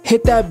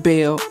 Hit that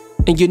bell.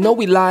 And you know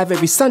we live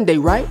every Sunday,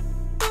 right?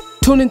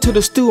 Tune into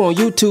the STU on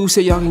YouTube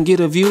so y'all can get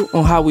a view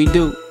on how we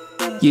do.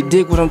 You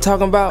dig what I'm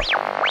talking about?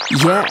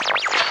 Yeah.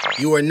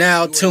 You are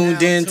now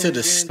tuned in to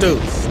the STU.